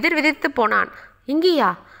 செல்வம் விதிர்விதித்து போனான்.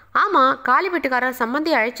 இங்கேயா? ஆமாம், காளி வீட்டுக்காரர்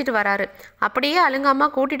சம்மந்தி அழைச்சிட்டு வராரு. அப்படியே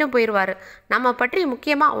அழுங்காமல் கூட்டிட்டும் போயிடுவார். நம்ம பற்றி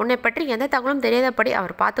முக்கியமாக உன்னை பற்றி எந்த தகவலும் தெரியாதபடி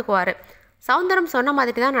அவர் பார்த்துக்குவார். சௌந்தரம் சொன்ன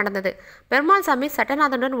மாதிரி தான் நடந்தது. பெருமாள் சாமி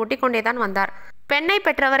சட்டநாதனுடன் ஒட்டிக்கொண்டே தான் வந்தார். பெண்ணை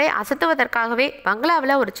பெற்றவரை அசத்துவதற்காகவே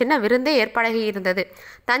பங்களாவில் ஒரு சின்ன விருந்தே ஏற்பாடாகி இருந்தது.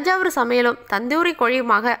 தஞ்சாவூர் சமையலும் தந்தூரி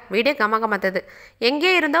கோழியுமாக வீடே கமகமத்தது.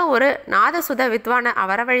 எங்கே இருந்தோ ஒரு நாதசுத வித்வானை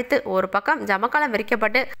வரவழைத்து ஒரு பக்கம் ஜமக்காலம்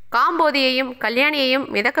விரிக்கப்பட்டு காம்போதியையும் கல்யாணியையும்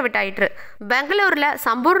மிதக்க விட்டாயிற்று. பெங்களூரில்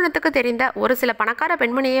சம்பூர்ணத்துக்கு தெரிந்த ஒரு சில பணக்கார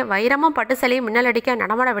பெண்மணியை வைரமும் பட்டு சிலையும் மின்னலடிக்க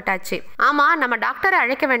நடமாட விட்டாச்சு. ஆமாம், நம்ம டாக்டரை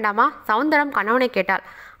அழைக்க வேண்டாமா? சௌந்தரம் கணவனை கேட்டாள்.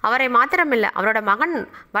 அவரை மாத்திரமில்லை, அவரோட மகன்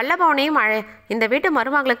வல்லபவனையும் இந்த வீட்டு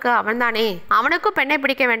மருமகளுக்கு அவன்தானே. அவனுக்கும் பெண்ணை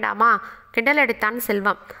பிடிக்க வேண்டாமா? கிண்டல் அடித்தான்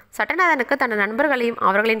செல்வம். சட்டநாதனுக்கு தன் நண்பர்களையும்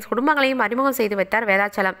அவர்களின் குடும்பங்களையும் அறிமுகம் செய்து வைத்தார்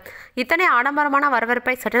வேதாச்சலம். இத்தனை ஆடம்பரமான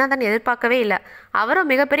வரவேற்பை சட்டநாதன் எதிர்பார்க்கவே இல்லை.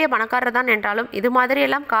 அவரும் மிகப்பெரிய பணக்காரர் தான் என்றாலும் இது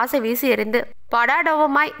மாதிரியெல்லாம் காசை வீசி எறிந்து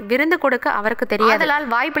படாடோவமாய் விருந்து கொடுக்க அவருக்கு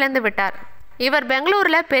தெரியாதலால் வாய் பிளந்து விட்டார். இவர்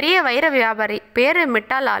பெங்களூரில் பெரிய வைர வியாபாரி. பேரு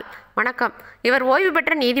மிட்டாலால். வணக்கம். இவர் ஓய்வு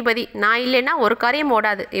பெற்ற நீதிபதி. நான் இல்லைன்னா ஒரு காரியம்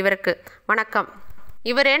ஓடாது இவருக்கு. வணக்கம்.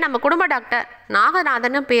 இவரே நம்ம குடும்ப டாக்டர்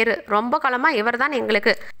நாகநாதன்னு பேர். ரொம்ப காலமாக இவர் தான்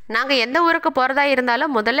எங்களுக்கு. நாங்கள் எந்த ஊருக்கு போகிறதா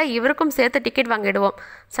இருந்தாலும் முதல்ல இவருக்கும் சேர்த்து டிக்கெட் வாங்கிடுவோம்.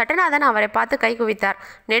 சட்டநாதன் அவரை பார்த்து கை குவித்தார்.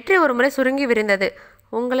 நெற்றி ஒரு முறை சுருங்கி விரிந்தது.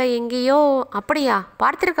 உங்களை எங்கேயோ? அப்படியா?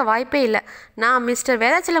 பார்த்திருக்க வாய்ப்பே இல்லை. நான் மிஸ்டர்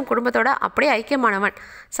வேதாச்சலம் குடும்பத்தோட அப்படியே ஐக்கியமானவன்.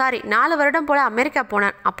 சாரி, 4 வருடம் போல் அமெரிக்கா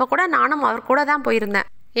போனேன். அப்போ கூட நானும் அவர் கூட தான் போயிருந்தேன்.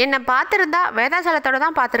 என்னை பார்த்துருந்தா வேதாச்சலத்தோட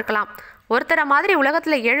தான் பார்த்துருக்கலாம். ஒருத்தரை மாதிரி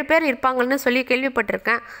உலகத்தில் 7 பேர் இருப்பாங்கன்னு சொல்லி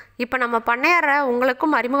கேள்விப்பட்டிருக்கேன். இப்போ நம்ம பண்ணையாரை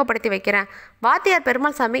உங்களுக்கும் அறிமுகப்படுத்தி வைக்கிறேன். வாத்தியார்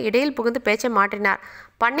பெருமாள் சாமி இடையில் புகுந்து பேச்சை மாற்றினார்.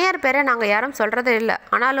 பண்ணையார் பேரை நாங்கள் யாரும் சொல்கிறதே இல்லை,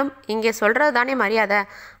 ஆனாலும் இங்கே சொல்கிறது தானே மரியாதை.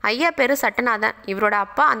 ஐயா பேர் சட்டநாதன். இவரோட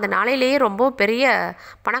அப்பா அந்த நாளையிலேயே ரொம்ப பெரிய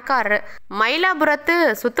பணக்காரரு. மயிலாபுரத்து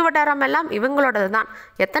சுற்று வட்டாரம் எல்லாம் இவங்களோடது தான்.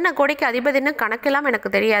 எத்தனை கோடிக்கு அதிபதினு கணக்கெல்லாம்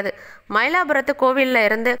எனக்கு தெரியாது. மயிலாபுரத்து கோவிலில்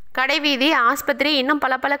இருந்து கடைவீதி, ஆஸ்பத்திரி, இன்னும்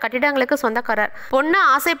பல பல கட்டிடங்களுக்கு சொந்தக்காரர். பொண்ணு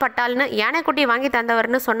ஆசைப்பட்டால்னு யானைக்குட்டி வாங்கி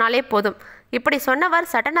தந்தவர்னு சொன்னாலே போதும். இப்படி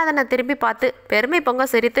சொன்னவர் சட்டநாதனை திரும்பி பார்த்து பெருமை பொங்க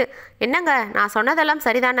சிரித்து, என்னங்க நான் சொன்னதெல்லாம்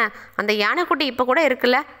சரிதானே, அந்த யானைக்குட்டி இப்போ கூட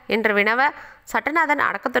இருக்குல்ல என்று வினவ சட்டநாதன்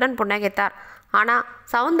அடக்கத்துடன் புன்னகைத்தார். ஆனால்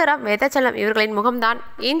சவுந்தரம், வேதாச்சலம் இவர்களின் முகம்தான்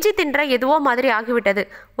இஞ்சி தின்ற எதுவோ மாதிரி ஆகிவிட்டது.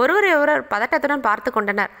 ஒருவர் பதட்டத்துடன் பார்த்து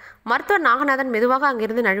கொண்டனர். மருத்துவர் நாகநாதன் மெதுவாக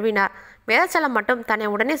அங்கிருந்து நழுவினார். வேதாச்சலம் மட்டும் தன்னை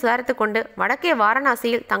உடனே சுதாரித்து கொண்டு வடக்கே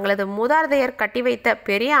வாரணாசியில் தங்களது மூதாதையர் கட்டி வைத்த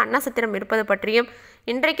பெரிய அன்னசத்திரம் இருப்பது பற்றியும்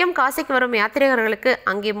இன்றைக்கும் காசிக்கு வரும் யாத்திரிகர்களுக்கு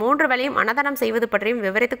அங்கே 3 வேளையும் அன்னதானம் செய்வது பற்றியும்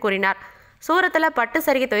விவரித்து கூறினார். சூரத்தில் பட்டு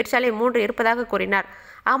சரிகை தொழிற்சாலை 3 இருப்பதாக கூறினார்.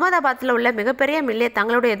 அகமதாபாத்தில் உள்ள மிகப்பெரிய மில்லே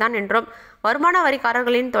தங்களுடையதான் என்றும் வருமான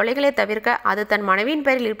வரிக்காரர்களின் தொலைகளை தவிர்க்க அது தன் மனைவியின்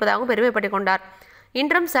பெயரில் இருப்பதாகவும் பெருமைப்பட்டு கொண்டார்.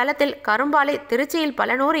 இன்றும் சேலத்தில் கரும்பாலை, திருச்சியில்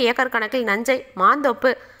பல 100 ஏக்கர் கணக்கில் நஞ்சை,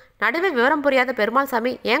 மாந்தோப்பு, நடுவே விவரம் புரியாத பெருமாள்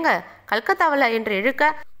சாமி ஏங்க கல்கத்தாவில் என்று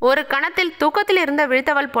இழுக்க ஒரு கணத்தில் தூக்கத்தில் இருந்த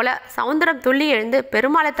விழுத்தவள் போல சவுந்தரம் துள்ளி எழுந்து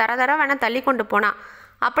பெருமாளை தரதரவென தள்ளி கொண்டு போனான்.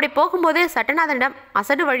 அப்படி போகும்போது சட்டநாதனிடம்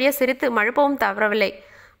அசடு வழியே சிரித்து மழுப்பவும் தவறவில்லை.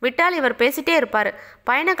 விட்டால் இவர் பேசிட்டே இருப்பார்.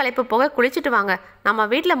 பயண களைப்பு போக குளிச்சுட்டு வாங்க. நம்ம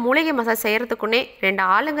வீட்டில் மூலிகை மசாஜ் செய்கிறதுக்குன்னே 2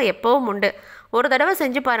 ஆளுங்க எப்பவும் உண்டு. ஒரு தடவை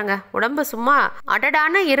செஞ்சு பாருங்க, உடம்பு சும்மா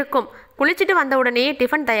அடடான இருக்கும். குளிச்சுட்டு வந்த உடனேயே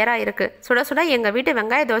டிஃபன் தயாராக இருக்குது. சுட சுட எங்கள் வீட்டு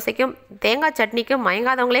வெங்காய தோசைக்கும் தேங்காய் சட்னிக்கும்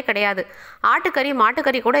மயங்காதவங்களே கிடையாது. ஆட்டுக்கறி,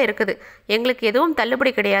 மாட்டுக்கறி கூட இருக்குது. எங்களுக்கு எதுவும்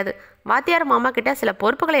தள்ளுபடி கிடையாது. வாத்தியார் மாமா கிட்ட சில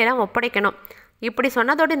பொறுப்புகளை எல்லாம் ஒப்படைக்கணும். இப்படி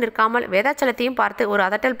சொன்னதோடு நிற்காமல் வேதாச்சலத்தையும் பார்த்து ஒரு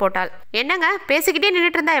அதட்டல் போட்டாள். என்னங்க பேசிக்கிட்டே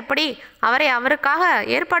நின்றுட்டு இருந்தா எப்படி? அவருக்காக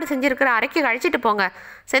ஏற்பாடு செஞ்சிருக்கிற அறைக்கு கழிச்சிட்டு போங்க.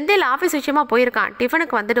 செந்தில் ஆஃபீஸ் விஷயமா போயிருக்கான்,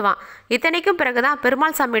 டிஃபனுக்கு வந்துடுவான். இத்தனைக்கும் பிறகுதான்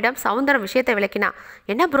பெருமாள் சாமியிடம் சவுந்தரம் விஷயத்தை விளக்கினான்.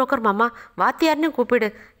 என்ன புரோக்கர் மாமா, வாத்தியார்னு கூப்பிடு,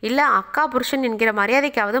 இல்லை அக்கா புருஷன் என்கிற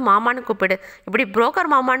மரியாதைக்காவது மாமான்னு கூப்பிடு. இப்படி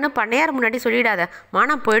புரோக்கர் மாமான்னு பண்ணையார் முன்னாடி சொல்லிடாத,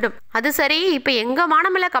 மானம் போயிடும். அது சரி, இப்போ எங்கள்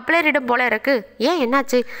மானமில்ல கப்பலேறிடும் போல இருக்கு. ஏன்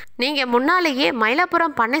என்னாச்சு? நீங்கள் முன்னாலேயே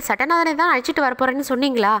மயிலாப்புரம் பண்ணை சட்டநாதனை தான் அழைச்சிட்டு வரப்போறேன்னு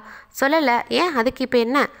சொன்னீங்களா? சொல்லலை. ஏன் அதுக்கு இப்போ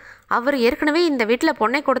என்ன? அவர் ஏற்கனவே இந்த வீட்டில்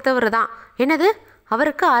பொண்ணை கொடுத்தவர் தான். என்னது?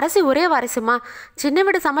 அவருக்கு அரசி ஒரே வாரிசுமா? சின்ன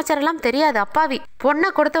வீடு சமாச்சாரெல்லாம் தெரியாது அப்பாவி. பொண்ணை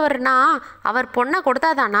கொடுத்தவர்னா அவர் பொண்ணை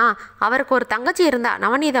கொடுத்தாதானா? அவருக்கு ஒரு தங்கச்சி இருந்தா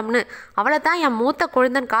நவநீதம்னு. அவளை தான் என் மூத்த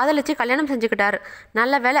கொழுந்தன் காதலிச்சு கல்யாணம் செஞ்சுக்கிட்டாரு.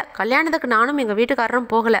 நல்ல வேலை, கல்யாணத்துக்கு நானும் எங்கள் வீட்டுக்காரரும்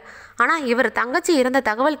போகலை. ஆனால் இவர் தங்கச்சி இருந்த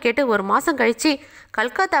தகவல் கேட்டு 1 மாதம் கழித்து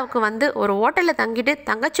கல்கத்தாவுக்கு வந்து ஒரு ஹோட்டலில் தங்கிட்டு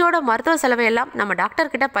தங்கச்சியோட மருத்துவ செலவையெல்லாம் நம்ம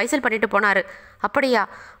டாக்டர்கிட்ட பைசல் பண்ணிட்டு போனார். அப்படியா?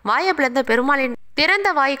 வாயை பிளந்த பெருமாளின் திறந்த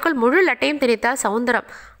வாய்க்குள் முழு லட்டையும் திணித்தால் சவுந்தரம்.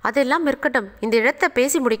 அதெல்லாம் இருக்கட்டும், இந்த இடத்தை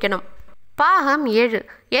பேசி முடிக்கணும். பாகம் 7.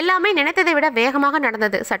 எல்லாமே நினைத்ததை விட வேகமாக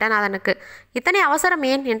நடந்தது சட்டநாதனுக்கு. இத்தனை அவசரம்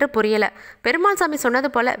ஏன் என்று புரியல. பெருமாள் சாமி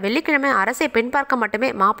சொன்னது போல வெள்ளிக்கிழமை அரசை பெண் பார்க்க மட்டுமே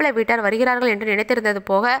மாப்பிள்ளை வீட்டார் வருகிறார்கள் என்று நினைத்திருந்தது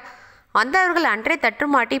போக வந்தவர்கள் அன்றே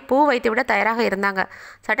தட்டுமாட்டி பூ வைத்துவிட தயாராக இருந்தாங்க.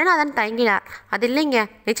 சட்டநாதன் தயங்கினார். அது இல்லைங்க,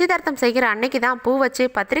 நிச்சயதார்த்தம் செய்கிற அன்னைக்கு தான் பூ வச்சு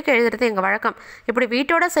பத்திரிக்கை எழுதுறது எங்கள் வழக்கம். இப்படி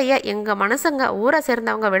வீட்டோட செய்ய எங்கள் மனுஷங்க ஊரை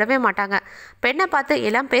சேர்ந்தவங்க விடவே மாட்டாங்க. பெண்ணை பார்த்து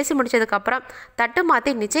எல்லாம் பேசி முடிச்சதுக்கப்புறம் தட்டு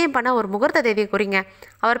மாற்றி நிச்சயம் பண்ண ஒரு முகூர்த்த தேதியை குறிங்க.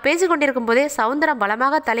 அவர் பேசி கொண்டிருக்கும் போதே சவுந்தரம்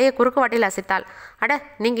பலமாக தலையை குறுக்குவாட்டில் அசைத்தாள். அட,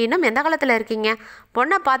 நீங்கள் இன்னும் எந்த காலத்தில் இருக்கீங்க?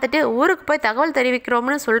 பொண்ணை பார்த்துட்டு ஊருக்கு போய் தகவல்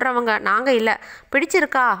தெரிவிக்கிறோம்னு சொல்கிறவங்க நாங்கள் இல்லை.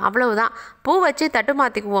 பிடிச்சிருக்கா அவ்வளவுதான். பூ வச்சு தட்டு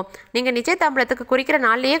மாற்றிக்குவோம். நீங்கள் நிச்சயதாம்பலத்துக்கு குறிக்கிற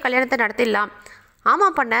நாள்லேயே கல்யாணத்தை நடத்திடலாம்.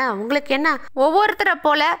 ஆமாம் பண்ண, உங்களுக்கு என்ன ஒவ்வொருத்தரை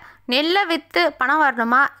போல நெல்லை விற்று பணம்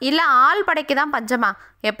வரணுமா, இல்லை ஆள் படைக்கு தான் பஞ்சமா?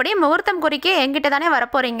 எப்படியும் முகூர்த்தம் குறிக்க என்கிட்ட தானே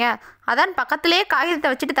வரப்போறீங்க. அதான் பக்கத்திலே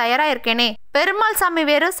காகிதத்தை வச்சுட்டு தயாராக இருக்கேனே. பெருமாள் சாமி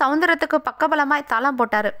வேறு சவுந்தரத்துக்கு பக்கபலமாய் தாளம்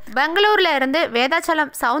போட்டார். பெங்களூர்ல இருந்து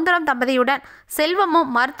வேதாச்சலம், சவுந்தரம் தம்பதியுடன் செல்வமும்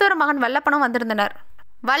மருத்துவர் மகன் வல்லப்பனும் வந்திருந்தனர்.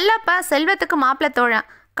 வல்லப்ப செல்வத்துக்கு மாப்பிள்ளை தோழன்.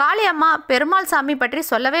 காளியம்மா பெருமாள் சாமி பற்றி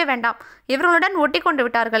சொல்லவே வேண்டாம். இவர்களுடன் ஒட்டி கொண்டு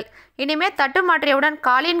விட்டார்கள். இனிமே தட்டு மாற்றியவுடன்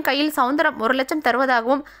காளியின் கையில் சவுந்தரம் 1 லட்சம்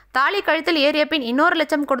தருவதாகவும் தாலி கழுத்தில் ஏறிய பின் 2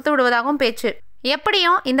 லட்சம் கொடுத்து விடுவதாகவும் பேச்சு.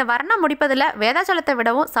 எப்படியும் இந்த வர்ணம் முடிப்பதில் வேதாச்சலத்தை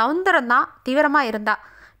விடவும் சவுந்தரம் தான் தீவிரமாக இருந்தா.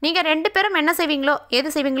 நீங்கள் 2 பேரும் என்ன செய்வீங்களோ ஏது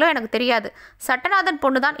செய்வீங்களோ எனக்கு தெரியாது. சட்டநாதன்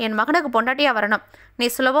பொண்ணு தான் என் மகனுக்கு பொண்டாட்டியாக வரணும். நீ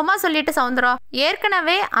சுலபமாக சொல்லிட்டு சவுந்தரம்.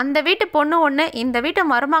 ஏற்கனவே அந்த வீட்டு பொண்ணு ஒன்று இந்த வீட்டு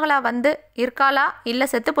மருமகளாக வந்து இருக்காளா, இல்லை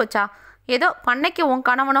செத்து போச்சா? ஏதோ பண்ணைக்கு உன்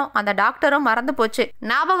கணவனும் அந்த டாக்டரும் மறந்து போச்சு.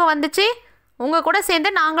 ஞாபகம் வந்துச்சு. உங்கள் கூட சேர்ந்து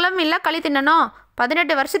நாங்களும் இல்லை களி தின்னணும்.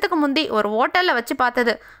 18 வருஷத்துக்கு முந்தி ஒரு ஹோட்டலில் வச்சு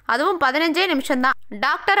பார்த்தது, அதுவும் 15 நிமிஷம்தான்.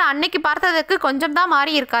 டாக்டர் அன்னைக்கு பார்த்ததுக்கு கொஞ்சம் தான்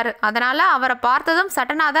மாறி இருக்காரு. அதனால் அவரை பார்த்ததும்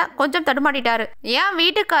சட்டநாத கொஞ்சம் தடுமாட்டிட்டாரு. ஏன்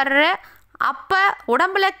வீட்டுக்காரரு அப்போ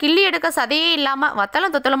உடம்புல கிள்ளி எடுக்க சதையே இல்லாமல்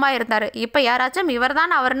வத்தலும் தொத்தலுமாக இருந்தார். இப்போ யாராச்சும்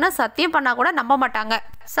இவர்தான் அவர்னு சத்தியம் பண்ணால் கூட நம்ப மாட்டாங்க.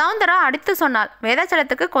 சவுந்தரா அடித்து சொன்னாள்.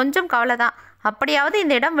 வேதாச்சலத்துக்கு கொஞ்சம் கவலை தான். அப்படியாவது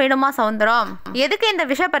இந்த இடம் வேணுமா சவுந்தரம்? எதுக்கு இந்த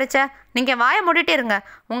விஷயம் பறிச்ச? நீங்கள் வாயை மூடிட்டே இருங்க.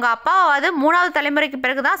 உங்கள் அப்பாவாவது 3வது தலைமுறைக்கு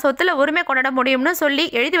பிறகு தான் சொத்தில் உரிமை கொண்டாட முடியும்னு சொல்லி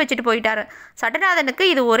எழுதி வச்சுட்டு போயிட்டாரு. சட்டநாதனுக்கு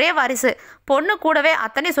இது ஒரே வாரிசு. பொண்ணு கூடவே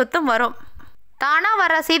அத்தனை சொத்தும் வரும். தானாக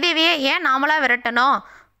வர்ற சீதேவியை ஏன் நாமளாக விரட்டணும்?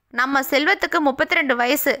 நம்ம செல்வத்துக்கு 32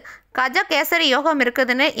 வயசு, கஜ கேசரி யோகம்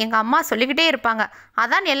இருக்குதுன்னு எங்கள் அம்மா சொல்லிக்கிட்டே இருப்பாங்க.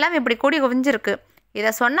 அதான் எல்லாம் இப்படி கூடி குவிஞ்சிருக்கு.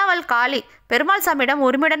 இதை சொன்னவள் காளி பெருமாள் சாமியிடம்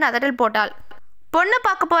உரிமையுடன் அதட்டல் போட்டாள். பொண்ணு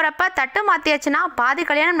பார்க்க போகிறப்ப தட்டு மாற்றியாச்சுன்னா பாதி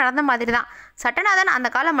கல்யாணம் நடந்த மாதிரி தான். சட்டநாதன் அந்த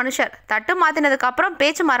கால மனுஷர். தட்டு மாற்றினதுக்கப்புறம்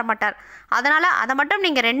பேச்சு மாற மாட்டார். அதனால் அதை மட்டும்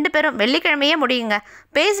நீங்கள் 2 பேரும் வெள்ளிக்கிழமையே முடியுங்க.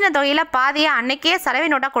 பேசின தொகையில் பாதியை அன்னைக்கே சலவை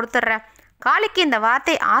நோட்டாக கொடுத்துட்றேன். காளிக்கு இந்த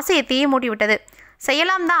வார்த்தை ஆசையை தீய மூட்டி விட்டது.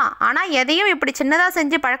 செய்யலாம் தான், ஆனால் எதையும் இப்படி சின்னதாக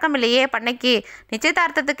செஞ்சு பழக்கம் இல்லையே பண்ணைக்கு.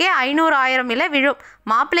 நிச்சயதார்த்தத்துக்கே 500 1000 இலை விழும்.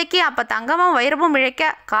 மாப்பிள்ளைக்கு அப்போ தங்கமும் வைரமும் இழைக்க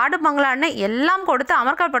காடு பங்களான்னு எல்லாம் கொடுத்து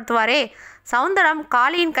அமர்க்கப்படுத்துவாரே. சவுந்தரம்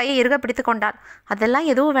காளியின் கையை இறுக பிடித்து கொண்டாள். அதெல்லாம்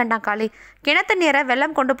எதுவும் வேண்டாம் காளி. கிணத்து நீரை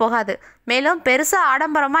வெள்ளம் கொண்டு போகாது. மேலும் பெருசாக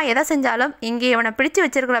ஆடம்பரமாக எதை செஞ்சாலும் இங்கே இவனை பிடிச்சு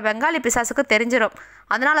வச்சிருக்கிற பெங்காலி பிசாசுக்கு தெரிஞ்சிடும்.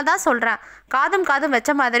 அதனால தான் சொல்கிறேன், காதும்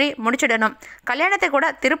வச்ச மாதிரி முடிச்சிடணும். கல்யாணத்தை கூட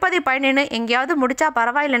திருப்பதி பயணின்னு எங்கேயாவது முடிச்சா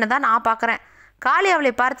பரவாயில்லைன்னு தான் நான் பார்க்குறேன். காளி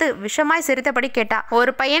அவளை பார்த்து விஷமாய் சிரித்தபடி கேட்டா.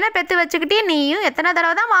 ஒரு பையனை பெற்று வச்சுக்கிட்டே நீயும் எத்தனை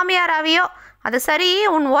தடவை தான் மாமியார் ஆவியோ? அது சரி,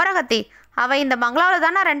 உன் ஓரகத்தி அவள் இந்த பங்களாவில்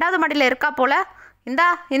தானே 2வது மாடியில் இருக்கா போல.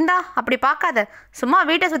 இந்தா அப்படி பார்க்காத. சும்மா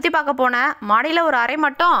வீட்டை சுற்றி பார்க்க போனேன். மாடியில் ஒரு அறை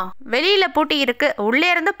மட்டும் வெளியில் பூட்டி இருக்கு. உள்ளே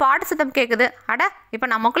இருந்து பாட்டு சத்தம் கேட்குது. அட, இப்போ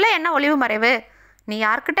நமக்குள்ளே என்ன ஒளிவு மறைவு? நீ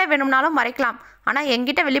யார்கிட்ட வேணும்னாலும் மறைக்கலாம். ஆனால்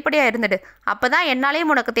என்கிட்ட வெளிப்படையாக இருந்துடு. அப்போ தான்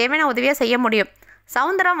என்னாலேயும் உனக்கு தேவையான உதவியை செய்ய முடியும்.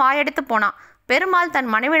 சவுந்தரம் வாயெடுத்து போனான். பெருமாள் தன்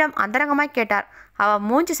மனைவிடம் அந்தரங்கமாய் கேட்டார். அவள்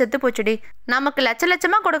மூஞ்சி செத்து போச்சுடி. நமக்கு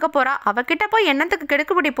லட்சமாக கொடுக்க போறா. அவகிட்ட போய் என்னத்துக்கு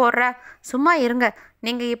கெடுக்குப்படி போடுற? சும்மா இருங்க.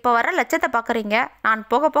 நீங்கள் இப்போ வர லட்சத்தை பார்க்குறீங்க. நான்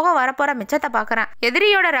போக போக வரப்போகிற மிச்சத்தை பார்க்குறேன்.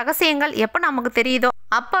 எதிரியோட ரகசியங்கள் எப்போ நமக்கு தெரியுதோ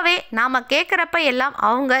அப்போவே நாம் கேட்குறப்ப எல்லாம்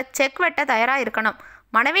அவங்க செக் வெட்ட தயாராக இருக்கணும்.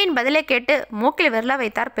 மனைவியின் பதிலை கேட்டு மூக்கில் விரல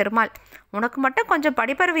வைத்தார் பெருமாள். உனக்கு மட்டும் கொஞ்சம்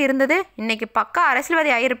படிப்பறிவு இருந்தது, இன்னைக்கு பக்கா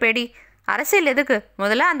அரசியல்வாதி ஆயிருப்பேடி. அரசியல் எதுக்கு?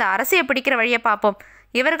 முதல்ல அந்த அரசியை பிடிக்கிற வழியை பார்ப்போம்.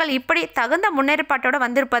 இவர்கள் இப்படி தகுந்த முன்னேற்பாட்டோடு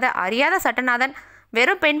வந்திருப்பதை அறியாத சட்டநாதன்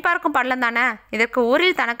வெறும் பெண் பார்க்கும் பள்ளம் தானே. இதற்கு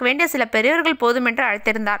ஊரில் தனக்கு வேண்டிய சில பெரியவர்கள் போதும் என்று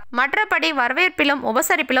அழைத்திருந்தார். மற்றபடி வரவேற்பிலும்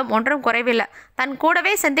உபசரிப்பிலும் ஒன்றும் குறைவில்லை. தன்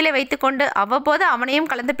கூடவே செந்திலை வைத்துக்கொண்டு அவ்வப்போது அவனையும்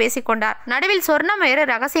கலந்து பேசிக்கொண்டார். நடுவில் சொர்ணம் வேறு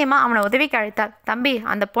ரகசியமா அவனை உதவிக்கு அழைத்தாள். தம்பி,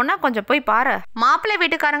 அந்த பொண்ணை கொஞ்சம் போய் பாரு. மாப்பிள்ளை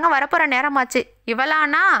வீட்டுக்காரங்க வரப்போற நேரமாச்சு.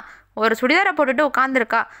 இவளானா ஒரு சுடிதாரை போட்டுட்டு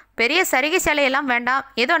உட்காந்துருக்கா. பெரிய சரிகை சேலையெல்லாம் வேண்டாம்.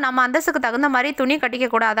 ஏதோ நம்ம அந்தஸ்துக்கு தகுந்த மாதிரி துணி கட்டிக்க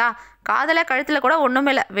கூடாதா? காதில் கழுத்தில் கூட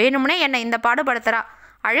ஒன்றுமில்லை. வேணும்னே என்னை இந்த பாடுபடுத்துறா.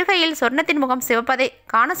 அழுகையில் சொர்ணத்தின் முகம் சிவப்பதை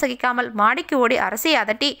காண சகிக்காமல் மாடிக்கு ஓடி அரசியை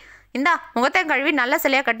அதட்டி, இந்தா முகத்தை கழுவி நல்ல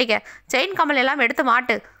சிலையாக கட்டிக்க. செயின் கமல் எல்லாம் எடுத்து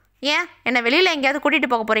மாட்டு. ஏன் என்னை வெளியில் எங்கேயாவது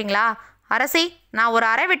கூட்டிகிட்டு போக போகிறீங்களா? அரசி, நான் ஒரு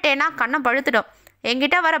அறை விட்டேன்னா கண்ணம் பழுத்துடும்.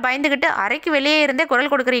 என்கிட்ட வர பயந்துக்கிட்டு அறைக்கு வெளியே இருந்தே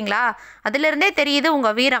குரல் கொடுக்குறீங்களா? அதிலிருந்தே தெரியுது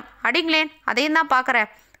உங்கள் வீரம். அடிங்களேன், அதையும் தான் பார்க்குறேன்.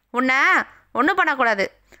 உன்னை ஒன்றும் பண்ணக்கூடாது.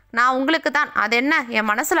 நான் உங்களுக்கு தான். அது என்ன, என்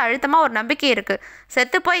மனசில் அழுத்தமாக ஒரு நம்பிக்கை இருக்குது.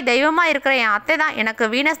 செத்து போய் தெய்வமாக இருக்கிற என் அத்தை தான் எனக்கு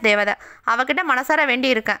வீனஸ் தேவதை. அவகிட்ட மனசார வேண்டி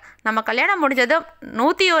இருக்கேன். நம்ம கல்யாணம் முடிஞ்சதும்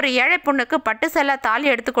 101 ஏழை பொண்ணுக்கு பட்டு சேலை தாலி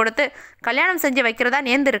எடுத்து கொடுத்து கல்யாணம் செஞ்சு வைக்கிறதா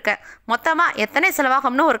நேர்ந்துருக்கேன். மொத்தமாக எத்தனை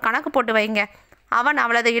செலவாகும்னு ஒரு கணக்கு போட்டு வைங்க. அவன்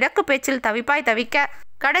அவளது இடக்கு பேச்சில் தவிக்க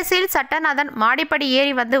கடைசியில் சட்டநாதன் மாடிப்படி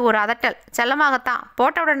ஏறி வந்து ஒரு அதட்டல். செல்லமாகத்தான்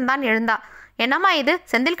போட்டவுடன் தான் எழுந்தா. என்னம்மா இது,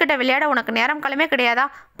 செந்தில்கிட்ட விளையாட உனக்கு நேரம் கிளம்பே கிடையாதா?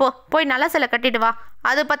 போய் நல்ல சிலை கட்டிட்டு வா.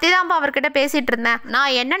 அதை பற்றி தான்ப்பா அவர்கிட்ட பேசிகிட்டு இருந்தேன்.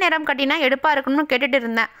 நான் என்ன நிறம் கட்டினா எடுப்பாக இருக்கணும்னு கேட்டுட்டு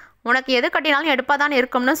இருந்தேன். உனக்கு எது கட்டினாலும் எடுப்பாக தான்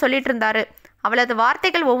இருக்கும்னு சொல்லிட்டு இருந்தாரு. அவளது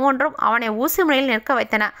வார்த்தைகள் ஒவ்வொன்றும் அவனை ஊசி முனையில் நிற்க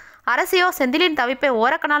வைத்தன. அரசியோ செந்திலின் தவிப்பை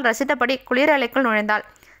ஓரக்கனால் ரசித்தபடி குளிரலைக்குள் நுழைந்தாள்.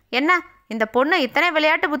 என்ன, இந்த பொண்ணு இத்தனை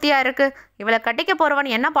விளையாட்டு புத்தியாக இருக்கு. இவளை கட்டிக்க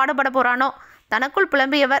போகிறவன் என்ன பாடுபட போகிறானோ? தனக்குள்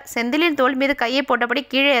புலம்பியவர் செந்திலின் தோள் மீது கையை போட்டபடி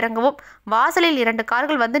கீழே இறங்கவும் வாசலில் 2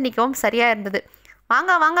 கார்கள் வந்து நிற்கவும் சரியா இருந்தது.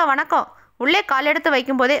 வாங்க வாங்க, வணக்கம். உள்ளே காலெடுத்து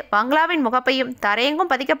வைக்கும்போதே பங்களாவின் முகப்பையும்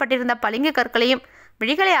தரையெங்கும் பதிக்கப்பட்டிருந்த பளிங்கு கற்களையும்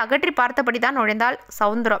விழிகளை அகற்றி பார்த்தபடிதான் நுழைந்தாள்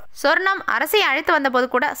சவுந்தரம். சொர்ணம் அரசியை அழைத்து வந்தபோது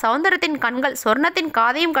கூட சவுந்தரத்தின் கண்கள் சொர்ணத்தின்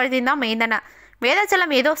காதையும் கழுத்தையும் தான் மேய்ந்தன.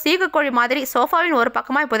 வேதாச்சலம் ஏதோ சீகுக்கோழி மாதிரி சோஃபாவின் ஒரு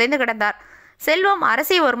பக்கமாய் புதைந்து கிடந்தார். செல்வம்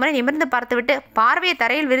அரசியை ஒருமுறை நிமிர்ந்து பார்த்துவிட்டு பார்வையை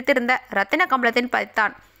தரையில் விரித்திருந்த ரத்தின கம்பளத்தின்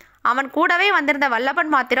பதித்தான். அவன் கூடவே வந்திருந்த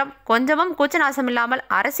வல்லபன் மாத்திரம் கொஞ்சமும் கூச்சநாசமில்லாமல்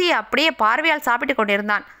அரசியை அப்படியே பார்வையால் சாப்பிட்டு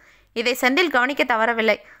கொண்டிருந்தான். இதை செந்தில் கவனிக்க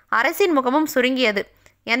தவறவில்லை. அரசின் முகமும் சுருங்கியது.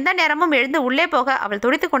 எந்த நேரமும் எழுந்து உள்ளே போக அவள்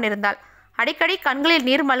துடித்து கொண்டிருந்தாள். அடிக்கடி கண்களில்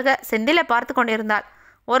நீர் மல்க செந்திலை பார்த்து கொண்டிருந்தாள்.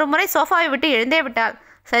 ஒரு முறை சோஃபாவை விட்டு எழுந்தே விட்டாள்.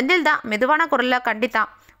 செந்தில் தான் மெதுவான குரலில்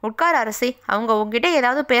கண்டித்தான். உட்கார் அரசி, அவங்க உங்ககிட்ட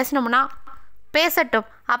ஏதாவது பேசணும்னா பேசட்டும்.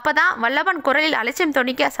 அப்பதான் வல்லவன் குரலில் அலட்சியம்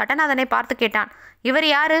தொனிக்க சட்டநாதனை பார்த்து கேட்டான். இவர்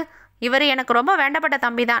யாரு? இவர் எனக்கு ரொம்ப வேண்டப்பட்ட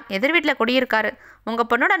தம்பி தான். எதிர் வீட்டில் குடியிருக்காரு. உங்கள்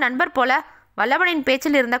பொண்ணோட நண்பர் போல. வல்லவனின்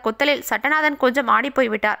பேச்சில் இருந்த குத்தலில் சட்டநாதன் கொஞ்சம்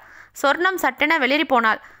ஆடிப்போய் விட்டார். சொர்ணம் சட்டென வெளிரி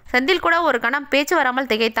போனாள். செந்தில் கூட ஒரு கணம் பேச்சு வராமல்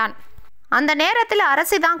திகைத்தான். அந்த நேரத்தில்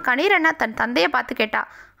அரசிதான் கணீரென தன் தந்தையை பார்த்து கேட்டா.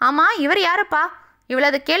 ஆமா, இவர் யாருப்பா?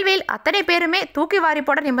 இவளது கேள்வியில் அத்தனை பேருமே தூக்கி வாரி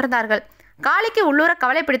போட நிமிர்ந்தார்கள். காளிக்கு உள்ளூர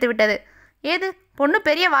கவலை பிடித்து விட்டது. ஏது, பொண்ணு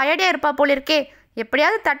பெரிய வாயடியா இருப்பா போலிருக்கே.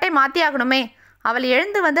 எப்படியாவது தட்டை மாற்றி ஆகணுமே. அவள்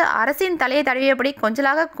எழுந்து வந்து அரசின் தலையை தடவியபடி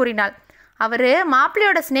கொஞ்சலாக கூறினாள். அவரு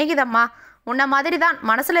மாப்பிள்ளையோட சிநேகிதம்மா. உன்ன மாதிரி தான்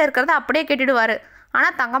மனசில் இருக்கிறத அப்படியே கேட்டுடுவார்.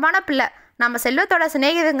 ஆனால் தங்கமான பிள்ளை. நம்ம செல்வத்தோட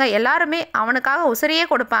சிநேகிதங்க எல்லாருமே அவனுக்காக உசிரியே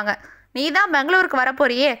கொடுப்பாங்க. நீ தான் பெங்களூருக்கு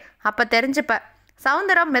வரப்போறியே, அப்போ தெரிஞ்சுப்ப.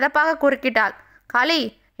 சவுந்தரம் மிதப்பாக குறுக்கிட்டாள். காளி,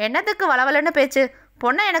 என்னத்துக்கு வளவலன்னு பேச்சு?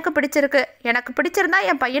 பொண்ணை எனக்கு பிடிச்சிருக்கு. எனக்கு பிடிச்சிருந்தா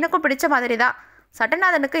என் பையனுக்கும் பிடிச்ச மாதிரி தான்.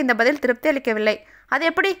 சட்டநாதனுக்கு இந்த பதில் திருப்தி அளிக்கவில்லை. அது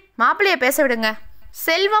எப்படி? மாப்பிள்ளையை பேச விடுங்க.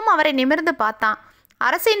 செல்வம் அவரை நிமிர்ந்து பார்த்தான்.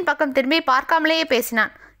 அரசியின் பக்கம் திரும்பி பார்க்காமலேயே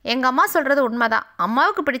பேசினான். எங்கள் அம்மா சொல்கிறது உண்மைதான்.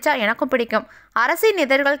 அம்மாவுக்கு பிடிச்சா எனக்கும் பிடிக்கும். அரசின்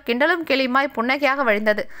இதழ்கள் கிண்டலும் கேலியுமாய் புன்னகையாக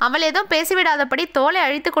வழிந்தது. அவள் எதுவும் பேசிவிடாதபடி தோலை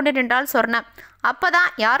அழித்து கொண்டு நின்றாள் சொர்ணம். அப்பதான்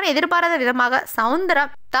யாரும் எதிர்பாராத விதமாக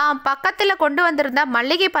சவுந்தரம் தாம் பக்கத்தில் கொண்டு வந்திருந்த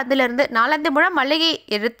மல்லிகை பந்திலிருந்து 4-5 முழம் மல்லிகை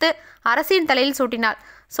எடுத்து அரசியின் தலையில் சூட்டினாள்.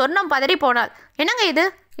 சொர்ணம் பதறி போனாள். என்னங்க இது?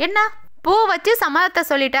 என்ன? பூ வச்சு சம்மதத்தை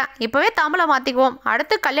சொல்லிட்டேன். இப்போவே தாம்பூலம் மாற்றிக்குவோம்.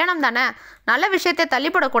 அடுத்து கல்யாணம் தானே. நல்ல விஷயத்தை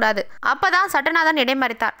தள்ளிப்படக்கூடாது. அப்போதான் சட்டநாதன்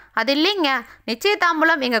இடைமறித்தார். அது இல்லைங்க, நிச்சய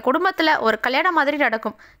தாம்பூலம் எங்கள் குடும்பத்தில் ஒரு கல்யாணம் மாதிரி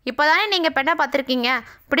நடக்கும். இப்போ தானே நீங்கள் பெண்ணை பார்த்துருக்கீங்க.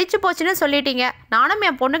 பிடிச்சு போச்சுன்னு சொல்லிட்டீங்க. நானும்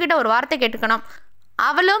என் பொண்ணுக்கிட்ட ஒரு வார்த்தை கேட்டுக்கணும்.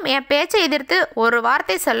 அவளும் என் பேச்சை எதிர்த்து ஒரு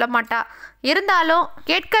வார்த்தை சொல்ல மாட்டா. இருந்தாலும்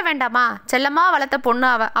கேட்க வேண்டாமா? செல்லமா வளர்த்த பொண்ணு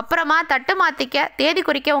அவ. அப்புறமா தட்டு மாற்றிக்க தேதி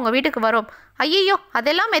குறிக்க உங்கள் வீட்டுக்கு வரும். ஐயோ,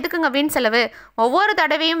 அதெல்லாம் எதுக்குங்க வீண் செலவு? ஒவ்வொரு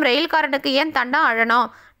தடவையும் ரயில்காரனுக்கு ஏன் தண்டம் அழணும்?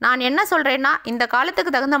 நான் என்ன சொல்கிறேன்னா, இந்த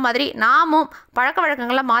காலத்துக்கு தகுந்த மாதிரி நாமும் பழக்க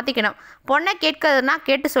வழக்கங்களை மாற்றிக்கணும். பொண்ணை கேட்கறதுனா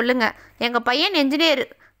கேட்டு சொல்லுங்கள். எங்கள் பையன் என்ஜினியர்.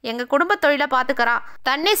 எங்கள் குடும்ப தொழிலை பார்த்துக்கிறான்.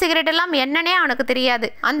 தண்ணி சிகரெட்டெல்லாம் என்னன்னே அவனுக்கு தெரியாது.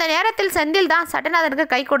 அந்த நேரத்தில் செந்தில் தான் சட்டநாதனுக்கு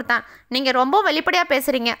கை கொடுத்தான். நீங்கள் ரொம்ப வெளிப்படையாக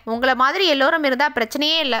பேசுகிறீங்க. உங்களை மாதிரி எல்லோரும் இருந்தால்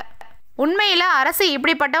பிரச்சனையே இல்லை. உண்மையில் அரசு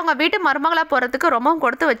இப்படிப்பட்டவங்க வீட்டு மருமகளாக போகிறதுக்கு ரொம்பவும்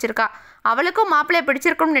கொடுத்து வச்சிருக்கா. அவளுக்கும் மாப்பிள்ளையை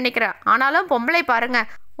பிடிச்சிருக்கும்னு நினைக்கிறேன். ஆனாலும் பொம்பளை பாருங்க,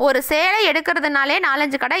 ஒரு சேலை எடுக்கிறதுனாலே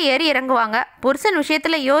 4-5 கடை ஏறி இறங்குவாங்க. புருஷன்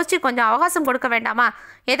விஷயத்தில் யோசித்து கொஞ்சம் அவகாசம் கொடுக்க வேண்டாமா?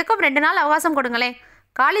 எதுக்கும் 2 நாள் அவகாசம் கொடுங்களேன்.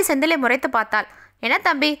 காளி செந்திலை முறைத்து பார்த்தாள். என்ன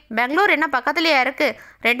தம்பி, பெங்களூர் என்ன பக்கத்துலேயே இருக்குது?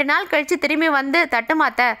 2 நாள் கழித்து திரும்பி வந்து தட்டு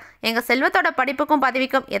மாற்ற? எங்கள் செல்வத்தோட படிப்புக்கும்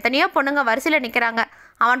பதவிக்கும் எத்தனையோ பொண்ணுங்க வரிசையில் நிற்கிறாங்க.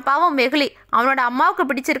 அவன் பாவம் வெகுளி. அவனோட அம்மாவுக்கு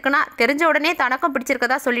பிடிச்சிருக்குன்னா தெரிஞ்ச உடனே தனக்கும்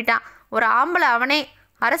பிடிச்சிருக்கதா சொல்லிட்டான். ஒரு ஆம்பளை அவனே.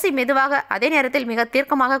 அரசி மெதுவாக அதே நேரத்தில் மிக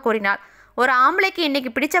தீர்க்கமாக கூறினாள். ஒரு ஆம்பளைக்கு இன்னைக்கு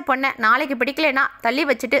பிடிச்ச பொண்ணை நாளைக்கு பிடிக்கலைன்னா தள்ளி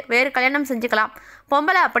வச்சுட்டு வேறு கல்யாணம் செஞ்சுக்கலாம்.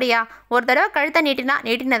 பொம்பளை அப்படியா? ஒரு தடவை கழுத்தை நீட்டினா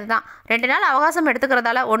நீட்டினது தான். 2 நாள் அவகாசம்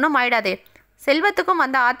எடுத்துக்கிறதால ஒன்றும் ஆயிடாதே. செல்வத்துக்கும்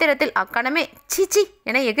அந்த ஆத்திரத்தில் அக்கணமே சீச்சி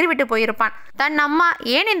என எகிரிவிட்டு போயிருப்பான். தன் அம்மா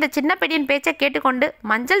ஏன் இந்த சின்ன பெண்ணின் பேச்சை கேட்டுக்கொண்டு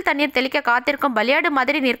மஞ்சள் தண்ணீர் தெளிக்க காத்திருக்கும் பலியாடு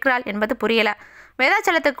மாதிரி நிற்கிறாள் என்பது புரியல.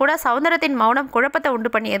 வேதாச்சலத்துக்கு கூட சவுந்தரத்தின் மௌனம் குழப்பத்தை உண்டு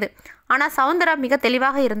பண்ணியது. ஆனால் சவுந்தரம் மிக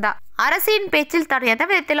தெளிவாக இருந்தா. அரசியின் பேச்சில் தான் எந்த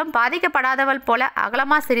விதத்திலும் பாதிக்கப்படாதவள் போல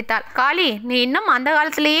அகலமா சிரித்தாள். காளி, நீ இன்னும் அந்த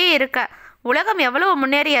காலத்திலேயே இருக்க. உலகம் எவ்வளவு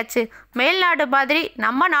முன்னேறியாச்சு. மேல்நாடு மாதிரி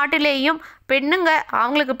நம்ம நாட்டிலேயும் பெண்ணுங்க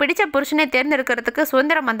அவங்களுக்கு பிடிச்ச புருஷனை தேர்ந்தெடுக்கிறதுக்கு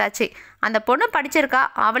சுதந்திரம் வந்தாச்சு. அந்த பொண்ணு படிச்சிருக்கா,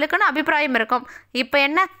 அவளுக்குன்னு அபிப்பிராயம் இருக்கும். இப்போ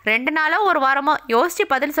என்ன, 2 நாளோ 1 வாரமோ யோசிச்சு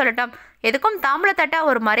பதில் சொல்லட்டும். எதுக்கும் தாம்பூலத்தட்டை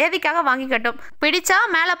ஒரு மரியாதைக்காக வாங்கிக்கட்டும். பிடிச்சா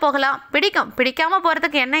மேலே போகலாம். பிடிக்காமல்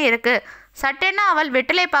போகிறதுக்கு என்ன இருக்குது? சட்டென அவள்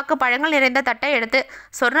வெற்றிலை பாக்கு பழங்கள் நிறைந்த தட்டை எடுத்து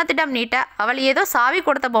சொர்ணத்திடம் நீட்ட அவள் ஏதோ சாவி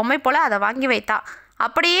கொடுத்த பொம்மை போல அதை வாங்கி வைத்தா.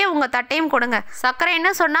 அப்படியே உங்கள் தட்டையும் கொடுங்க.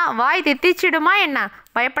 சர்க்கரைன்னு சொன்னால் வாய் தித்திச்சிடுமா என்ன?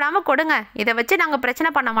 பயப்படாமல் கொடுங்க. இதை வச்சு நாங்கள் பிரச்சனை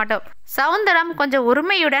பண்ண மாட்டோம். சவுந்தரம் கொஞ்சம்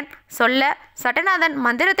உரிமையுடன் சொல்ல சட்டநாதன்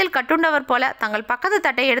மந்திரத்தில் கட்டுண்டவர் போல தங்கள் பக்கத்து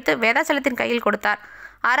தட்டை எடுத்து வேதாச்சலத்தின் கையில் கொடுத்தார்.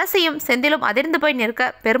 அரசியும் செந்திலும் அதிர்ந்து போய்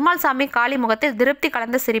நிற்க பெருமாள் சாமி காளி முகத்தில் திருப்தி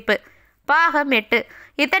கலந்த சிரிப்பு. பாகம் 8.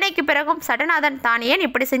 இத்தனைக்கு பிறகும் சட்டநாதன் தான் ஏன்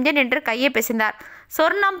இப்படி செஞ்சேன் என்று கையை பேசினார்.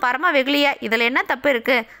 சொர்ணம் பரம வெகுளிய, இதில் என்ன தப்பு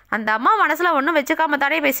இருக்கு? அந்த அம்மா மனசில் ஒன்றும் வச்சுக்காம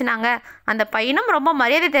தானே பேசினாங்க. அந்த பையனும் ரொம்ப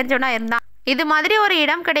மரியாதை தெரிஞ்சவனா இருந்தான். இது மாதிரி ஒரு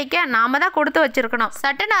இடம் கிடைக்க நாம தான் கொடுத்து வச்சிருக்கணும்.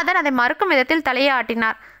 சட்டநாதன் அதை மறுக்கும் விதத்தில் தலையை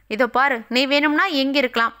ஆட்டினார். இதோ பாரு, நீ வேணும்னா எங்கே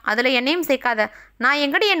இருக்கலாம். அதில் என்னையும் சேர்க்காத. நான்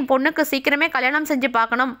எங்கடி என் பொண்ணுக்கு சீக்கிரமே கல்யாணம் செஞ்சு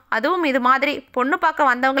பார்க்கணும். அதுவும் இது மாதிரி பொண்ணு பார்க்க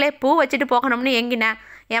வந்தவங்களே பூ வச்சுட்டு போகணும்னு எங்கினேன்.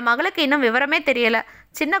 என் மகளுக்கு இன்னும் விவரமே தெரியல.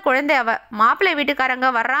 சின்ன குழந்தை அவ. மாப்பிள்ளை வீட்டுக்காரங்க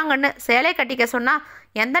வர்றாங்கன்னு சேலை கட்டிக்க சொன்னா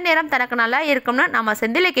எந்த நேரம் தனக்கு நல்லா இருக்கும்னு நம்ம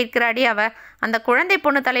செந்திலை கேட்கிறாடி அவ. அந்த குழந்தை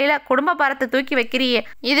பொண்ணு தலையில குடும்ப பாரத்தை தூக்கி வைக்கிறியே,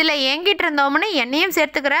 இதில் ஏங்கிட்டு இருந்தோம்னு என்னையும்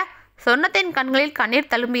சேர்த்துக்கிற? சொர்ணத்தின் கண்களில்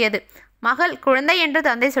கண்ணீர் தழும்பியது. மகள் குழந்தை என்று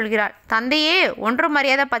தந்தை சொல்கிறாள். தந்தையே ஒன்றும்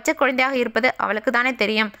அறியாத பச்சை குழந்தையாக இருப்பது அவளுக்கு தானே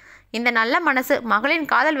தெரியும். இந்த நல்ல மனசு மகளின்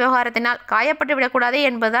காதல் விவகாரத்தினால் காயப்பட்டு விடக்கூடாதே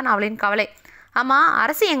என்பதுதான் அவளின் கவலை. அம்மா,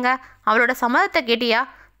 அரசி எங்க? அவளோட சம்மதத்தை கேட்டியா?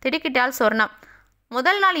 திடுக்கிட்டாள் சொர்ணம்.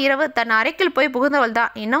 முதல் நாள் இரவு தன் அறைக்குள் போய் புகுந்தவள்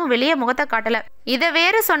தான் இன்னும் வெளியே முகத்தை காட்டல. இதை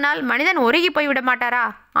வேறு சொன்னால் மனிதன் உருகி போய் விட மாட்டாரா?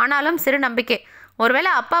 ஆனாலும் சிறு நம்பிக்கை.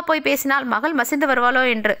 ஒருவேளை அப்பா போய் பேசினால் மகள் மசிந்து வருவாளோ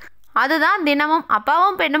என்று. அதுதான் தினமும்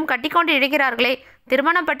அப்பாவும் பெண்ணும் கட்டிக்கொண்டு இழைக்கிறார்களே.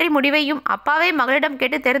 திருமணம் பற்றி முடிவையும் அப்பாவே மகளிடம்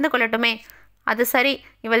கேட்டு தெரிந்து கொள்ளட்டுமே. அது சரி,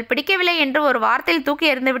 இவள் பிடிக்கவில்லை என்று ஒரு வார்த்தையில் தூக்கி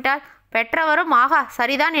எறிந்துவிட்டால் பெற்றவரும் ஆகா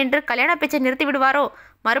சரிதான் என்று கல்யாண பேச்சை நிறுத்தி விடுவாரோ?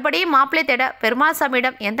 மறுபடியும் மாப்பிள்ளை தேட பெருமாள்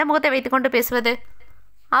சாமியிடம் எந்த முகத்தை வைத்துக்கொண்டு பேசுவது?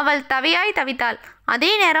 அவள் தவியாய் தவித்தாள்.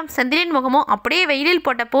 அதே நேரம் செந்திலின் முகமும் அப்படியே வெயிலில்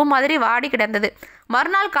போட்ட பூ மாதிரி வாடி கிடந்தது.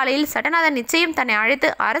 மறுநாள் காலையில் சட்டநாதன் நிச்சயம் தன்னை அழைத்து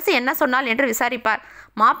அரசு என்ன சொன்னாள் என்று விசாரிப்பார்.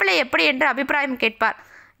 மாப்பிள்ளை எப்படி என்று அபிப்பிராயம் கேட்பார்.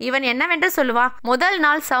 இவன் என்னவென்று சொல்லுவான்? முதல்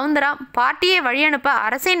நாள் சவுந்தரா பாட்டியை வழியனுப்ப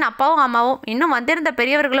அரசின் அப்பாவும் அம்மாவும் இன்னும் வந்திருந்த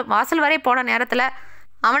பெரியவர்களும் வாசல் வரை போன நேரத்தில்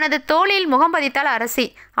அவனது தோளில் முகம் பதித்தாள் அரசி.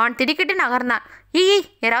 அவன் திடுக்கிட்டு நகர்ந்தான். ஈ,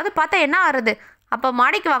 யாராவது பார்த்தா என்ன ஆறுது? அப்போ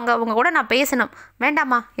மாடிக்கு வாங்க, உங்க கூட நான் பேசணும்.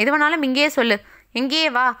 வேண்டாமா, எது வேணாலும் இங்கேயே சொல்லு. இங்கேயே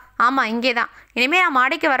வா. ஆமாம், இங்கே தான். இனிமேல் நான்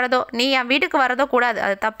மாடிக்கு வர்றதோ நீ என் வீட்டுக்கு வர்றதோ கூடாது.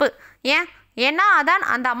 அது தப்பு. ஏன்னா அதான்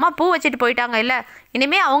அந்த அம்மா பூ வச்சுட்டு போயிட்டாங்க இல்லை?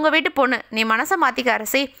 இனிமேல் அவங்க வீட்டு பொண்ணு. நீ மனசை மாற்றிக்க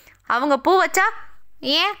அரசி. அவங்க பூ வச்சா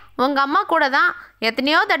உங்கள் அம்மா கூட தான்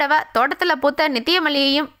எத்தனையோ தடவை தோட்டத்தில் பூத்த நித்திய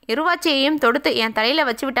மல்லியையும் இருவாச்சியையும் தொடுத்து என் தலையில்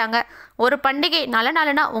வச்சு விட்டாங்க. ஒரு பண்டிகை நல்ல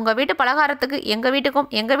நாளுனா உங்கள் வீட்டு பலகாரத்துக்கு எங்கள் வீட்டுக்கும்,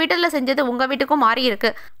 எங்கள் வீட்டில் செஞ்சது உங்கள் வீட்டுக்கும் மாறி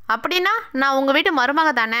இருக்கு. அப்படின்னா நான் உங்கள் வீட்டு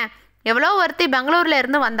மருமக தானே? எவ்வளோ ஒருத்தி பெங்களூரில்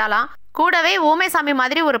இருந்து வந்தாலாம். கூடவே ஊமைசாமி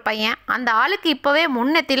மாதிரி ஒரு பையன். அந்த ஆளுக்கு இப்போவே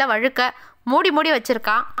முன்னெத்தியில் வழுக்க மூடி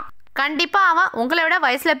வச்சிருக்கான். கண்டிப்பாக அவன் உங்களை விட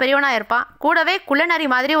வயசில் பெரியவனாக இருப்பான். கூடவே குள்ளநரி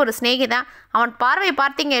மாதிரி ஒரு ஸ்நேகிதான். அவன் பார்வை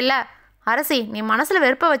பார்த்தீங்க இல்லை? அரசி, நீ மனசில்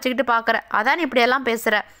வெறுப்பை வச்சுக்கிட்டு பார்க்குற, அதான் இப்படியெல்லாம்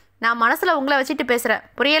பேசுகிற. நான் மனசில் உங்களை வச்சுட்டு பேசுகிறேன்,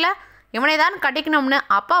 புரியலை? இவனை தான் கட்டிக்கணும்னு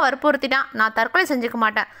அப்பா வற்புறுத்திட்டான். நான் தற்கொலை செஞ்சுக்க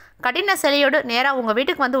மாட்டேன். கட்டின சிலையோடு நேராக உங்கள்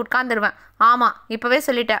வீட்டுக்கு வந்து உட்கார்ந்துருவேன். ஆமாம், இப்போவே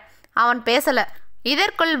சொல்லிட்டேன். அவன் பேசலை.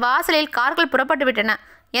 இதற்குள் வாசலில் கார்கள் புறப்பட்டு விட்டன.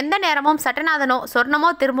 எந்த நேரமும் சட்டநாதனோ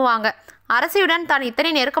சொர்ணமோ திரும்புவாங்க. அரசியுடன் தான்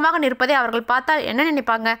இத்தனை நெருக்கமாக நிற்பதை அவர்கள் பார்த்தால் என்ன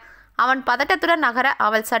நினைப்பாங்க? அவன் பதட்டத்துடன் நகர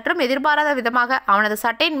அவள் சற்றும் எதிர்பாராத விதமாக அவனது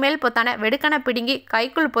சட்டையின் மேல் பொத்தான வெடுக்கன பிடுங்கி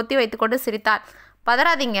கைக்குள் பொத்தி வைத்துக்கொண்டு சிரித்தாள்.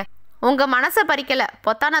 பதறாதீங்க, உங்கள் மனசை பறிக்கலை,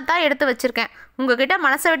 பொத்தானத்தான் எடுத்து வச்சிருக்கேன். உங்ககிட்ட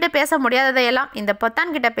மனசை விட்டு பேச முடியாததையெல்லாம் இந்த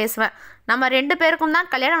பொத்தான் கிட்ட பேசுவேன். நம்ம 2 பேருக்கும்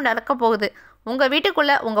தான் கல்யாணம் நடக்க போகுது. உங்கள்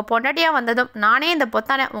வீட்டுக்குள்ளே உங்கள் பொண்டாட்டியாக வந்ததும் நானே இந்த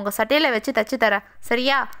பொத்தானை உங்கள் சட்டையில் வச்சு தச்சு தரேன்,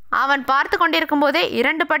 சரியா? அவன் பார்த்து கொண்டிருக்கும் போதே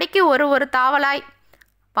 2 படிக்கு ஒரு தாவலாய்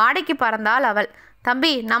பாடைக்கு பறந்தாள் அவள். தம்பி,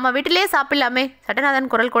 நம்ம வீட்டிலே சாப்பிடலாமே, சட்டநாதன்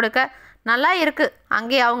குரல் கொடுக்க. நல்லா இருக்கு.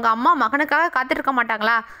 அங்கே அவங்க அம்மா மகனுக்காக காத்திருக்க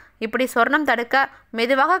மாட்டாங்களா? இப்படி சொர்ணம் தடுக்க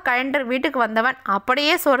மெதுவாக கழன்று வீட்டுக்கு வந்தவன்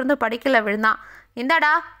அப்படியே சோர்ந்து படிக்கல விழுந்தான்.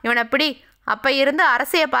 இந்தாடா, இவனை பிடி. அப்போ இருந்து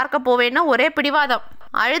அரசியை பார்க்க போவேன்னு ஒரே பிடிவாதம்.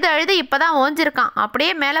 அழுது இப்போதான் ஓஞ்சிருக்கான்.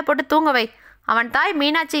 அப்படியே மேலே போட்டு தூங்க வை. அவன் தாய்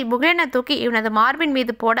மீனாட்சி முகிலனை தூக்கி இவனது மார்பின்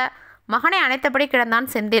மீது போட மகனை அணைத்தபடி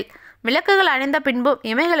கிடந்தான் செந்தில். விளக்குகள் அணிந்த பின்பும்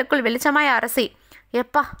இமைகளுக்குள் வெளிச்சமாய் அரசி.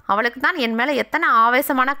 எப்பா, அவளுக்கு தான் என் மேலே எத்தனை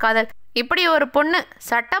ஆவேசமான காதல். இப்படி ஒரு பொண்ணு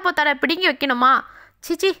சட்ட புத்தனை பிடுங்கி வைக்கணுமா?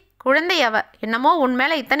 சிச்சி, குழந்தை அவ. என்னமோ உன்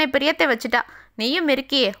மேலே இத்தனை பிரியத்தை வச்சுட்டா. நீயும்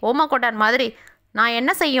இருக்கியே ஓமக்கோட்டான் மாதிரி. நான்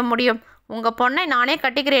என்ன செய்ய முடியும்? உங்கள் பொண்ணை நானே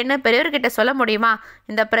கட்டிக்கிறேன்னு பெரியவர்கிட்ட சொல்ல முடியுமா?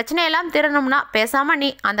 இந்த பிரச்சனையெல்லாம் தீரணும்னா பேசாமல்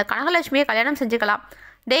நீ அந்த கனகலட்சுமியை கல்யாணம் செஞ்சுக்கலாம்.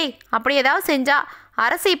 டேய், அப்படி ஏதாவது செஞ்சா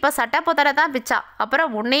அரசு இப்போ சட்ட புத்தனை தான் பிச்சா.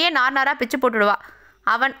 அப்புறம் உன்னையே நாராக பிச்சு போட்டுடுவா.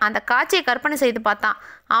 அவன் அந்த காட்சியை கற்பனை செய்து பார்த்தான்.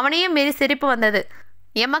 அவனையும் மீறி சிரிப்பு வந்தது.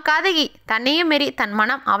 எமக்காதகி, தன்னையும் மீறி தன்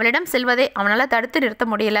மனம் அவளிடம் செல்வதை அவனால் தடுத்து நிறுத்த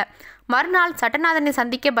முடியல. மறுநாள் சட்டநாதனை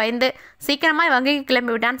சந்திக்க பயந்து சீக்கிரமாய் வங்கிக்கு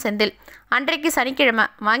கிளம்பிவிட்டான் செந்தில். அன்றைக்கு சனிக்கிழமை.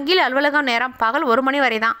 வங்கியில் அலுவலகம் நேரம் பகல் 1 மணி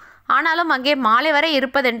வரை தான். ஆனாலும் அங்கே மாலை வரை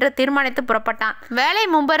இருப்பதென்று தீர்மானித்து புறப்பட்டான். வேலை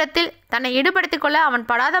மும்பரத்தில் தன்னை ஈடுபடுத்திக் கொள்ள அவன்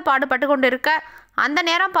படாத பாடுபட்டு கொண்டிருக்க அந்த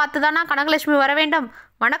நேரம் பார்த்துதானா கனகலட்சுமி வர வேண்டும்.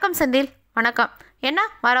 வணக்கம் செந்தில். வணக்கம். என்ன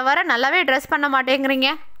வர வர நல்லாவே ட்ரெஸ் பண்ண மாட்டேங்கிறீங்க?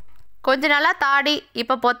 கொஞ்ச நாளாக தாடி,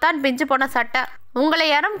 இப்போ பொத்தான் பிஞ்சு போன சட்டை. உங்களை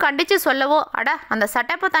யாரும் கண்டித்து சொல்லவோ அட அந்த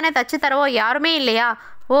சட்டை பொத்தானே தச்சு தரவோ யாருமே இல்லையா?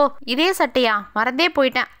 ஓ, இதே சட்டையா? மறந்தே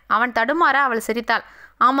போயிட்டேன். அவன் தடுமாற அவள் சிரித்தாள்.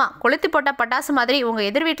 ஆமாம், கொளுத்தி போட்ட பட்டாசு மாதிரி உங்கள்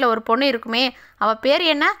எதிர் வீட்டில் ஒரு பொண்ணு இருக்குமே, அவள் பேர்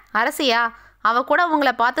என்ன? அரசியா? அவள் கூட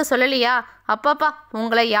உங்களை பார்த்து சொல்லலையா? அப்பப்பா,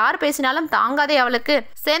 உங்களை யார் பேசினாலும் தாங்காதே அவளுக்கு.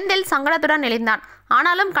 செந்தில் சங்கடத்துடன் நெளிந்தான்.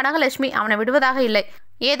 ஆனாலும் கனகலட்சுமி அவனை விடுவதாக இல்லை.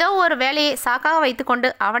 ஏதோ ஒரு வேலையை சாக்காக வைத்துக்கொண்டு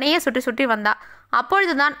அவனையே சுற்றி வந்தா.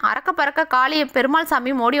 அப்பொழுதுதான் அறக்க பறக்க காளியும் பெருமாள்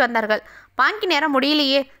சாமியும் ஓடி வந்தார்கள். பாங்கி நேரம்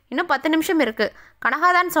முடியலையே, இன்னும் 10 நிமிஷம் இருக்கு.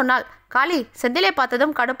 கனகாதான் சொன்னாள். காளி செந்திலை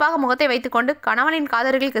பார்த்ததும் கடுப்பாக முகத்தை வைத்துக்கொண்டு கணவனின்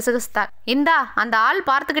காதலில் கிசுகிசுத்தாள். இந்தா, அந்த ஆள்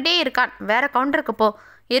பார்த்துக்கிட்டே இருக்கான். வேற கவுண்டருக்கு போ.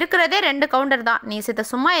 இருக்கிறதே 2 கவுண்டர் தான். நீ சித்த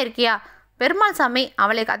சும்மா இருக்கியா? பெருமாள் சாமி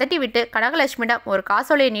அவளை கதட்டி விட்டு கனகலட்சுமியிடம் ஒரு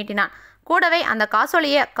காசோலையை நீட்டினான். கூடவே அந்த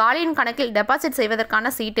காசோலையை காளியின் கணக்கில் டெபாசிட்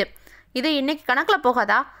செய்வதற்கான சீட்டு. இது இன்னைக்கு கணக்கில்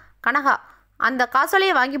போகாதா? கனகா அந்த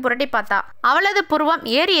காசோலையை வாங்கி புரட்டி பார்த்தா. அவளது புருவம்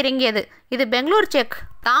ஏறி இறங்கியது. இது பெங்களூர் செக்.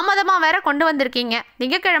 தாமதமாக வேற கொண்டு வந்திருக்கீங்க.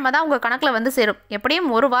 திங்கக்கிழமை தான் உங்கள் கணக்கில் வந்து சேரும். எப்படியும்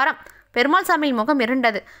ஒரு வாரம். பெருமாள் சாமியின் முகம்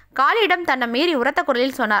இருண்டது. காளியிடம் தன்னை மீறி உரத்த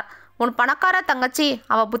குரலில் சொன்னார். உன் பணக்கார தங்கச்சி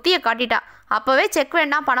அவள் புத்தியை காட்டிட்டா. அப்போவே செக்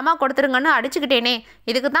வேண்டாம் பணமாக கொடுத்துருங்கன்னு அடிச்சுக்கிட்டேனே.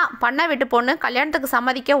 இதுக்கு தான் பண்ண விட்டு பொண்ணு கல்யாணத்துக்கு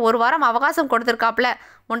சம்மதிக்க ஒரு வாரம் அவகாசம் கொடுத்துருக்காப்புல.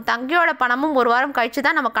 உன் தங்கியோட பணமும் ஒரு வாரம் கழிச்சு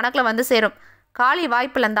தான் நம்ம கணக்கில் வந்து சேரும். காளி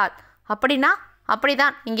வாய் பிளந்தாள். அப்படின்னா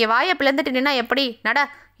அப்படிதான். இங்கே வாயை பிளந்துட்டு நின்னா எப்படி? நட,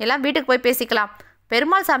 எல்லாம் வீட்டுக்கு போய் பேசிக்கலாம்.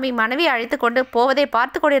 பெருமாள் சாமி மனைவியை அழைத்து கொண்டு போவதை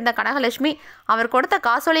பார்த்து கொண்டிருந்த கனகலட்சுமி அவர் கொடுத்த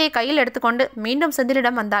காசோலையை கையில் எடுத்துக்கொண்டு மீண்டும்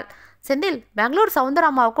செந்திலிடம் வந்தாள். செந்தில், பெங்களூர்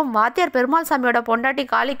சவுந்தரம்மாவுக்கும் வாத்தியார் பெருமாள் சாமியோட பொண்டாட்டி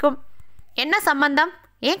காளிக்கும் என்ன சம்பந்தம்?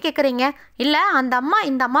 ஏன் கேட்குறீங்க? இல்லை, அந்த அம்மா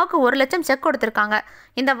இந்த அம்மாவுக்கு 1 லட்சம் செக் கொடுத்துருக்காங்க.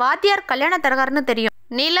 இந்த வாத்தியார் கல்யாண தரகர்னு தெரியும்.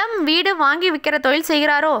 நிலம் வீடு வாங்கி விற்கிற தொழில்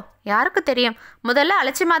செய்கிறாரோ? யாருக்கு தெரியும்? முதல்ல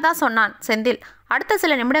அலட்சியமாக தான் சொன்னான் செந்தில். அடுத்த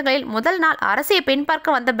சில நிமிடங்களில் முதல் நாள் அரசியை பெண்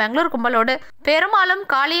பார்க்க வந்த பெங்களூர் கும்பலோடு பெருமாளும்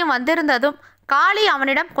காளியும் வந்திருந்ததும் காளி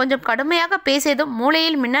அவனிடம் கொஞ்சம் கடுமையாக பேசியதும்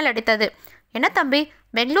மூளையில் மின்னல் அடித்தது. என்ன தம்பி,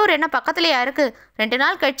 பெங்களூர் என்ன பக்கத்துலையா இருக்கு? 2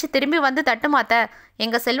 நாள் கழிச்சு திரும்பி வந்து தட்டுமாத்த.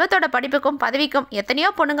 எங்கள் செல்வத்தோட படிப்புக்கும் பதவிக்கும் எத்தனையோ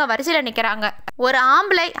பொண்ணுங்க வரிசையில் நிற்கிறாங்க. ஒரு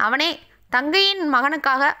ஆம்பளை அவனே தங்கையின்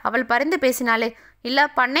மகனுக்காக அவள் பரிந்து பேசினாளே. இல்லை,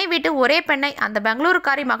 பண்ணை வீட்டு ஒரே பெண்ணை அந்த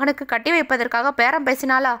பெங்களூருக்காரி மகனுக்கு கட்டி வைப்பதற்காக பேரம்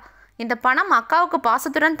பேசினாளா? இந்த பணம் அக்காவுக்கு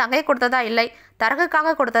பாசத்துடன் தங்கை கொடுத்ததா, இல்லை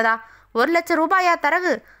தரகுக்காக கொடுத்ததா? 1 லட்சம் ரூபாயா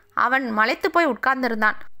தரகு? அவன் மலைத்து போய்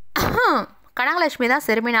உட்கார்ந்திருந்தான். கனகலட்சுமி தான்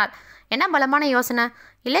செருமினாள். என்ன பலமான யோசனை?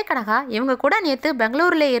 இல்லை கனகா, இவங்க கூட நேற்று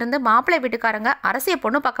பெங்களூரில் இருந்து மாப்பிள்ளை வீட்டுக்காரங்க அரசியை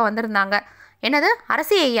பொண்ணு பார்க்க வந்திருந்தாங்க. என்னது,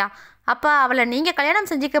 அரசியையா? அப்போ அவளை நீங்கள் கல்யாணம்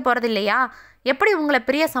செஞ்சுக்க போகிறது இல்லையா? எப்படி உங்களை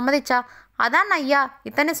பிரிய சம்மதிச்சா? அதான் ஐயா,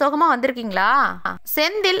 இத்தனை சோகமாக வந்திருக்கீங்களா?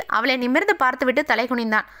 செந்தில் அவளை நிமிர்ந்து பார்த்துவிட்டு தலை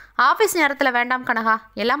குனிந்தான். ஆஃபீஸ் நேரத்தில் வேண்டாம் கனகா,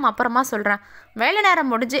 எல்லாம் அப்புறமா சொல்கிறேன். வேலை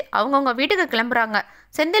நேரம் முடிஞ்சு அவங்கவுங்க வீட்டுக்கு கிளம்புறாங்க.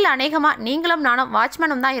 செந்தில், அநேகமாக நீங்களும் நானும்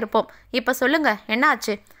வாட்ச்மேனும் தான் இருப்போம். இப்போ சொல்லுங்கள், என்ன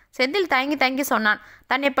ஆச்சு? செந்தில் தயங்கி தயங்கி சொன்னான்.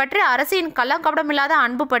 தன்னை பற்றி அரசியின் கள்ளக்கபடமில்லாத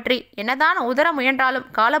அன்பு பற்றி, என்னதான் உதர முயன்றாலும்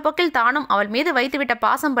காலப்போக்கில் தானும் அவள் மீது வைத்துவிட்ட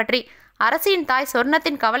பாசம் பற்றி, அரசியின் தாய்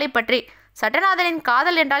சொர்ணத்தின் கவலை பற்றி, சட்டநாதனின்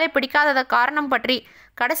காதல் என்றாலே பிடிக்காதத காரணம் பற்றி,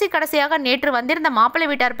 கடைசியாக நேற்று வந்திருந்த மாப்பிள்ளை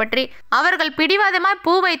வீட்டார் பற்றி, அவர்கள் பிடிவாதமாய்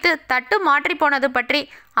பூ வைத்து தட்டு மாற்றி போனது பற்றி,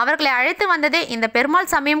 அவர்களை அழைத்து வந்ததே இந்த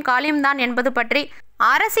பெருமாள் சாமியும் காளியும் தான் என்பது பற்றி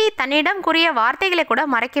அரசி தன்னிடம் கூறிய வார்த்தைகளை கூட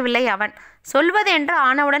மறைக்கவில்லை அவன். சொல்வது என்று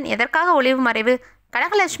ஆனவுடன் எதற்காக ஒளிவு மறைவு?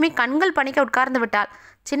 கனகலட்சுமி கண்கள் பணிக்க உட்கார்ந்து விட்டாள்.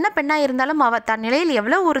 சின்ன பெண்ணாக இருந்தாலும் அவள் தன் நிலையில்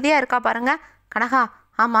எவ்வளோ உறுதியாக இருக்கா பாருங்க. கனகா,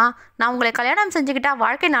 ஆமாம், நான் உங்களை கல்யாணம் செஞ்சுக்கிட்டா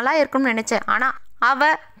வாழ்க்கை நல்லா இருக்கும்னு நினச்சேன். ஆனால்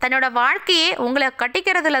அவள் தன்னோட வாழ்க்கையே உங்களை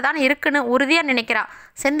கட்டிக்கிறதுல தான் இருக்குன்னு உறுதியாக நினைக்கிறா.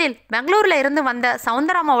 செந்தில், பெங்களூரில் இருந்து வந்த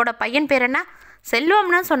சவுந்தரம்மாவோட பையன் பேர் என்ன?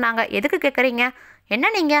 செல்வம்னு சொன்னாங்க. எதுக்கு கேட்குறீங்க?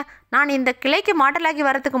 என்ன நீங்கள்? நான் இந்த கிளைக்கு மாடலாகி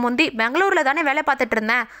வரதுக்கு முந்தி பெங்களூரில் தானே வேலை பார்த்துட்டு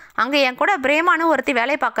இருந்தேன். அங்கே என் கூட பிரேமானு ஒருத்தி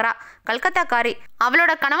வேலை பார்க்குறா, கல்கத்தாக்காரி.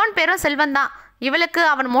 அவளோட கணவன் பேரும் செல்வன் தான். இவளுக்கு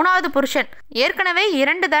அவன் 3வது புருஷன். ஏற்கனவே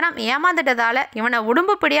 2 தரம் ஏமாந்துட்டதால இவனை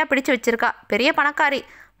உடும்பு பிடியாக பிடிச்சு வச்சிருக்கா. பெரிய பணக்காரி.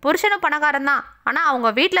 புருஷனும் பணக்காரன் தான். ஆனால் அவங்க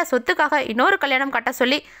வீட்டில் சொத்துக்காக இன்னொரு கல்யாணம் கட்ட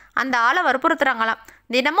சொல்லி அந்த ஆளை வற்புறுத்துறாங்களாம்.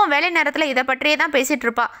 தினமும் வேலை நேரத்தில் இதை பற்றியே தான் பேசிகிட்டு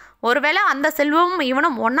இருப்பா. ஒருவேளை அந்த செல்வமும்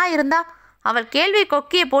இவனும் ஒன்றா இருந்தா? அவள் கேள்வி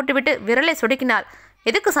கொக்கியை போட்டுவிட்டு விரலை சுடுக்கினாள்.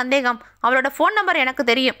 எதுக்கு சந்தேகம்? அவளோட ஃபோன் நம்பர் எனக்கு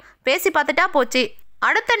தெரியும். பேசி பார்த்துட்டா போச்சு.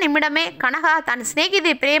 அடுத்த நிமிடமே கனகா தன்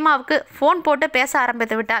சிநேகிதி பிரேமாவுக்கு ஃபோன் போட்டு பேச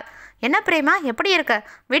ஆரம்பித்து விட்டாள். என்ன பிரேமா, எப்படி இருக்க?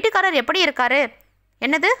 வீட்டுக்காரர் எப்படி இருக்காரு?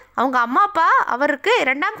 என்னது, அவங்க அம்மா அப்பா அவருக்கு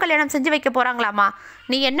 2ஆம் கல்யாணம் செஞ்சு வைக்க போகிறாங்களாமா?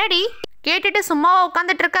 நீ என்னடி கேட்டுட்டு சும்மாவா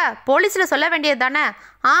உட்காந்துட்டு இருக்க? போலீஸில் சொல்ல வேண்டியது தானே?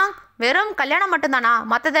 வெறும் கல்யாணம் மட்டும்தானா?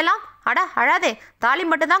 மற்றதெல்லாம்? அழாதே, தாலி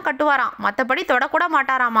மட்டும்தான் கட்டுவாராம், மற்றபடி தொடக்கூட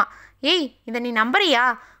மாட்டாராமா. ஏய், இதை நீ நம்புறியா?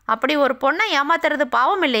 அப்படி ஒரு பொண்ணை ஏமாத்துறது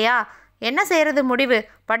பாவம் இல்லையா? என்ன செய்யறது முடிவு?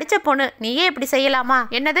 படித்த பொண்ணு, நீயே இப்படி செய்யலாமா?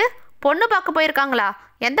 என்னது, பொண்ணு பார்க்க போயிருக்காங்களா?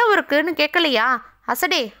 எந்த ஊருக்குன்னு கேட்கலையா?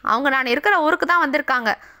 அசடே, அவங்க நான் இருக்கிற ஊருக்கு தான் வந்திருக்காங்க.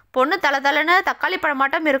 பொண்ணு தலை தக்காளி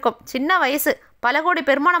பழமாட்டம் இருக்கும். சின்ன வயசு, பல கோடி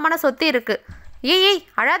பெருமானமான சொத்து இருக்கு. ஏய்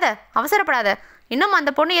அழாத, அவசரப்படாத. இன்னும்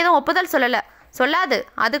அந்த பொண்ணு எதுவும் ஒப்புதல் சொல்லாது.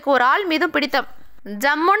 அதுக்கு ஒரு ஆள் மீதும் பிடித்தம்.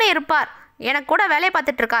 ஜம்முன்னு இருப்பார். எனக்கு கூட வேலையை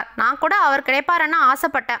பார்த்துட்டு இருக்கார். நான் கூட அவர் கிடைப்பாருன்னு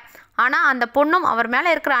ஆசைப்பட்டேன். ஆனால் அந்த பொண்ணும் அவர் மேலே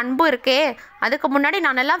இருக்கிற அன்பு இருக்கே, அதுக்கு முன்னாடி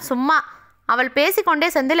நான் எல்லாம் சும்மா. அவள் பேசிக்கொண்டே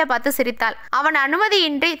செந்திலை பார்த்து சிரித்தாள். அவன்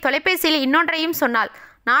அனுமதியின்றி தொலைபேசியில் இன்னொன்றையும் சொன்னாள்.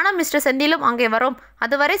 நானும் மிஸ்டர் செந்திலும் அங்கே வரோம்.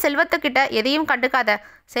 அதுவரை செல்வத்துக்கிட்ட எதையும் கண்டுக்காத.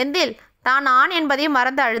 செந்தில் தான் ஆண் என்பதையும்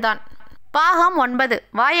மறந்து அழுதான். பாகம் 9.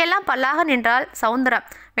 வாயெல்லாம் பல்லாக நின்றாள் சவுந்தரம்.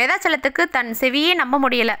 வேதாச்சலத்துக்கு தன் செவியே நம்ப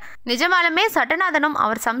முடியல. நிஜமாலுமே சட்டநாதனும்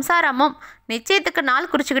அவர் சம்சாரமும் நிச்சயத்துக்கு நாள்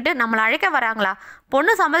குறிச்சுக்கிட்டு நம்மளை அழைக்க வராங்களா?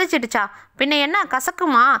 பொண்ணு சம்மதிச்சிடுச்சா? பின்ன என்ன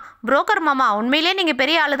கசக்குமா? புரோக்கர் மாமா, உண்மையிலே நீங்கள்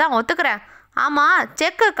பெரிய ஆளு தான், ஒத்துக்கிறேன். ஆமாம்,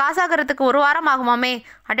 செக்கு காசாகிறதுக்கு 1 வாரம் ஆகுமாமே.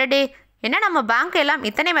 அடடே, என்ன நம்ம பேங்க் எல்லாம்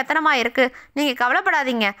இத்தனை மெத்தனமாக இருக்குது, நீங்கள்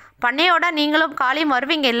கவலைப்படாதீங்க, பண்ணையோட நீங்களும் காலையும்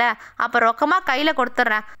வருவீங்க இல்லை, அப்போ ரொக்கமாக கையில்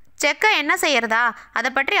கொடுத்துட்றேன், செக்கை என்ன செய்யறதா அதை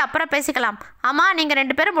பற்றி அப்புறம் பேசிக்கலாம். ஆமாம், நீங்கள்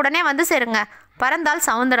 2 பேரும் உடனே வந்து சேருங்க. பறந்தாள்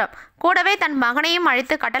சவுந்தரம். கூடவே தன் மகனையும்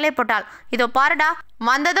அழைத்து கட்டளை போட்டாள். இதோ பாருடா,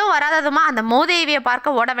 வந்ததும் வராததுமா அந்த மூதேவியை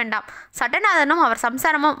பார்க்க ஓட வேண்டாம். சட்டநாதனும் அவர்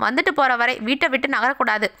சம்சாரமும் வந்துட்டு போகிற வரை வீட்டை விட்டு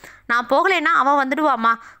நகரக்கூடாது. நான் போகலைன்னா அவன்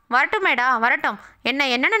வந்துடுவாம்மா. வரட்டுமேடா, வரட்டும்.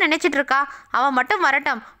 என்னென்ன நினைச்சிட்டு இருக்கா? அவன் மட்டும்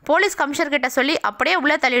வரட்டும். போலீஸ் கமிஷனர்கிட்ட சொல்லி அப்படியே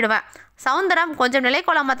உள்ளே தள்ளிடுவேன். சவுந்தரம் கொஞ்சம்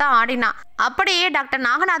நிலைக்கொள்ளாம தான் ஆடினா. அப்படியே டாக்டர்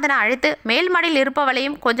நாகநாதனை அழைத்து மேல் மாடியில்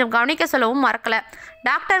இருப்பவளையும் கொஞ்சம் கவனிக்க சொல்லவும் மறக்கல.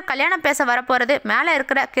 டாக்டர் கல்யாணம் பேச வரப்போகிறது மேலே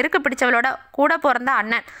இருக்கிற கிறுக்கு பிடிச்சவளோட கூட பிறந்த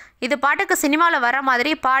அண்ணன். இது பாட்டுக்கு சினிமாவில் வர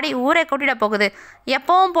மாதிரி பாடி ஊரை கூட்டிட போகுது.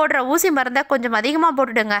 எப்பவும் போடுற ஊசி மருந்தை கொஞ்சம் அதிகமாக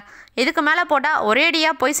போட்டுடுங்க. இதுக்கு மேலே போட்டால்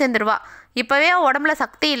ஒரேடியாக போய் சேர்ந்துருவா. இப்போவே உடம்புல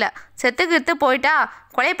சக்தி இல்லை. செத்து போயிட்டா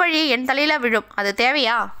கொலைப்பழி என் தலையில் விழும். அது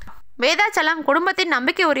தேவையா? வேதாச்சலம் குடும்பத்தின்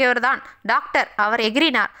நம்பிக்கை உரியவர் தான் டாக்டர். அவர்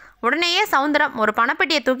எகிரினார். உடனேயே சவுந்தரம் ஒரு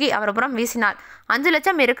பணப்பெட்டியை தூக்கி அவர் புறம் வீசினாள். 5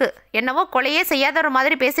 லட்சம் இருக்கு. என்னவோ கொலையே செய்யாத ஒரு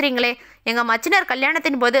மாதிரி பேசுறீங்களே. எங்க மச்சினர்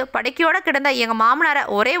கல்யாணத்தின் போது படைக்கையோட கிடந்த எங்க மாமனாரை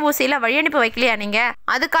ஒரே ஊசியில வழி அனுப்பி வைக்கலையா நீங்க?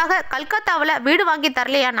 அதுக்காக கல்கத்தாவில் வீடு வாங்கி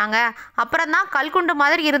தரலையா நாங்க? அப்புறம்தான் கல்குண்டு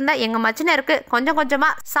மாதிரி இருந்த எங்க மச்சினருக்கு கொஞ்சம் கொஞ்சமா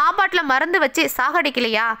சாப்பாட்டுல மருந்து வச்சு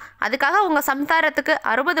சாகடிக்கலையா? அதுக்காக உங்க சம்சாரத்துக்கு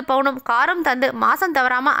 60 பவுனும் காரும் தந்து மாசம்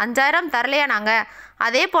தவறாம 5000 தரலையா நாங்க?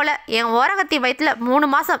 அதே போல என் ஓரகத்தி வயிற்றுல 3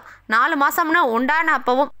 மாசம் 4 மாசம்னு உண்டான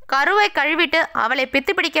அப்பவும் கருவை கழுவிட்டு அவளை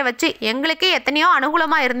பித்து பிடிக்க வச்சு எங்களுக்கே எத்தனையோ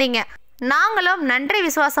அனுகூலமா இருந்தீங்க. நாங்களும் நன்றி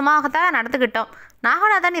விசுவாசமாகத்தான் நடந்துக்கிட்டோம்.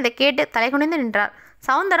 நாகநாதன் இதை கேட்டு தலைகுனிந்து நின்றார்.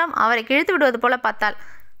 சவுந்தரம் அவரை கிழித்து விடுவது போல பார்த்தாள்.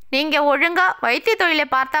 நீங்கள் ஒழுங்காக வைத்திய தொழிலை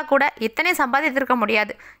பார்த்தா கூட இத்தனை சம்பாதித்திருக்க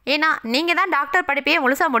முடியாது. ஏன்னா நீங்கள் தான் டாக்டர் படிப்பையே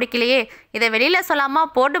முழுசாக முடிக்கலையே. இதை வெளியில்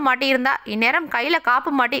சொல்லாமல் போட்டு மாட்டியிருந்தா இந்நேரம் கையில்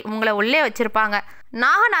காப்பு மாட்டி உங்களை உள்ளே வச்சிருப்பாங்க.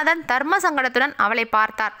 நாகநாதன் தர்ம சங்கடத்துடன் அவளை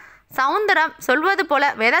பார்த்தார். சவுந்தரம் சொல்வது போல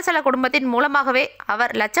வேதாச்சல குடும்பத்தின் மூலமாகவே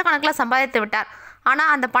அவர் லட்சக்கணக்கில் சம்பாதித்து விட்டார்.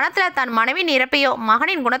 ஆனால் அந்த பணத்தில் தன் மனைவியின் இறப்பையோ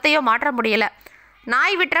மகனின் குணத்தையோ மாற்ற முடியல.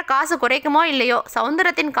 நாய் விற்ற காசு குறைக்குமோ இல்லையோ,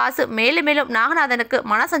 சவுந்தரத்தின் காசு மேலும் மேலும் நாகநாதனுக்கு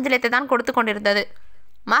மனசஞ்சலத்தை தான் கொடுத்து கொண்டிருந்தது.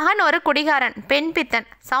 மகன் ஒரு குடிகாரன், பெண் பித்தன்.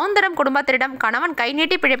 சவுந்தரம் குடும்பத்திடம் கணவன் கை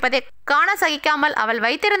நீட்டி பிழைப்பதை காண சகிக்காமல் அவள்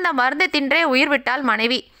வைத்திருந்த மருந்தை தின்றே உயிர் விட்டாள்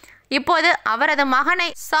மனைவி. இப்போது அவரது மகனை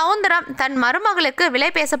சவுந்தரம் தன் மருமகளுக்கு விலை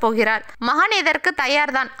பேச போகிறாள். மகன் இதற்கு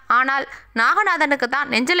தயார்தான். ஆனால் நாகநாதனுக்கு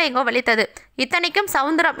தான் நெஞ்சில் எங்கோ வலித்தது. இத்தனைக்கும்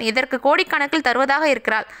சவுந்தரம் இதற்கு கோடிக்கணக்கில் தருவதாக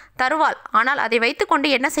இருக்கிறாள். தருவாள். ஆனால் அதை வைத்து கொண்டு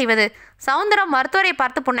என்ன செய்வது? சவுந்தரம் மருத்துவரை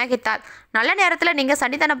பார்த்து புன்னகைத்தாள். நல்ல நேரத்தில் நீங்கள்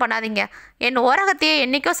சண்டித்தனம் பண்ணாதீங்க. என் ஓரகத்தையே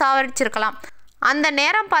என்னைக்கோ சாவடிச்சிருக்கலாம். அந்த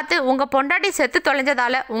நேரம் பார்த்து உங்கள் பொண்டாட்டி செத்து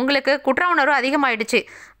தொலைஞ்சதால உங்களுக்கு குற்ற உணர்வு அதிகமாயிடுச்சு.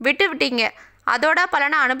 விட்டீங்க. அதோட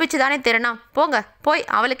பலனை அனுப்பிச்சு தானே திறனும். போங்க, போய்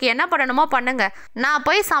அவளுக்கு என்ன பண்ணணுமோ பண்ணுங்க. நான்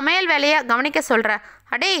போய் சமையல் வேலையை கவனிக்க சொல்கிறேன்.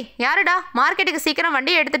 அடே யாருடா, மார்க்கெட்டுக்கு சீக்கிரம்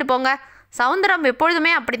வண்டியை எடுத்துகிட்டு போங்க. சவுந்தரம்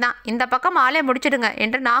எப்பொழுதுமே அப்படிதான். இந்த பக்கம் ஆளே முடிச்சிடுங்க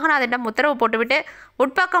என்று நாகநாதனிடம் உத்தரவு போட்டுவிட்டு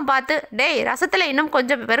உட்பக்கம் பார்த்து, டேய் ரசத்தில் இன்னும்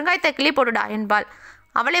கொஞ்சம் வெறுங்காயத்தை கிளி போடுடா என்பாள்.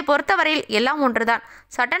 அவளை பொறுத்தவரையில் எல்லாம் ஒன்றுதான்.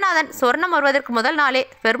 சட்டநாதன் சொர்ணம் வருவதற்கு முதல் நாளே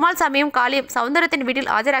பெருமாள் சாமியும் காளியும் சவுந்தரத்தின் வீட்டில்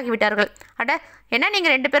ஆஜராகிவிட்டார்கள். அட என்ன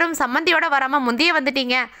நீங்கள் 2 பேரும் சம்மந்தியோட வராமல் முந்தியே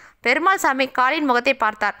வந்துட்டீங்க? பெருமாள் சாமி காளியின் முகத்தை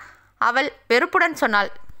பார்த்தார். அவள் வெறுப்புடன் சொன்னாள்,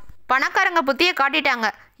 பணக்காரங்க புத்தியை காட்டிட்டாங்க.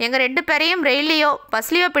 எங்கள் 2 பேரையும் ரெயிலையோ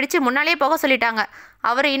பஸ்லையோ பிடிச்சு முன்னாலே போக சொல்லிட்டாங்க.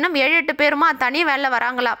 அவர் இன்னும் 7-8 பேருமா தனி வேலை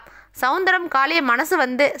வராங்களாம். சவுந்தரம் காளியை மனசு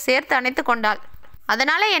வந்து சேர்த்து அணைத்து கொண்டாள்.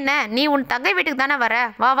 அதனால என்ன, நீ உன் தங்கை வீட்டுக்கு தானே வர,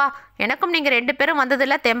 வா வா. எனக்கும் நீங்கள் 2 பேரும்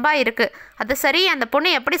வந்ததில் தெம்பா இருக்கு. அது சரி, அந்த பொண்ணு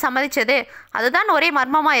எப்படி சம்மதிச்சது? அதுதான் ஒரே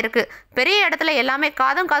மர்மமாக இருக்கு. பெரிய இடத்துல எல்லாமே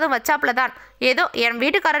காதும் வச்சாப்புல தான். ஏதோ என்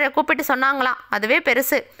வீட்டுக்காரரை கூப்பிட்டு சொன்னாங்களாம், அதுவே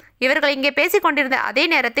பெருசு. இவர்கள் இங்கே பேசி கொண்டிருந்த அதே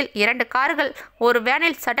நேரத்தில் 2 கார்கள் ஒரு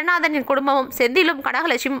வேனில் சட்டநாதனின் குடும்பமும் செந்திலும்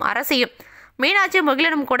கனகலட்சுமியும் அரசியும் மீனாட்சி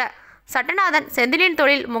முகிலனும் கூட. சட்டநாதன் செந்திலின்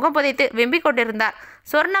தொழில் முகம் புதைத்து வெம்பிக் கொண்டிருந்தார்.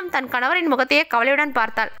 சொர்ணம் தன் கணவரின் முகத்தையே கவலையுடன்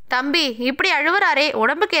பார்த்தாள். தம்பி இப்படி அழுவுறாரே,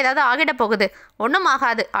 உடம்புக்கு ஏதாவது ஆகிட போகுது. ஒன்றும்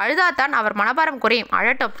ஆகாது, அழுதாதான் அவர் மனபாரம் குறையும்,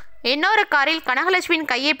 அழட்டும். இன்னொரு காரில் கனகலட்சுமியின்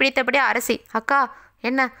கையை பிடித்தபடி அரசி, அக்கா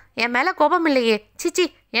என்ன என் மேலே கோபம் இல்லையே? சிச்சி,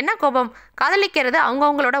 என்ன கோபம்? காதலிக்கிறது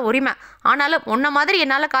அவங்கவுங்களோட உரிமை. ஆனாலும் உன்ன மாதிரி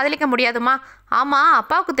என்னால் காதலிக்க முடியாதுமா? ஆமாம்,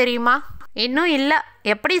 அப்பாவுக்கு தெரியுமா? இன்னும் இல்லை.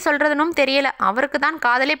 எப்படி சொல்கிறதுனும் தெரியல. அவருக்கு தான்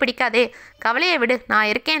காதலே பிடிக்காதே. கவலையை விடு, நான்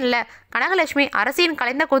இருக்கேன் இல்லை. கனகலட்சுமி அரசியின்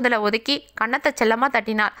கலைந்த கூந்தலை ஒதுக்கி கன்னத்தை செல்லமாக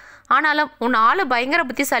தட்டினாள். ஆனாலும் உன் ஆளு பயங்கர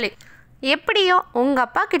புத்திசாலி. எப்படியோ உங்கள்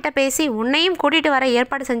அப்பா கிட்ட பேசி உன்னையும் கூட்டிகிட்டு வர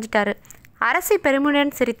ஏற்பாடு செஞ்சிட்டாரு. அரசி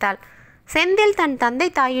பெருமையுடன் சிரித்தாள். செந்தில் தன் தந்தை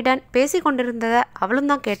தாயுடன் பேசி கொண்டிருந்ததை அவளும்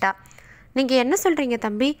தான் கேட்டா. நீங்கள் என்ன சொல்கிறீங்க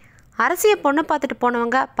தம்பி? அரசியை பொண்ணு பார்த்துட்டு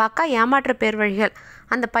போனவங்க பக்கா ஏமாற்ற பேர் வழிகள்.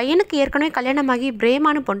 அந்த பையனுக்கு ஏற்கனவே கல்யாணமாகி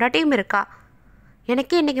பிரேமானு பொண்டாட்டியும் இருக்கா.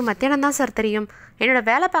 எனக்கே இன்றைக்கி மத்தியானம் தான் சார் தெரியும். என்னோடய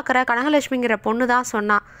வேலை பார்க்குற கனகலட்சுமிங்கிற பொண்ணு தான்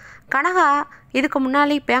சொன்னான். கனகா இதுக்கு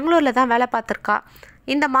முன்னாடி பெங்களூரில் தான் வேலை பார்த்துருக்கா.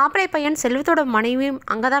 இந்த மாப்பிள்ளை பையன் செல்வத்தோட மனைவியும்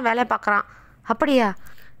அங்கே தான் வேலை பார்க்குறான். அப்படியா?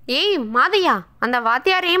 ஏய் மாதையா, அந்த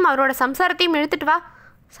வாத்தியாரையும் அவரோட சம்சாரத்தையும் இழுத்துட்டு வா.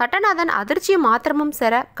 சட்டநாதன் அதிர்ச்சியும் ஆத்திரமும்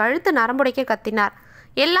சேர கழுத்து நரம்புடைக்க கத்தினார்.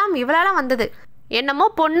 எல்லாம் இவளால் வந்தது. என்னமோ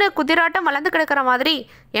பொண்ணு குதிராட்டம் வளர்ந்து கிடக்கிற மாதிரி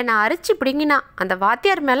என்னை அரிச்சு பிடுங்கினா. அந்த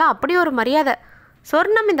வாத்தியார் மேலே அப்படி ஒரு மரியாதை.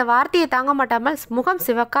 சொர்ணம் இந்த வார்த்தையை தாங்க மாட்டாமல் முகம்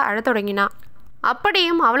சிவக்க அழத் தொடங்கினா.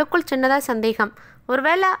 அப்படியும் அவளுக்குள் சின்னதாக சந்தேகம்.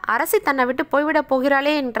 ஒருவேளை அரசி தன்னை விட்டு போய்விடப்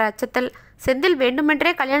போகிறாளே என்ற அச்சத்தில் செந்தில்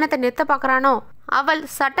வேண்டுமென்றே கல்யாணத்தை நிறுத்த பார்க்குறானோ? அவள்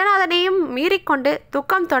சட்டநாதனையும் மீறிக்கொண்டு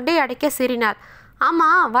துக்கம் தொண்டை அடைக்க சீறினாள்.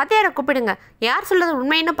 ஆமாம், வாத்தியாரை கூப்பிடுங்க, யார் சொல்றது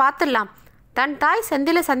உண்மைன்னு பார்த்துடலாம். தன் தாய்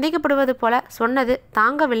செந்திலை சந்தேகப்படுவது போல சொன்னது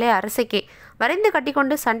தாங்கவில்லை அரசிக்கு. வரைந்து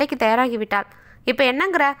கட்டிக்கொண்டு சண்டைக்கு தயாராகிவிட்டாள். இப்போ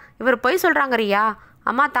என்னங்கிற? இவர் பொய் சொல்கிறாங்கறியா?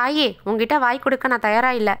 அம்மா தாயே, உங்ககிட்ட வாய் கொடுக்க நான்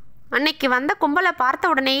தயாராக இல்லை. அன்னைக்கு வந்த கும்பலை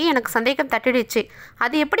பார்த்த உடனேயே எனக்கு சந்தேகம் தட்டிடுச்சு.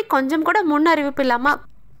 அது எப்படி கொஞ்சம் கூட முன் அறிவிப்பு இல்லாமல்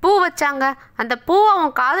பூ வச்சாங்க? அந்த பூவை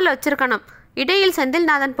அவன் காதில் வச்சிருக்கணும். இடையில்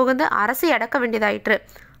செந்தில்நாதன் புகுந்து அரசி அடக்க வேண்டியதாயிற்று.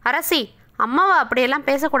 அரசி, அம்மாவை அப்படியெல்லாம்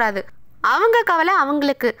பேசக்கூடாது. அவங்க கவலை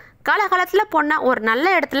அவங்களுக்கு. காலகாலத்தில் பொண்ணை ஒரு நல்ல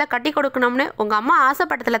இடத்துல கட்டி கொடுக்கணும்னு உங்கள் அம்மா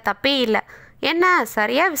ஆசைப்பட்டதில் தப்பே இல்லை. என்ன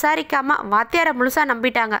சரியாக விசாரிக்காமல் வாத்தியாரை முழுசாக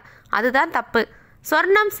நம்பிட்டாங்க, அதுதான் தப்பு.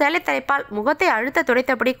 சொர்ணம் சேலை தலைப்பால் முகத்தை அழுத்த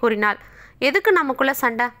துடைத்தபடி கூறினாள். எதுக்கு நமக்குள்ள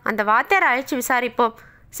சண்டை? அந்த வாத்தியாரை அழைச்சி விசாரிப்போம்.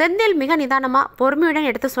 செந்தில் மிக நிதானமாக பொறுமையுடன்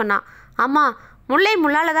எடுத்து சொன்னான். அம்மா, முல்லை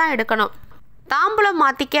முள்ளால் தான் எடுக்கணும். தாம்பூலம்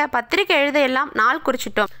மாற்றிக்க பத்திரிக்கை எழுத எல்லாம் நாள்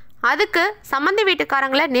குறிச்சிட்டோம். அதுக்கு சம்மந்தி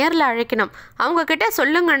வீட்டுக்காரங்களை நேரில் அழைக்கணும். அவங்கக்கிட்ட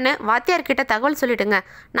சொல்லுங்கன்னு வாத்தியார்கிட்ட தகவல் சொல்லிடுங்க.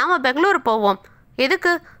 நாம் பெங்களூர் போவோம்.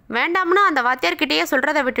 எதுக்கு? வேண்டாம்னா அந்த வாத்தியார்கிட்டயே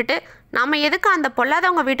சொல்கிறத விட்டுட்டு நாம் எதுக்கு அந்த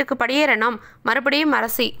பொல்லாதவங்க வீட்டுக்கு படியேறணும்? மறுபடியும்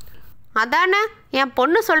அரசி. அதானே, என்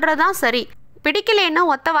பொண்ணு சொல்கிறதான் சரி. பிடிக்கலேன்னு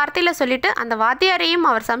ஒத்த வார்த்தையில் சொல்லிட்டு அந்த வாத்தியாரையும்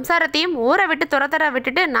அவர் சம்சாரத்தையும் ஊரை விட்டு துரத்தர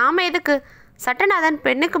விட்டுட்டு நாம் எதுக்கு? சட்டநாதன்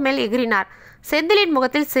பெண்ணுக்கு மேல் எகிரினார். செந்திலின்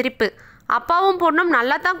முகத்தில் சிரிப்பு. அப்பாவும் பொண்ணும்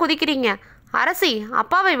நல்லா தான் குதிக்கிறீங்க. அரசி,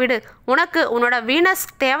 அப்பாவை விடு. உனக்கு உன்னோட வீனஸ்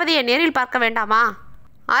தேவதையை நேரில் பார்க்க வேண்டாமா?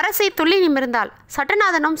 அரசி துள்ளி நிமிர்ந்தாள்.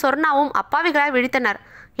 சட்டநாதனும் சொர்ணாவும் அப்பாவிகளாய் விழித்தனர்.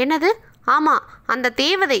 என்னது? ஆமாம், அந்த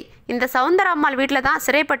தேவதை இந்த சவுந்தரம்மாள் வீட்டில் தான்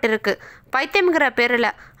சிறைப்பட்டிருக்கு. பைத்தியம்ங்கிற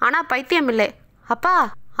பேரில். ஆனால் பைத்தியம் இல்லை. அப்பா,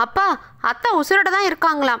 அப்பா, அத்தை உசுரோட தான்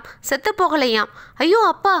இருக்காங்களாம், செத்து போகலையாம். ஐயோ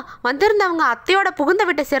அப்பா, வந்திருந்தவங்க அத்தையோட புகுந்த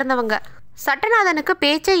வீட்டை சேர்ந்தவங்க. சட்டநாதனுக்கு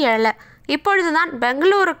பேச்சே எழல. இப்பொழுதுதான்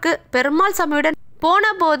பெங்களூருக்கு பெருமாள் சாமியுடன் போன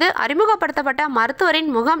போது அறிமுகப்படுத்தப்பட்ட மருத்துவரின்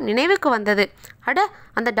முகம் நினைவுக்கு வந்தது. அட,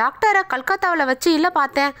 அந்த டாக்டரை கல்கத்தாவில் வச்சு இல்லை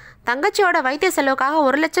பார்த்தேன். தங்கச்சியோட வைத்திய செலவுக்காக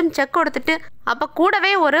 1 லட்சம் செக் கொடுத்துட்டு அப்போ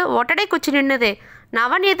கூடவே ஒரு ஒட்டடை குச்சி நின்னுதே,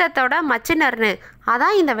 நவநீதத்தோட மச்சினர்னு.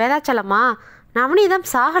 அதான் இந்த வேதாச்சலமா? நவநீதம்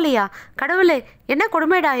சாகலையா? கடவுளே, என்ன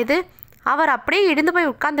கொடுமைடா இது! அவர் அப்படியே இடிந்து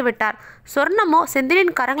போய் உட்கார்ந்து விட்டார். சொர்ணமோ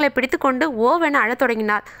செந்திலின் கரங்களை பிடித்து கொண்டு ஓவென அழத்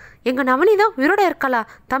தொடங்கினார். எங்கள் நவநீதம் உயிரோட இருக்கலாம்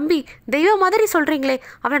தம்பி, தெய்வம் மாதிரி சொல்கிறீங்களே,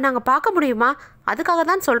 அவளை நாங்கள் பார்க்க முடியுமா? அதுக்காக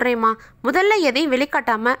தான் சொல்கிறேம்மா, முதல்ல எதையும்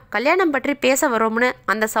வெளிக்காட்டாமல் கல்யாணம் பற்றி பேச வரோம்னு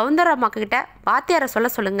அந்த சவுந்தரம்மாக்கிட்ட வாத்தியாரை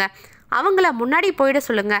சொல்லுங்க. அவங்கள முன்னாடி போயிட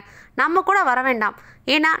சொல்லுங்க. நம்ம கூட வர வேண்டாம்.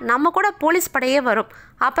 ஏன்னா நம்ம கூட போலீஸ் படையே வரும்.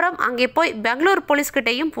 அப்புறம் அங்கே போய் பெங்களூர்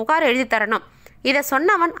போலீஸ்கிட்டையும் புகார் எழுதி தரணும். இதை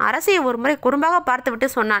சொன்னவன் அரசியை ஒரு முறை குறும்பாக பார்த்து விட்டு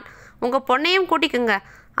சொன்னான். உங்கள் பொண்ணையும் கூட்டிக்குங்க.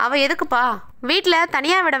 அவள் எதுக்குப்பா? வீட்டில்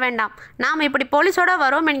தனியாக விட வேண்டாம். நாம் இப்படி போலீஸோடு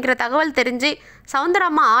வரோம் என்கிற தகவல் தெரிஞ்சு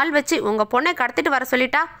சவுந்தரம்மா ஆள் வச்சு உங்கள் பொண்ணை கடத்திட்டு வர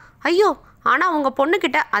சொல்லிட்டா? ஐயோ, ஆனால் உங்கள்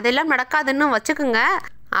பொண்ணுக்கிட்ட அதெல்லாம் நடக்காதுன்னு வச்சுக்குங்க.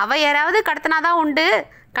 அவள் யாராவது கடத்தினாதான் உண்டு.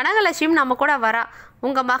 கனகலட்சுமி நம்ம கூட வரா.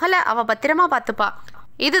 உங்கள் மகளை அவள் பத்திரமா பார்த்துப்பா.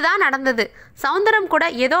 இதுதான் நடந்தது. சவுந்தரம் கூட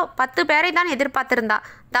ஏதோ 10 பேரை தான் எதிர்பார்த்திருந்தா.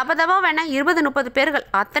 தபதபா வேணா 20-30 பேர்கள்,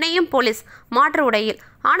 அத்தனையும் போலீஸ் மாற்று உடையில்.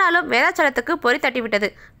 ஆனாலும் வேதாச்சலத்துக்கு பொறி தட்டிவிட்டது.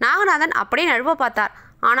 நாகநாதன் அப்படியே நழுவ பார்த்தார்.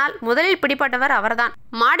 ஆனால் முதலில் பிடிப்பட்டவர் அவர்தான்.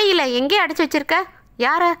 மாடியில் எங்கே அடிச்சு வச்சிருக்க?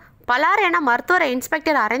 யார? பலார் என மருத்துவரை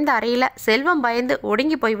இன்ஸ்பெக்டர் அறைந்த அறையில் செல்வம் பயந்து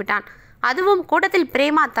ஒடுங்கி போய்விட்டான். அதுவும் கூட்டத்தில்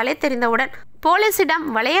பிரேமா தலை தெரிந்தவுடன் போலீஸிடம்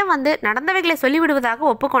வளைய வந்து நடந்தவைகளை சொல்லிவிடுவதாக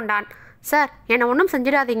ஒப்புக்கொண்டான். சார், என்னை ஒன்றும்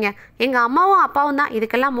செஞ்சிடாதீங்க. எங்கள் அம்மாவும் அப்பாவும் தான்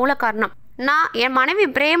இதுக்கெல்லாம் மூல காரணம். நான் என் மனைவி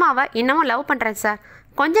பிரேமாவை இன்னமும் லவ் பண்ணுறேன் சார்.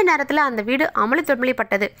 கொஞ்ச நேரத்தில் அந்த வீடு அமளி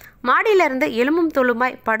தொல்மொழிப்பட்டது. மாடியிலிருந்து எலும்பும்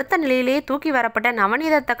தோலுமாய் படுத்த நிலையிலேயே தூக்கி வரப்பட்ட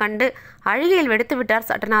நவநீதத்தை கண்டு அழுகையில் வெடித்து விட்டார்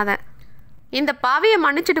சட்டநாதன். இந்த பாவியை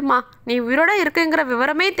மன்னிச்சிடுமா, நீ உயிரோட இருக்குங்கிற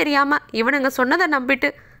விவரமே தெரியாமல் இவனுங்க சொன்னதை நம்பிட்டு.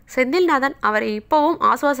 செந்தில்நாதன் அவரை இப்போவும்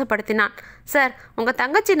ஆசுவாசப்படுத்தினான். சார், உங்கள்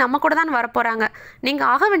தங்கச்சி நம்ம கூட தான் வரப்போகிறாங்க. நீங்கள்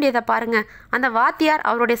ஆக வேண்டியதை பாருங்கள். அந்த வாத்தியார்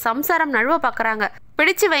அவருடைய சம்சாரம் நழுவ பார்க்குறாங்க.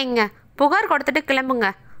 பிடிச்சு வைங்க. புகார் கொடுத்துட்டு கிளம்புங்க.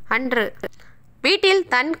 அன்று வீட்டில்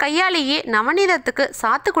தன் கையாலேயே நவநீதத்துக்கு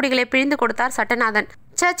சாத்துக்குடிகளை பிழிந்து கொடுத்தார் சட்டநாதன்.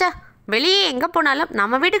 சேச்சா, வெளியே எங்கே போனாலும்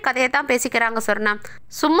நம்ம வீட்டு கதையை தான் பேசிக்கிறாங்க சொன்னா.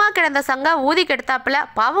 சும்மா கிடந்த சங்க ஊதி கெடுத்தாப்புல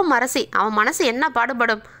பாவம் அரசி, அவன் மனசு என்ன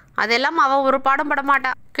பாடுபடும். அதெல்லாம் அவள் ஒரு பாடம் பட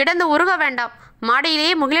மாட்டா. கிடந்து உருக வேண்டாம்.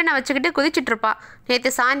 மாடியிலேயே முகிலனை வச்சுக்கிட்டு குதிச்சிட்டு இருப்பா. நேற்று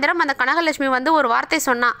சாயந்தரம் அந்த கனகலட்சுமி வந்து ஒரு வார்த்தை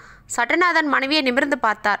சொன்னா. சட்டநாதன் மனைவியை நிமிர்ந்து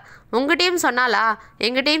பார்த்தார். உங்ககிட்டையும் சொன்னாளா?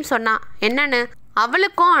 எங்கிட்டையும் சொன்னா. என்னன்னு?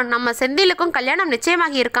 அவளுக்கும் நம்ம செந்திலுக்கும் கல்யாணம்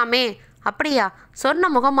நிச்சயமாகி இருக்காமே. அப்படியா? சொன்ன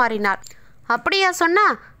முகம் மாறினார். அப்படியா சொன்னா?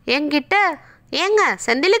 என்கிட்ட ஏங்க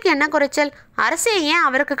செந்திலுக்கு என்ன குறைச்சல்? அரசியை ஏன்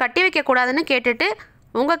அவருக்கு கட்டி வைக்கக்கூடாதுன்னு கேட்டுட்டு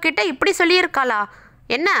உங்ககிட்ட இப்படி சொல்லியிருக்காளா?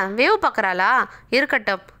 என்ன வேவு பார்க்குறாளா?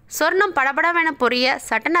 இருக்கட்டும். சொர்ணம் படபடவென புரிய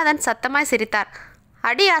சட்டநாதன் சத்தமாய் சிரித்தார்.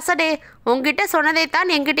 அடி அசடே, உங்ககிட்ட சொன்னதைத்தான்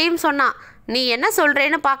என்கிட்டையும் சொன்னான். நீ என்ன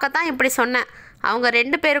சொல்கிறேன்னு பார்க்கத்தான் இப்படி சொன்னேன். அவங்க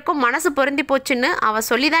 2 பேருக்கும் மனசு பொருந்தி போச்சுன்னு அவள்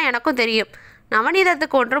சொல்லி தான் எனக்கும் தெரியும்.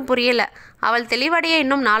 நவநீதத்துக்கு ஒன்றும் புரியல. அவள் தெளிவடைய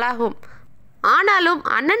இன்னும் நாளாகும். ஆனாலும்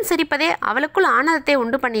அண்ணன் சிரிப்பதே அவளுக்குள் ஆனந்தத்தை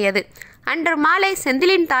உண்டு பண்ணியது. அன்று மாலை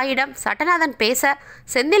செந்திலின் தாயிடம் சட்டநாதன் பேச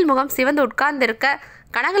செந்தில் முகம் சிவந்து உட்கார்ந்திருக்க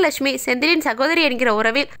கனகலட்சுமி செந்திலின் சகோதரி என்கிற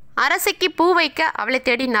உறவில் அரசிக்கு பூ வைக்க அவளை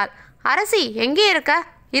தேடினாள். அரசி எங்கே இருக்க?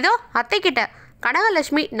 இதோ அத்தைக்கிட்ட.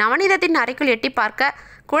 கனகலட்சுமி நவநீதத்தின் அறைக்குள் எட்டி பார்க்க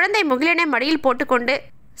குழந்தை முகிலனை மடியில் போட்டுக்கொண்டு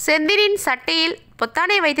செந்திலின் சட்டையில்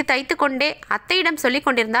பொத்தானை வைத்து தைத்து கொண்டே அத்தையிடம் சொல்லி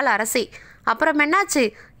கொண்டிருந்தாள் அரசி. அப்புறம் என்னாச்சு?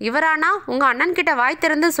 இவரானா உங்கள் அண்ணன்கிட்ட வாய்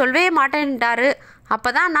திறந்து சொல்லவே மாட்டேன்ட்டாரு. அப்போ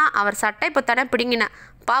தான் நான் அவர் சட்டை பொத்தானை பிடுங்கினேன்.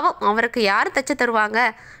 பாவம், அவருக்கு யார் தைச்சு தருவாங்க?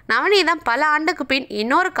 நவநீதம் பல ஆண்டுக்கு பின்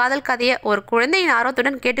இன்னொரு காதல் கதையை ஒரு குழந்தையின்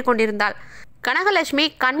ஆர்வத்துடன் கேட்டுக்கொண்டிருந்தாள். கனகலட்சுமி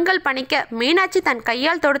கண்கள் பணிக்க மீனாட்சி தன்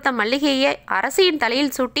கையால் தொடுத்த மல்லிகையை அரசியின்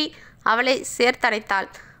தலையில் சூட்டி அவளை சேர்த்தடைத்தாள்.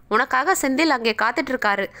 உனக்காக செந்தில் அங்கே காத்துட்டு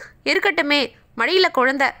இருக்காரு. இருக்கட்டுமே, மடியில்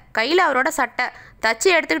குழந்தை, கையில் அவரோட சட்டை, தச்சு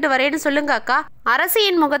எடுத்துக்கிட்டு வரேன்னு சொல்லுங்க அக்கா.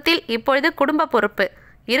 அரசியின் முகத்தில் இப்பொழுது குடும்ப பொறுப்பு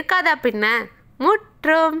இருக்காதா பின்ன?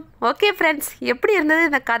 முற்றும். ஓகே ஃப்ரெண்ட்ஸ், எப்படி இருந்தது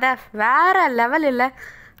இந்த கதை? வேறு லெவல் இல்லை?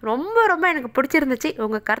 ரொம்ப ரொம்ப எனக்கு பிடிச்சிருந்துச்சு.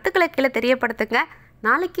 உங்கள் கருத்துக்களை கீழே தெரியப்படுத்துங்க.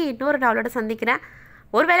 நாளைக்கு இன்னொரு நாளோட சந்திக்கிறேன்.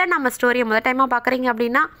 ஒருவேளை நம்ம ஸ்டோரியை முதல் டைமாக பார்க்குறீங்க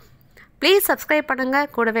அப்படின்னா ப்ளீஸ் சப்ஸ்கிரைப் பண்ணுங்கள்.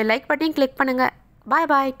 கூடவே லைக் பட்டனையும் கிளிக் பண்ணுங்கள். பாய்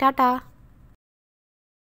பாய், டாட்டா.